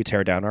anyone else. We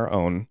tear down our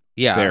own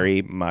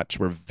very much.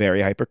 We're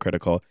very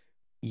hypercritical.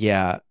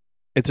 Yeah,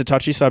 it's a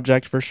touchy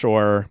subject for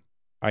sure.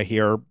 I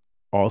hear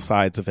all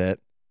sides of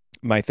it.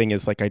 My thing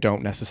is like I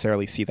don't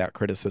necessarily see that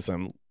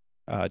criticism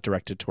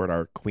directed toward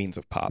our queens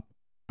of pop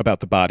about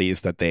the bodies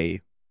that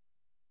they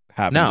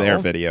have in their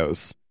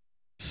videos.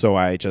 So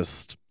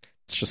it's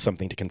just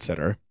something to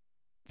consider.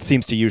 It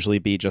seems to usually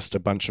be just a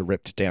bunch of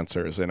ripped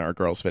dancers in our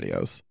girls'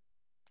 videos.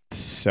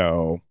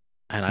 So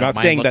and I'm not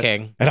saying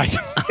looking.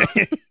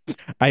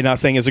 I'm not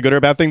saying it's a good or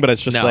a bad thing, but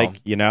it's just like,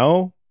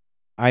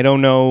 I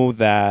don't know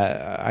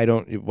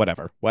that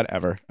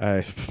whatever.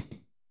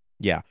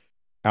 Yeah.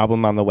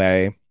 Album on the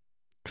way.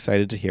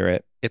 Excited to hear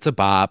it. It's a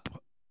bop.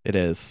 It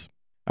is.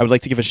 I would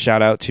like to give a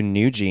shout out to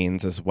New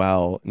Jeans as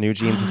well. New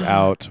Jeans is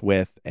out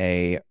with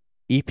a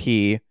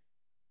EP.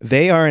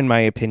 They are, in my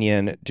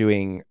opinion,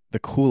 doing the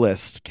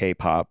coolest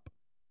K-pop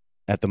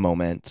at the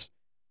moment.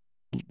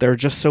 They're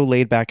just so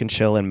laid back and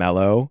chill and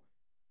mellow.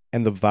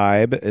 And the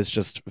vibe is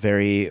just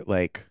very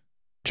like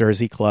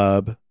Jersey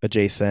Club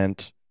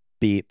adjacent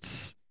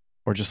beats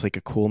or just like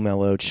a cool,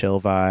 mellow,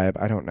 chill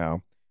vibe. I don't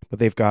know. But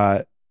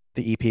the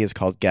EP is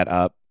called Get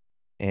Up.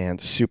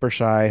 And Super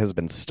Shy has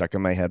been stuck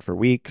in my head for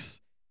weeks.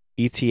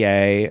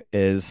 ETA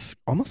is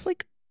almost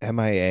like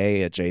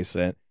MIA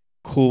adjacent.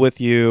 Cool With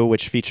You,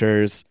 which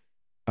features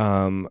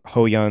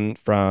Ho-Yeon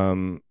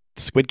from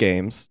Squid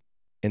Games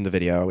in the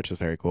video, which is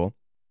very cool.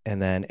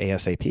 And then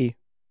ASAP,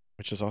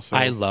 which is also...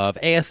 I love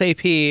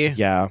ASAP.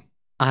 Yeah.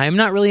 I'm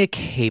not really a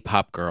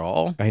K-pop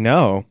girl. I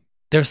know.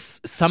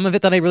 There's some of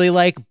it that I really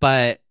like,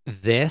 but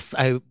this,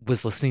 I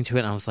was listening to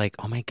it and I was like,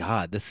 oh my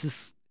God, this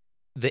is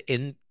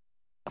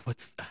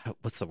what's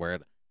the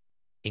word?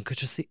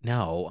 Intricacy?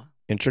 No.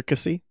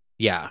 Intricacy?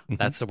 Yeah,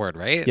 that's the word,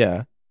 right?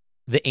 Yeah.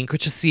 The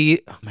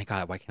intricacy. Oh my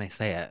God, why can't I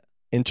say it?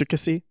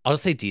 Intricacy? I'll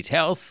just say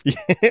details.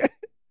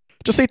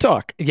 Just say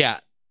talk. Yeah.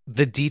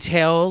 The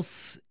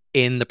details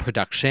in the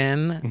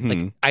production.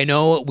 Like, I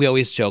know we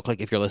always joke,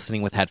 like, if you're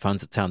listening with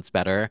headphones, it sounds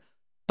better.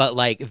 But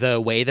like the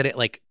way that it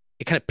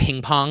kind of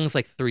ping pongs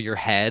like through your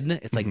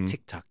head. It's like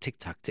tick tock, tick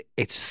tock.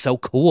 It's so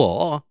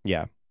cool.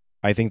 Yeah.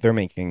 I think they're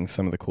making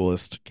some of the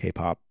coolest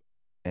K-pop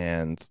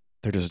and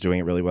they're just doing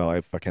it really well.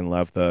 I fucking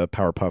love the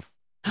Powerpuff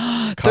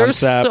concept. They're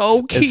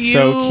so cute. It's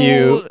so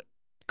cute.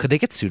 Could they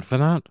get sued for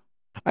that?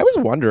 I was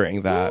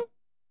wondering that.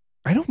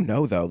 I don't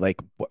know though.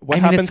 Like, what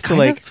happens to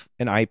like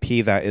an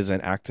IP that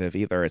isn't active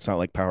either? It's not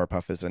like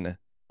Powerpuff isn't.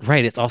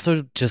 Right. It's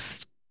also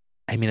just.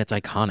 I mean, it's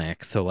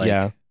iconic. So like.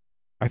 Yeah,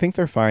 I think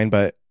they're fine,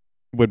 but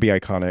would be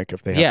iconic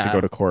if they have to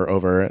go to court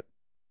over it.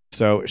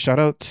 So shout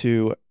out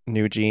to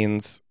New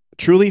Jeans.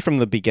 Truly from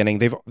the beginning,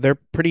 they're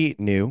pretty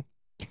new.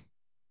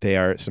 They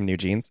are some New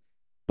Jeans,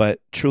 but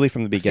truly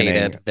from the beginning,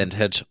 faded,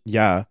 vintage.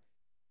 Yeah,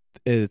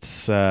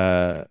 it's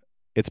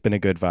been a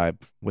good vibe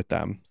with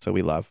them, so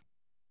we love.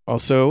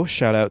 Also,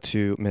 shout out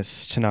to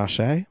Miss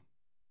Tinashe,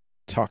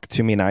 Talk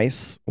to Me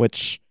Nice,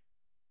 which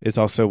is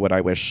also what I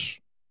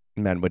wish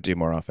men would do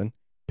more often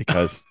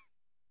because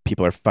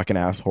people are fucking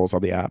assholes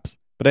on the apps.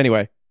 But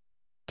anyway,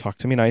 Talk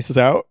to Me Nice is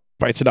out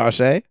by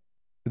Tinashe.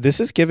 This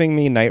is giving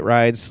me Night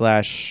Ride /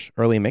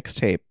 early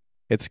mixtape.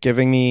 It's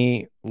giving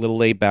me a little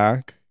laid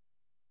back,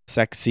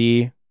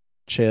 sexy,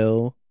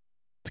 chill.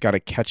 It's got a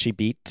catchy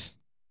beat.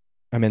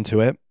 I'm into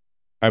it.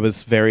 I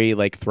was very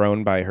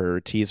thrown by her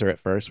teaser at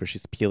first where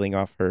she's peeling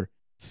off her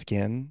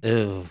skin.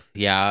 Ew,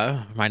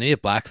 yeah. Reminded me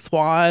of Black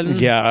Swan.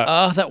 Yeah.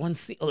 Oh, that one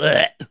scene.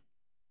 Ugh.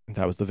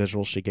 That was the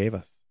visual she gave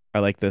us. I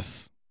like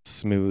this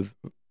smooth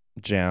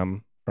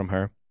jam from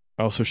her.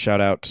 Also shout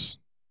out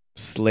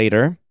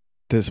Slater.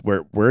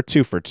 We're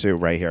 2 for 2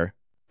 right here.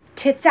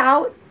 Tits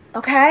out,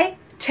 okay?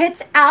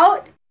 Tits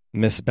out.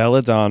 Miss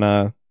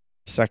Belladonna,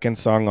 second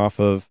song off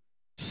of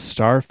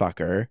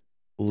Starfucker.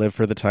 Live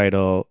for the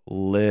title,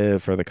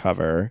 live for the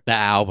cover. The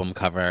album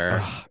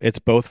cover. Ugh, it's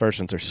both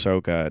versions are so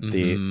good.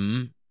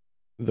 Mm-hmm.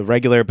 The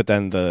regular, but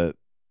then the,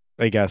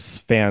 I guess,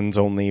 fans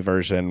only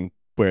version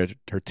where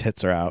her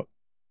tits are out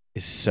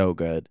is so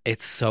good.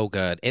 It's so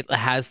good. It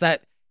has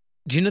that.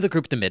 Do you know the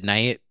group The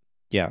Midnight?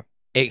 Yeah.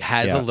 It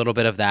has a little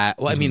bit of that.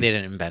 Well, I mean, they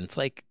didn't invent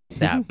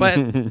that, but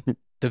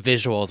the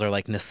visuals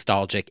are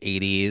nostalgic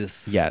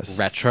 80s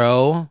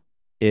retro.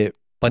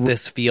 But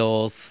this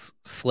feels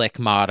slick,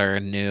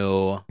 modern,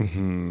 new.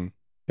 Mm-hmm.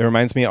 It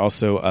reminds me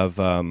also of,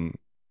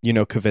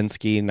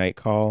 Kavinsky Night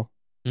Call.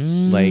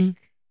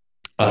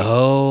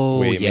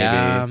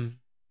 Yeah.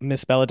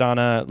 Miss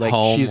Belladonna,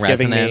 Home she's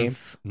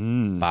Resonance,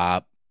 giving me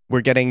Bop.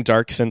 We're getting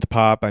dark synth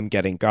pop. I'm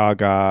getting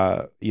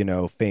Gaga,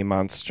 Fame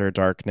Monster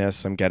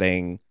Darkness. I'm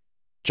getting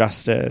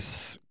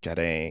Justice,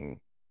 getting,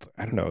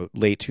 I don't know,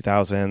 late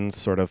 2000s,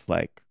 sort of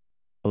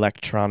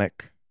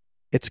electronic.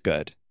 It's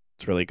good.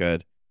 It's really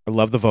good. I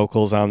love the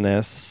vocals on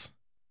this.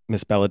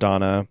 Miss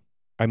Belladonna.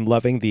 I'm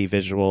loving the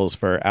visuals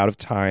for Out of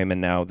Time and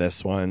now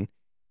this one.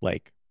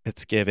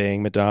 It's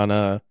giving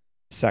Madonna,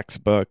 sex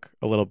book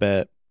a little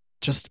bit.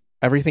 Just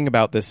everything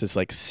about this is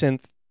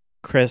synth,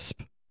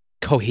 crisp,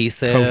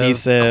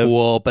 cohesive,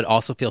 cool, but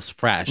also feels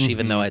fresh,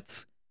 even though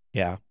it's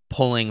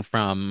pulling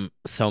from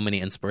so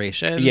many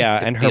inspirations. Yeah,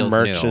 and her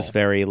merch new. is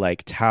very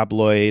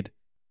tabloid,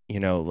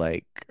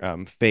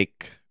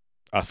 fake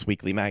Us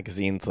Weekly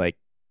magazines,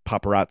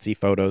 paparazzi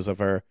photos of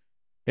her.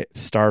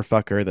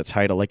 Starfucker, the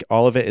title,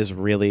 all of it is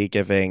really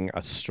giving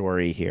a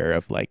story here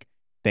of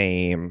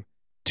fame,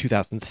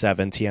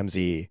 2007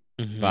 TMZ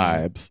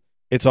vibes.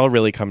 It's all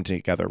really come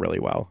together really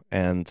well,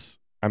 and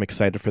I'm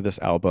excited for this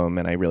album,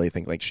 and I really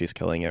think she's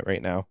killing it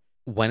right now.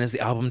 When is the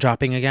album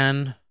dropping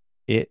again?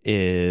 It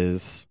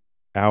is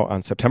out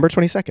on September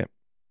 22nd.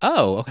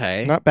 Oh,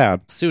 okay. Not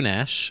bad.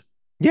 Soonish.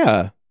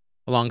 Yeah.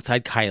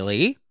 Alongside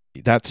Kylie.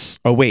 It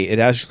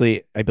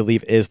actually, I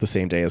believe, is the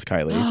same day as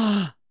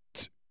Kylie.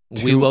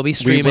 We will be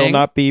streaming. We will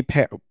not be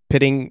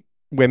pitting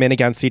women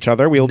against each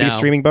other. We will be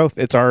streaming both.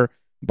 It's our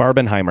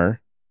Barbenheimer.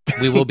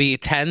 We will be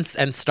tense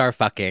and star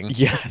fucking.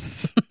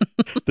 Yes.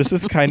 This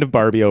is kind of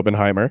Barbie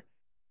Oppenheimer.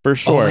 For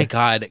sure. Oh my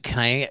God. Can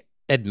I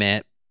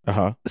admit?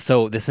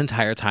 So this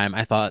entire time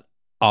I thought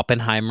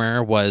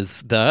Oppenheimer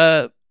was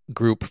the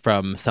group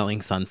from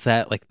Selling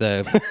Sunset,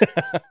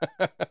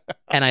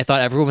 and I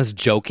thought everyone was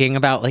joking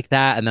about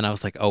that, and then I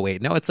was like, oh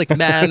wait, no, it's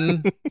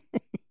men.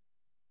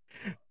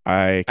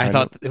 I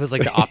thought it was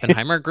the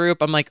Oppenheimer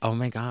group. I'm like, oh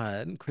my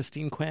God,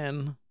 Christine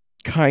Quinn.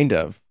 Kind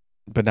of,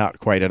 but not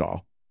quite at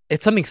all.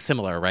 It's something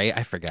similar, right?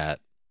 I forget.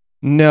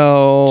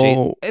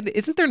 No.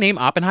 Isn't their name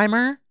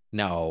Oppenheimer?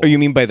 No. Oh, you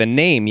mean by the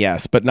name,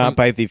 yes, but not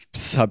by the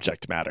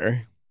subject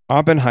matter.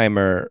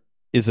 Oppenheimer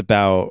is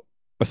about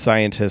a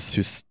scientist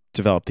who's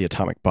developed the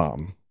atomic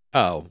bomb.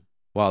 Oh,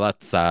 well,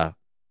 that's... That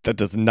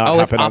does not happen.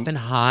 Oh, it's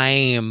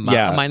Oppenheim.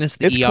 Yeah. Minus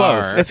the it's ER.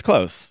 Close. It's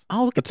close.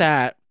 Oh, look at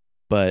that.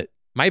 But...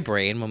 My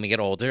brain, when we get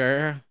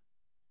older,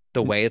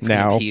 the way it's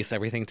going to piece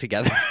everything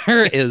together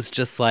is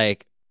just I'm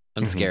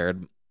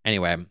scared.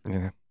 Anyway.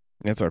 Yeah,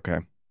 it's okay.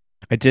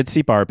 I did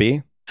see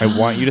Barbie. I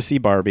want you to see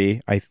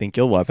Barbie. I think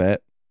you'll love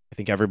it. I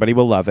think everybody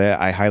will love it.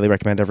 I highly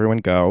recommend everyone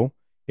go.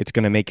 It's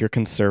going to make your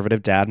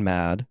conservative dad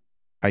mad.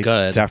 I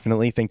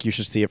definitely think you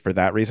should see it for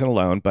that reason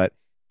alone, but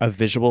a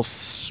visual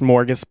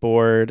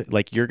smorgasbord,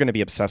 you're going to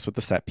be obsessed with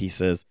the set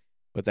pieces,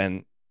 but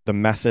then the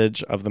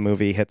message of the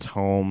movie hits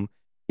home.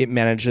 It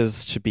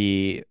manages to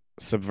be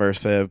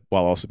subversive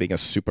while also being a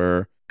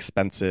super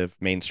expensive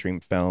mainstream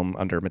film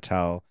under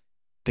Mattel.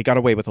 They got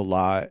away with a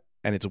lot,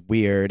 and it's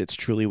weird. It's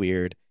truly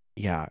weird.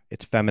 Yeah,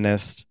 it's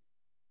feminist.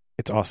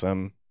 It's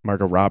awesome.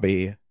 Margot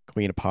Robbie,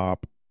 Queen of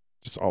Pop,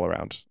 just all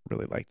around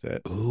really liked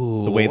it.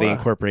 Ooh. The way they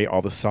incorporate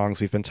all the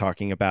songs we've been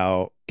talking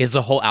about. Is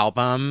the whole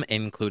album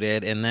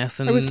included in this?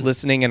 I was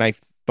listening, and I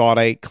thought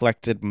I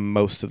collected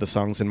most of the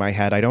songs in my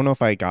head. I don't know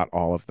if I got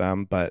all of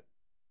them, but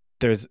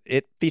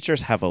it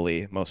features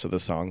heavily most of the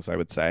songs, I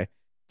would say.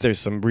 There's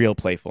some real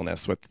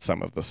playfulness with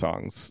some of the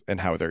songs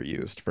and how they're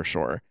used, for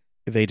sure.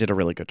 They did a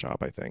really good job,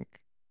 I think.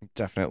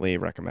 Definitely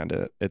recommend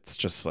it. It's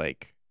just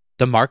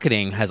the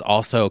marketing has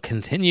also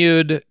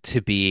continued to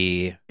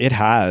be... It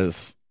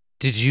has.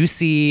 Did you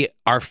see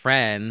our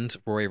friend,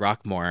 Rory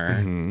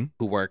Rockmore,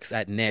 who works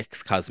at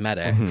NYX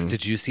Cosmetics?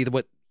 Did you see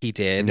what He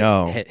did.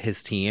 No.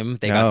 His team.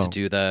 They got to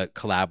do the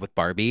collab with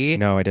Barbie.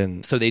 No, I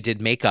didn't. So they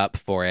did makeup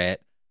for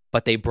it,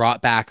 but they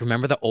brought back,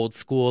 remember the old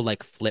school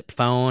like flip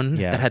phone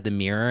that had the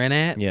mirror in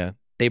it? Yeah.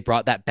 They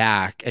brought that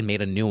back and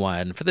made a new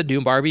one for the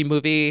new Barbie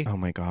movie. Oh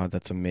my God,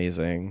 that's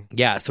amazing.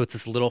 Yeah, so it's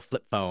this little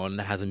flip phone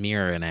that has a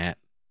mirror in it.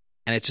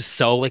 And it's just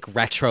so like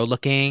retro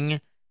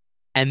looking.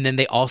 And then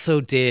they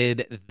also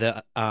did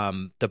the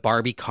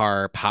Barbie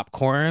car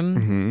popcorn.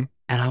 Mm-hmm.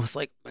 And I was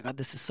like, oh my God,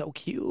 this is so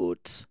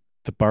cute.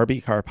 The Barbie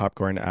car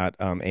popcorn at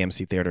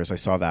AMC theaters, I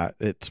saw that.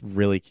 It's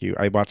really cute.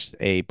 I watched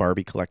a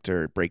Barbie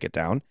collector break it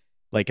down,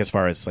 like as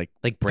far as like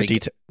break.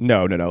 The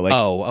no. Like,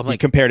 I'm he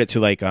compared it to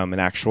like an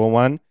actual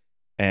one,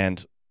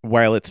 and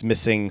while it's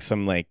missing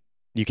some like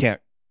you can't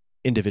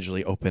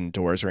individually open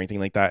doors or anything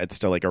like that, it's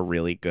still like a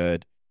really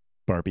good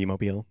Barbie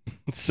mobile.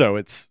 So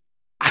it's.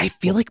 I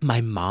feel like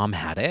my mom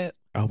had it.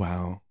 Oh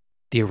wow.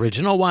 The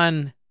original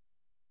one,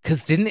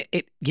 because didn't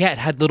it? Yeah, it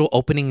had little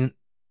opening.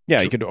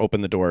 Yeah, you could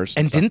open the doors.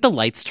 And didn't the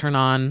lights turn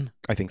on?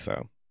 I think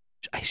so.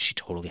 She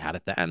totally had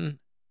it then.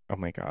 Oh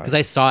my God. Because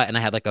I saw it and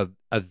I had like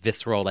a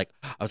visceral, like,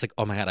 I was like,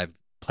 oh my God, I've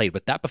played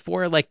with that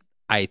before. Like,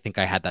 I think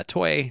I had that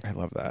toy. I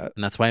love that.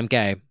 And that's why I'm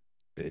gay.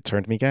 It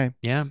turned me gay.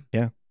 Yeah.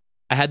 Yeah.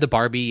 I had the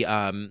Barbie,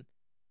 I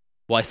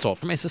stole it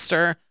from my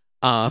sister.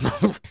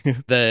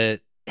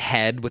 The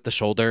head with the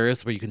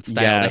shoulders where you can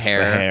style the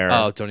hair.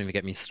 Oh, don't even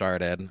get me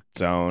started.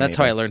 That's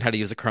how I learned how to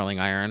use a curling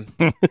iron.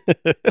 And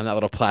that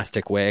little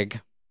plastic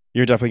wig.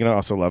 You're definitely going to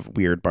also love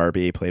Weird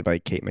Barbie, played by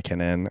Kate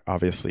McKinnon,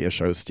 obviously a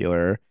show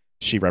stealer.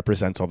 She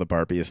represents all the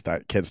Barbies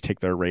that kids take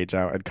their rage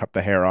out and cut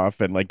the hair off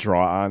and like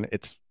draw on.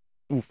 It's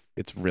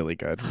really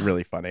good,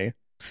 really funny.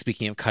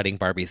 Speaking of cutting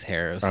Barbie's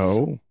hairs.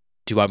 Oh.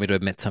 Do you want me to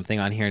admit something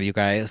on here to you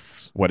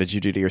guys? What did you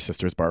do to your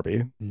sister's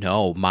Barbie?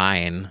 No,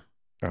 mine.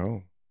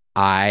 Oh.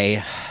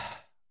 I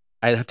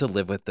have to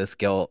live with this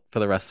guilt for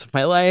the rest of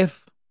my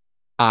life.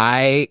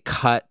 I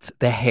cut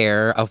the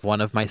hair of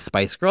one of my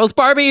Spice Girls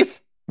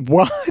Barbies.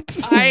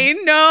 What? I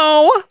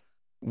know.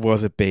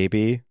 Was it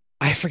baby?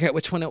 I forget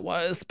which one it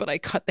was, but I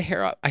cut the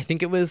hair up. I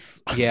think it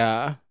was,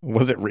 yeah.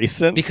 Was it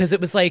recent? Because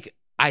it was like,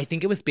 I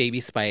think it was Baby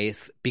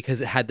Spice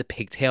because it had the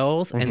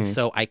pigtails. And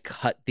so I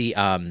cut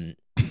the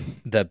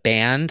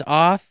band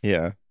off.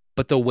 Yeah.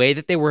 But the way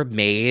that they were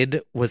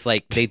made was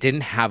like they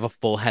didn't have a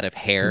full head of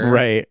hair.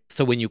 Right.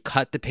 So when you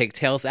cut the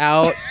pigtails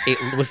out,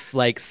 it was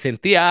like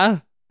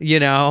Cynthia, you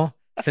know?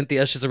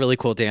 Cynthia, she's a really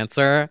cool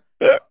dancer.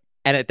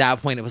 And at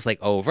that point, it was like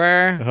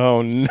over.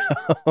 Oh, no.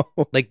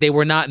 Like they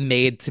were not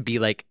made to be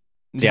like,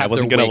 to have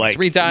their wigs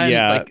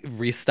redone, like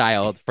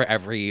restyled for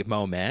every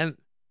moment.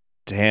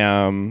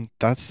 Damn,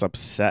 that's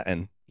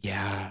upsetting.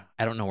 Yeah,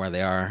 I don't know where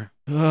they are.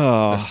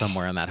 Oh. They're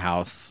somewhere in that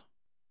house.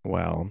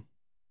 Well,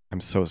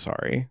 I'm so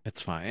sorry.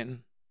 It's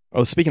fine.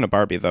 Oh, speaking of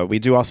Barbie, though, we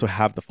do also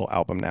have the full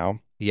album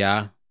now.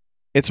 Yeah.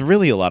 It's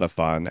really a lot of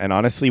fun. And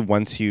honestly,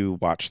 once you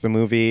watch the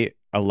movie,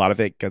 a lot of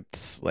it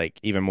gets like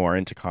even more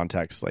into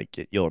context.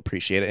 Like you'll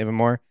appreciate it even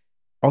more.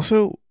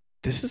 Also,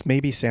 this is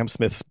maybe Sam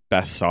Smith's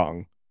best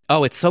song.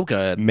 Oh, it's so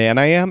good. Man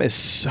I Am is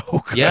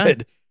so good. Yeah.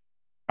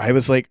 I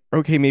was like,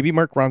 okay, maybe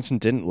Mark Ronson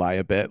didn't lie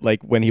a bit.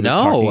 Like when he was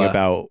talking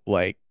about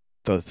like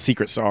the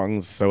secret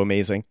songs, so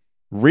amazing.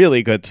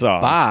 Really good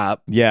song.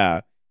 Bob.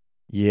 Yeah.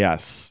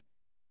 Yes.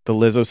 The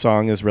Lizzo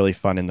song is really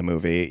fun in the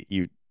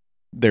movie.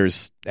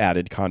 There's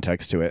added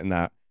context to it in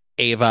that.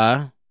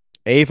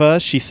 Ava,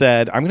 she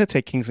said, I'm going to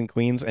take Kings and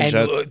Queens and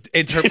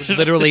just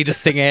literally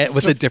just sing it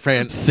with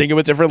sing it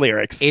with different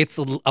lyrics. It's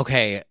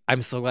okay.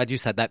 I'm so glad you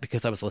said that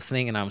because I was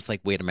listening and I was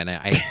like, wait a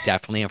minute. I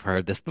definitely have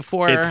heard this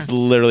before. It's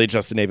literally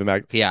just an Ava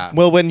Max. Yeah.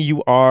 Well, when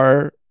you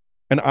are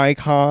an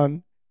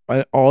icon,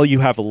 all you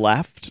have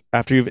left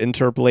after you've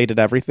interpolated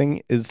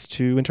everything is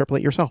to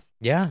interpolate yourself.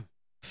 Yeah.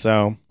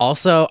 So.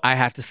 Also, I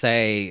have to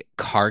say,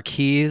 Car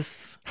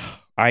Keys.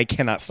 I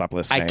cannot stop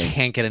listening. I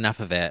can't get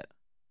enough of it.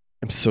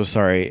 I'm so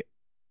sorry.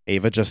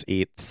 Ava Just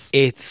Eats.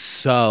 It's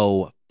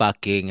so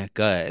fucking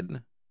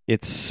good.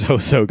 It's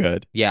so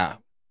good. Yeah.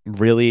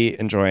 Really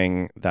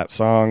enjoying that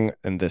song,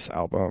 and this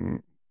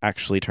album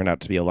actually turned out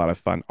to be a lot of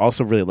fun.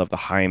 Also really love the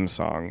Haim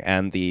song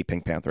and the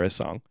Pink Pantheress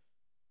song.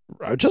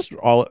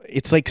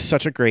 It's like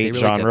such a great really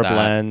genre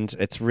blend.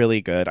 It's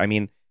really good. I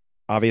mean,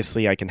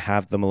 obviously I can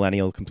have the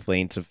millennial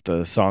complaint of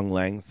the song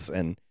lengths,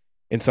 and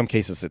in some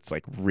cases it's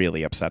like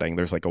really upsetting.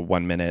 There's like a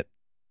 1-minute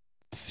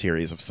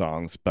series of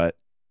songs, but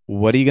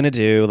what are you going to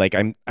do? Like,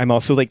 I'm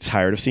also like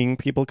tired of seeing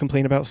people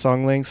complain about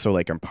song lengths. So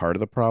like I'm part of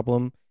the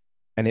problem,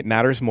 and it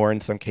matters more in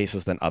some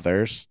cases than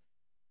others.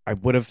 I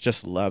would have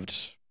just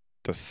loved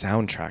the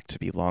soundtrack to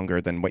be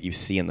longer than what you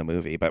see in the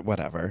movie, but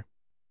whatever.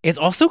 It's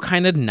also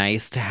kind of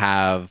nice to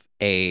have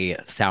a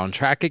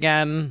soundtrack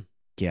again.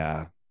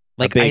 Yeah.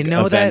 Like a big I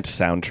know event that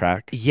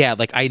soundtrack. Yeah.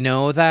 Like I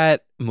know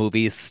that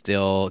movies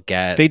still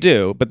get. They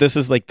do, but this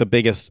is like the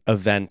biggest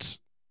event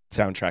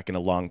soundtrack in a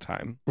long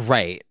time.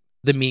 Right.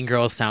 The Mean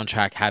Girls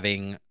soundtrack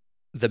having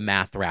the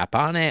math rap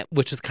on it,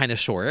 which is kind of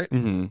short.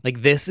 Mm-hmm. Like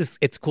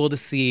it's cool to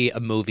see a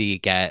movie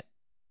get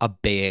a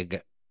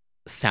big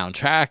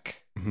soundtrack.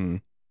 Mm-hmm.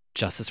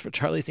 Justice for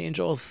Charlie's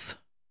Angels.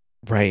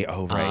 Right.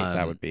 Oh, right.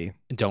 That would be.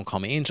 Don't Call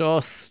Me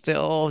Angel,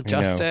 still I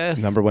know.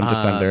 Justice. Number one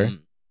defender.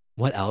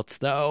 What else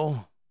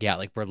though? Yeah,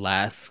 like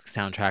Burlesque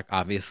soundtrack,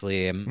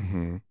 obviously.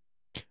 Mm-hmm.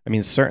 I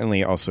mean,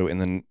 certainly also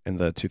in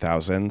the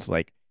 2000s,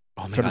 like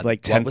sort of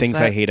like 10 Things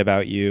that? I Hate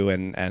About You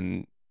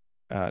and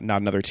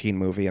Not Another Teen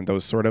Movie and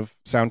those sort of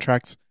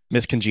soundtracks.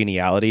 Miss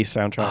Congeniality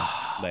soundtrack.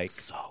 Oh,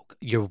 so good.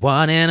 You're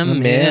one in a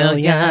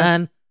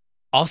million.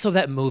 Also,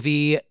 that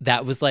movie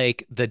that was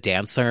like the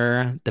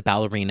dancer, the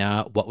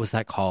ballerina. What was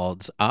that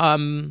called?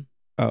 Save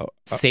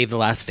the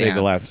Last Dance. Save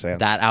the Last Dance.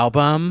 That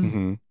album,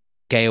 Mm-hmm.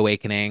 Gay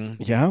Awakening.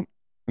 Yeah,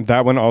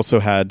 that one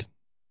also had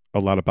a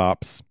lot of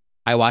bops.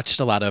 I watched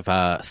a lot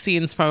of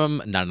scenes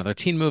from Not Another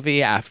Teen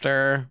Movie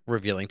after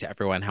revealing to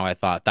everyone how I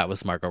thought that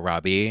was Margot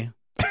Robbie.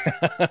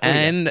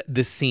 And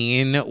the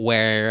scene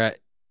where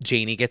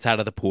Janie gets out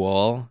of the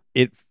pool.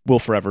 It will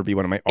forever be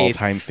one of my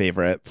all-time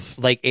favorites.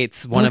 Like,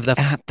 it's one of the...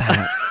 at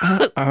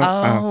that.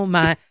 Oh,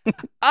 my...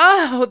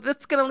 Oh,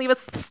 that's going to leave a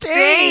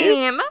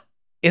stain.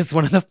 Is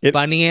one of the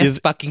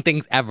funniest fucking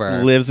things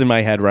ever. Lives in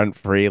my head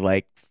rent-free,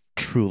 like,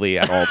 truly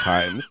at all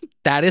times.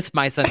 That is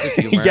my sense of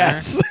humor.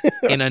 Yes.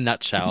 In a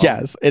nutshell.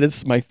 Yes, it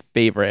is my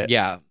favorite.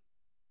 Yeah.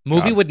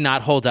 Movie would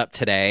not hold up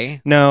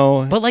today.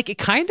 No. But, like, it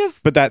kind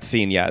of... But that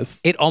scene, yes.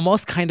 It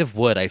almost kind of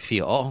would, I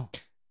feel.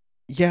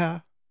 Yeah.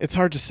 It's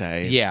hard to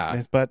say.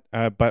 Yeah. But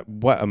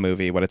what a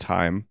movie. What a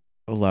time.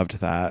 I loved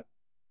that.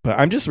 But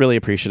I'm just really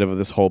appreciative of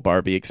this whole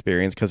Barbie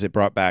experience because it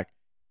brought back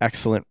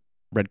excellent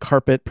red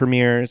carpet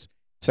premieres,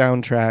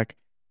 soundtrack,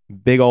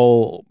 big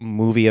old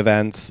movie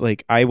events.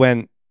 Like,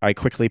 I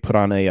quickly put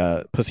on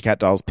a Pussycat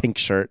Dolls pink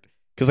shirt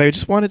because I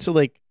just wanted to,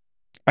 like,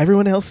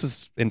 everyone else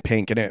is in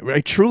pink. And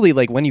I truly,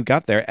 like, when you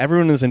got there,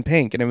 everyone was in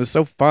pink. And it was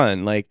so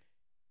fun. Like,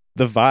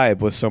 the vibe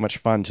was so much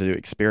fun to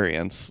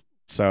experience.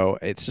 So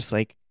it's just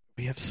like,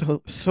 we have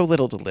so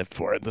little to live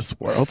for in this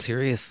world.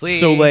 Seriously.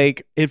 So,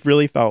 like, it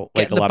really felt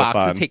like Get in a lot the of box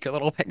fun. and take a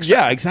little picture.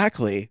 Yeah,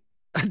 exactly.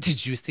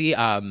 Did you see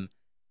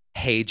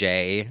Hey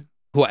Jay,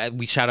 who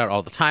we shout out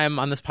all the time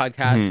on this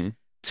podcast,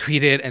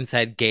 tweeted and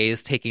said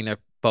gays taking their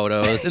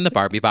photos in the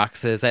Barbie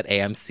boxes at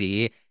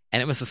AMC,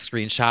 and it was a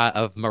screenshot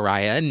of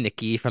Mariah and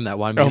Nicki from that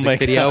one music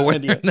video where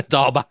they're in the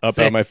doll boxes.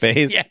 Up on my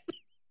face. Yeah.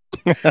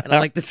 And I'm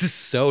like, this is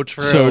so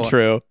true. So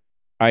true.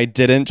 I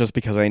didn't just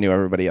because I knew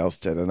everybody else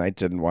did, and I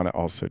didn't want to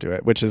also do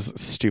it, which is a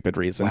stupid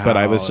reason. Wow, but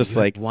I was just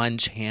like, one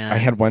chance. I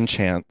had one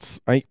chance.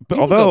 But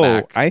go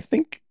although back. I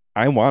think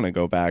I want to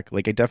go back,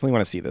 like I definitely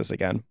want to see this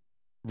again.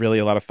 Really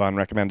a lot of fun.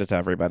 Recommend it to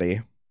everybody,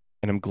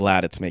 and I'm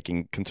glad it's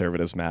making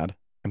conservatives mad.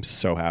 I'm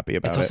so happy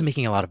about it. It's also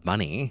making a lot of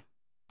money.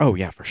 Oh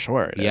yeah, for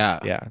sure. It is. Yeah.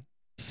 Yeah.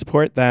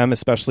 Support them,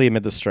 especially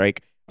amid the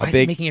strike. Why is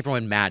it making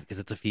everyone mad? Because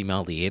it's a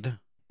female lead.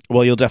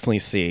 Well, you'll definitely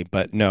see,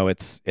 but no,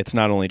 it's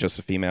not only just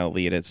a female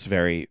lead. It's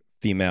very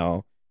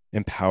female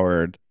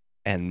empowered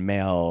and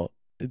male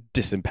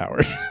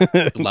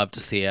disempowered. Love to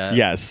see it.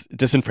 Yes,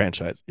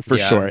 disenfranchised for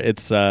sure.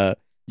 It's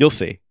you'll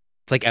see.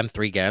 It's like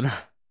M3 again.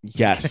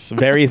 Yes,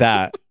 very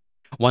that.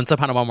 Once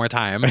Upon a One More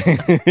Time.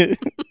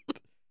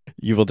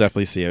 You will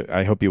definitely see it.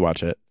 I hope you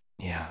watch it.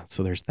 Yeah.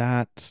 So there's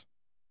that.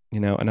 You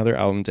know, another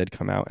album did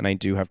come out, and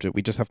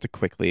we just have to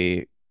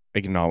quickly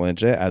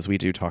acknowledge it as we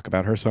do talk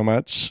about her so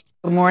much.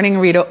 Good morning,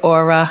 Rita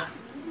Ora.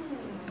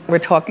 We're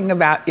talking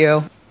about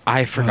you.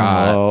 I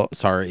forgot.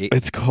 Sorry.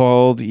 It's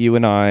called You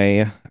and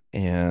I,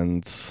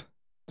 and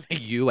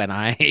You and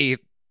I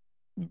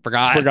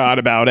forgot. Forgot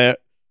about it.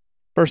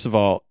 First of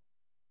all,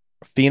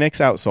 Phoenix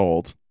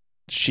outsold.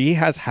 She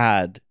has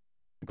had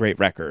a great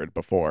record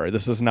before.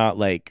 This is not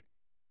like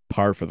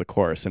par for the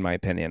course, in my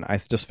opinion. I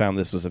just found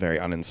this was a very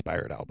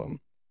uninspired album.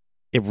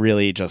 It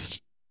really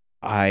just,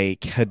 I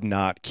could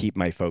not keep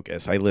my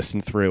focus. I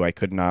listened through. I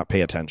could not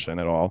pay attention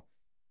at all.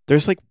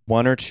 There's like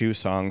one or two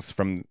songs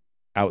from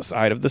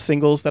outside of the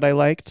singles that I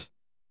liked,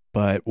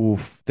 but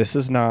oof, this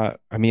is not,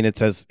 I mean,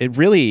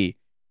 the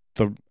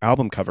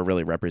album cover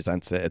really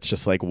represents it. It's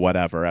just like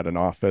whatever at an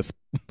office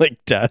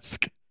like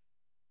desk.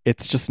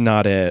 It's just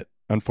not it,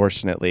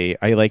 unfortunately.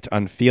 I liked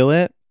Unfeel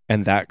It,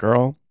 and that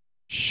girl,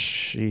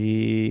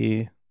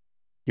 you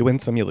win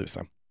some, you lose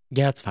some.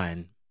 Yeah, it's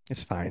fine.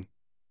 It's fine.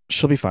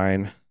 She'll be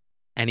fine.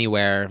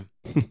 Anywhere.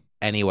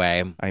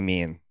 Anyway. I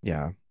mean,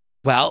 yeah.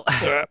 Well,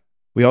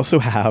 we also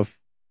have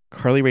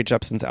Carly Rae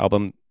Jepsen's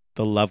album,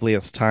 The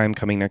Loveliest Time,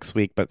 coming next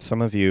week, but some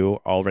of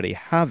you already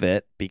have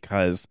it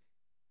because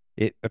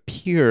it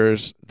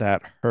appears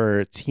that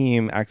her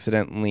team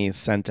accidentally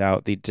sent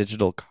out the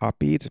digital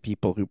copy to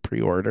people who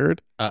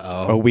pre-ordered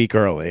a week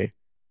early.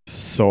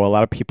 So a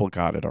lot of people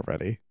got it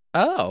already.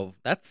 Oh,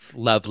 that's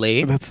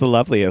lovely. That's the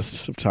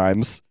loveliest of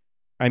times.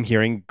 I'm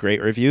hearing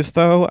great reviews,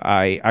 though.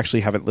 I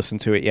actually haven't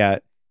listened to it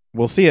yet.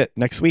 We'll see it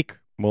next week.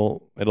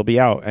 It'll be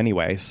out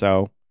anyway,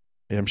 so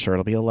I'm sure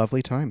it'll be a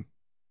lovely time.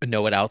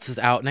 Know what else is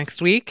out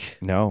next week?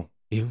 No.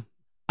 You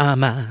are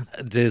my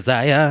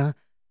desire.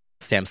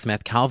 Sam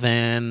Smith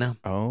Calvin.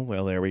 Oh,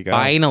 well, there we go.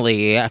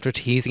 Finally, after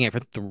teasing it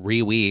for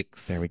 3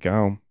 weeks. There we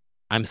go.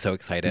 I'm so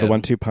excited. The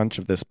 1-2 punch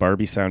of this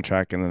Barbie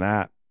soundtrack and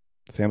that.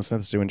 Sam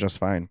Smith's doing just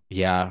fine.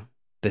 Yeah.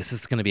 This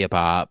is going to be a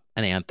bop,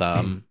 an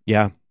anthem.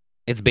 Yeah.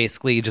 It's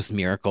basically just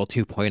Miracle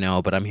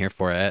 2.0, but I'm here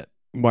for it.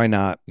 Why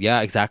not?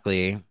 Yeah,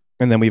 exactly.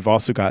 And then we've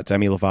also got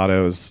Demi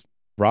Lovato's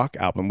rock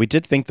album. We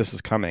did think this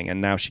was coming,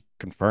 and now she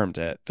confirmed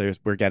it.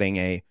 We're getting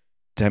a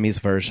Demi's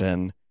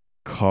version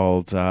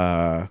called,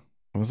 what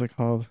was it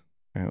called?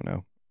 I don't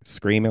know.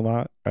 Scream a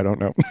Lot? I don't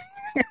know.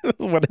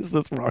 What is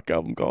this rock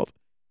album called?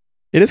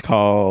 It is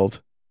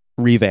called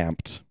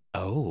Revamped.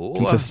 Oh.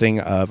 Consisting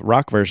of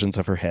rock versions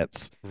of her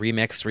hits.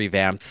 Remixed,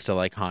 revamped, still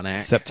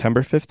iconic.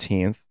 September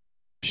 15th,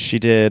 she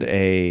did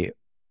a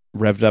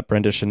revved up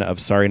rendition of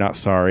Sorry Not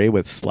Sorry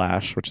with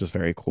Slash, which is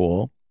very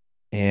cool.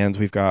 And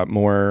we've got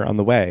more on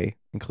the way,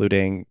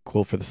 including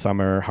Cool for the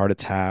Summer, Heart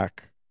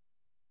Attack,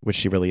 which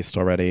she released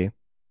already.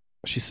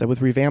 She said,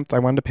 with Revamped, I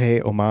wanted to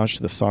pay homage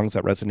to the songs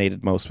that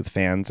resonated most with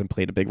fans and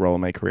played a big role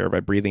in my career by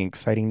breathing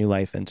exciting new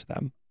life into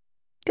them.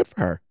 Good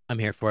for her. I'm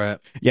here for it.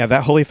 Yeah,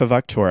 that Holy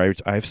Favuk tour,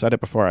 I've said it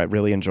before, I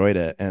really enjoyed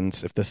it. And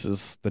if this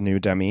is the new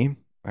Demi,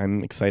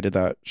 I'm excited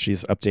that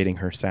she's updating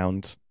her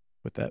sound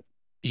with it.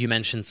 You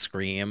mentioned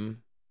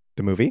Scream.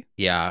 The movie?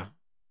 Yeah.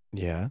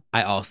 Yeah.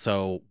 I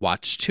also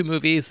watched 2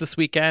 movies this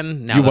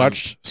weekend. You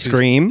watched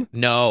Scream?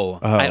 No.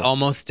 Oh. I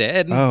almost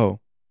did. Oh.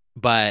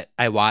 But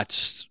I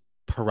watched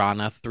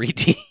Piranha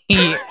 3D.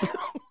 Oh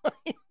my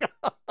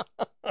God.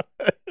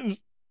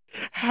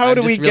 How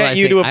do we get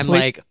you to a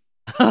place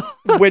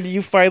when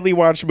you finally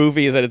watch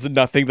movies and it's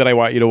nothing that I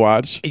want you to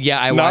watch? Yeah,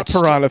 I watched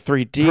Piranha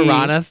 3D.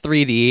 Piranha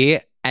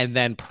 3D and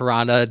then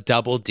Piranha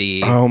Double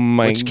D. Oh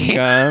my which came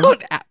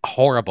God. out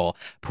horrible.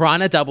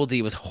 Piranha Double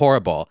D was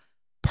horrible.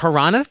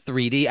 Piranha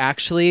 3D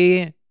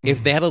actually,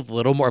 if they had a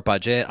little more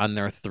budget on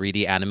their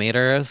 3D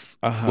animators,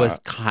 was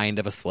kind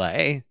of a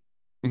sleigh.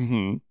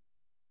 Mm-hmm.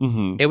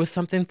 Mm-hmm. It was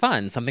something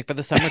fun, something for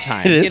the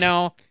summertime. You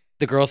know,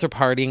 the girls are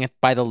partying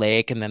by the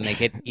lake and then they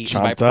get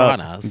eaten by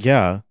piranhas.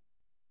 Yeah.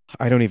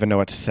 I don't even know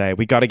what to say.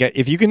 We got to get,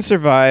 if you can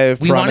survive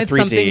Piranha 3D. We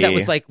wanted something that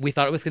was like, we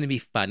thought it was going to be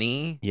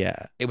funny.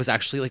 Yeah. It was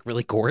actually like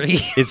really gory.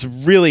 It's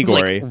really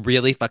gory. Like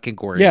really fucking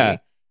gory. Yeah.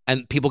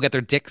 And people get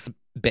their dicks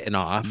bitten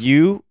off.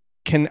 You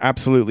can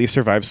absolutely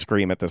survive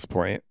Scream at this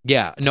point.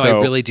 Yeah. No,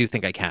 I really do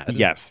think I can.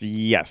 Yes,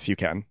 you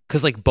can.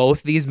 Because like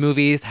both these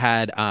movies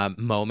had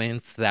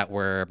moments that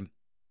were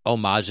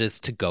homages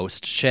to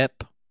Ghost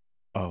Ship.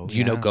 Oh,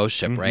 you know Ghost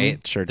Ship,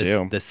 right? Sure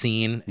do. The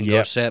scene in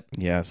Ghost Ship.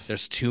 Yes.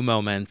 There's 2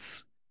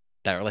 moments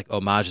that are like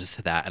homages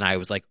to that. And I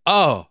was like,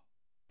 that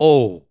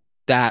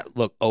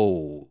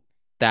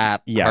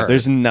Yeah, hurt.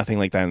 there's nothing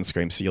like that in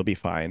Scream, so you'll be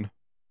fine.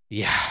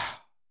 Yeah.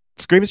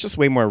 Scream is just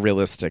way more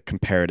realistic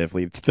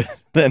comparatively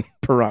than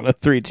Piranha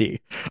 3D.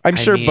 I'm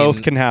sure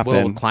both can happen.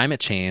 Well, with climate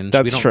change.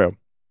 That's true.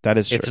 That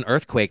is true. It's an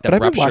earthquake that but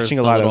I've been ruptures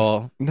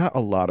watching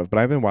but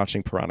I've been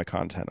watching Piranha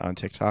content on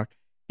TikTok.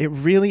 It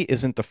really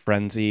isn't the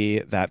frenzy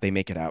that they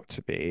make it out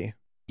to be.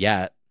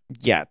 Yet.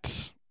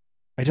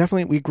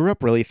 We grew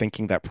up really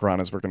thinking that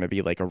piranhas were going to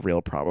be like a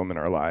real problem in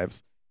our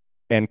lives.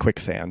 And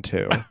quicksand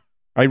too.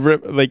 We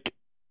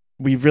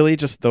really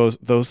just,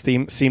 those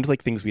themes seemed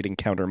like things we'd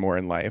encounter more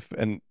in life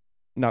and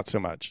not so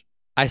much.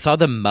 I saw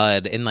the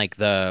mud in like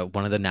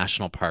one of the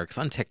national parks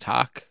on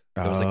TikTok.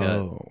 There was like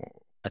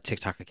a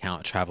TikTok account,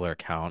 a traveler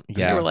account. And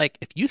they were like,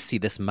 if you see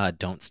this mud,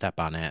 don't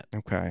step on it.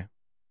 Okay.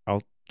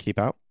 I'll keep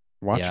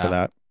watch for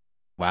that.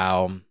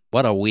 Wow.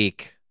 What a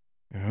week.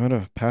 What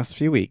a past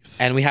few weeks.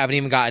 And we haven't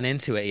even gotten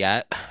into it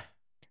yet.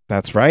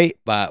 That's right.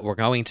 But we're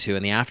going to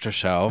in the after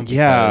show.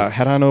 Yeah.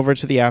 Head on over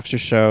to the after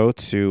show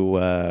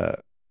to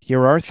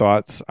hear our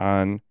thoughts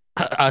on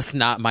us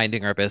not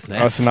minding our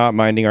business.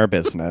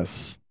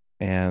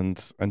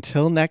 And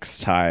until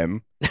next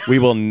time, we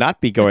will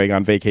not be going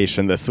on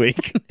vacation this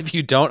week. If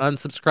you don't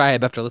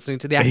unsubscribe after listening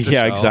to the after show.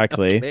 Yeah,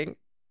 exactly.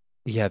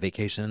 Yeah,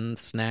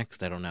 vacations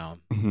next. I don't know.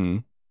 Mm-hmm.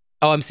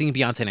 Oh, I'm seeing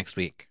Beyonce next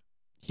week.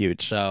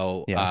 Huge.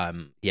 So,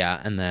 and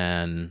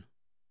then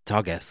it's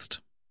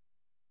August.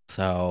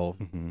 So,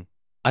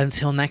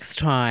 until next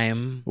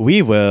time,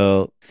 we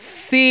will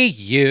see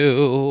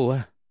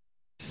you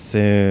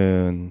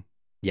soon.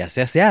 Yes.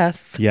 Hey,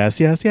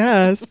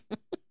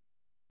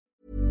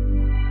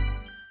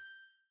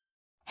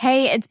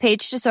 it's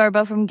Paige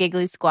DeSorbo from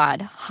Giggly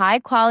Squad. High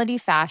quality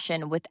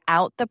fashion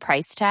without the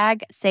price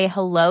tag. Say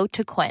hello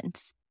to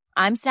Quince.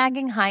 I'm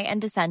snagging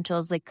high-end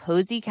essentials like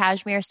cozy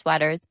cashmere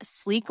sweaters,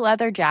 sleek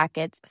leather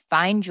jackets,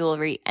 fine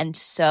jewelry, and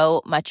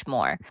so much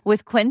more.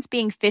 With Quince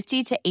being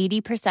 50 to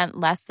 80%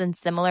 less than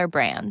similar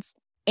brands.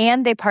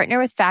 And they partner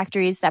with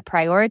factories that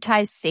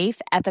prioritize safe,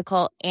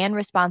 ethical, and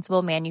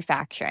responsible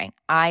manufacturing.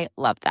 I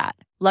love that.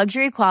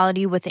 Luxury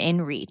quality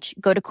within reach.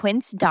 Go to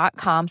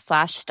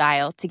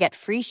quince.com/style to get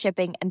free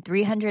shipping and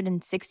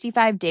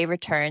 365-day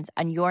returns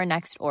on your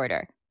next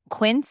order.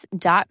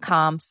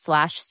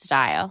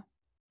 Quince.com/style.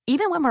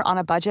 Even when we're on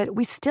a budget,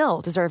 we still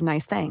deserve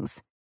nice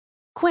things.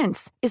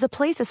 Quince is a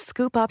place to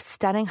scoop up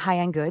stunning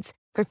high-end goods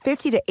for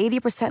 50 to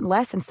 80%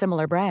 less than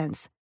similar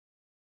brands.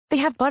 They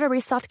have buttery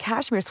soft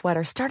cashmere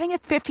sweaters starting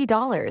at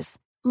 $50,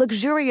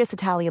 luxurious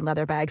Italian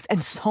leather bags,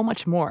 and so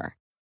much more.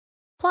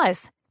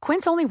 Plus,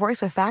 Quince only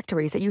works with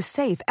factories that use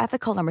safe,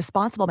 ethical, and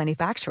responsible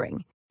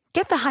manufacturing.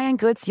 Get the high-end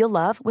goods you'll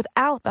love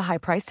without the high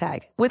price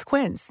tag with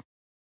Quince.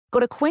 Go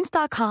to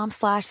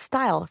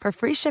quince.com/style for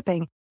free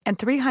shipping and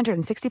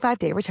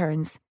 365-day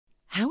returns.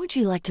 How would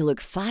you like to look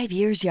 5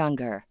 years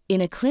younger?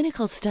 In a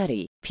clinical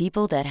study,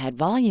 people that had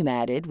volume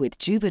added with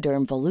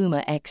Juvederm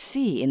Voluma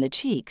XC in the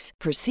cheeks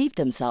perceived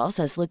themselves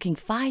as looking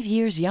 5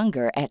 years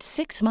younger at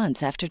 6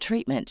 months after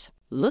treatment.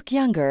 Look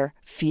younger,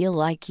 feel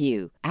like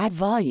you. Add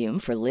volume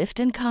for lift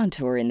and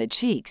contour in the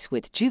cheeks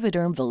with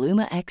Juvederm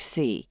Voluma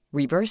XC.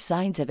 Reverse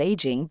signs of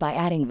aging by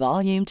adding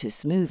volume to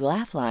smooth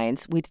laugh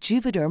lines with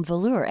Juvederm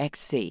Volure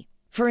XC.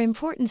 For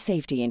important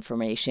safety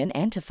information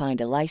and to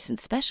find a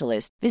licensed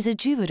specialist, visit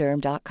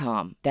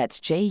Juvederm.com. That's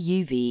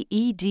JUVEDERM.com.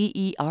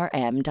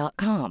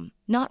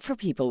 Not for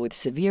people with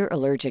severe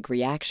allergic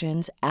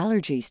reactions,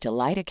 allergies to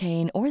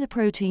lidocaine, or the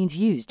proteins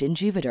used in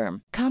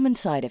Juvederm. Common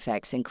side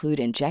effects include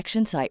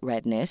injection site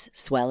redness,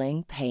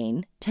 swelling,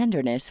 pain,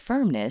 tenderness,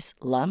 firmness,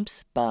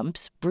 lumps,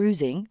 bumps,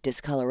 bruising,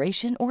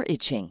 discoloration, or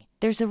itching.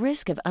 There's a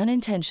risk of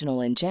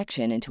unintentional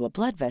injection into a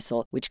blood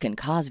vessel, which can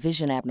cause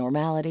vision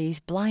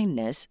abnormalities,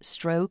 blindness,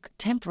 stroke,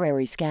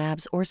 temporary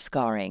scabs, or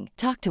scarring.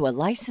 Talk to a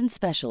licensed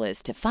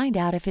specialist to find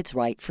out if it's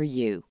right for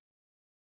you.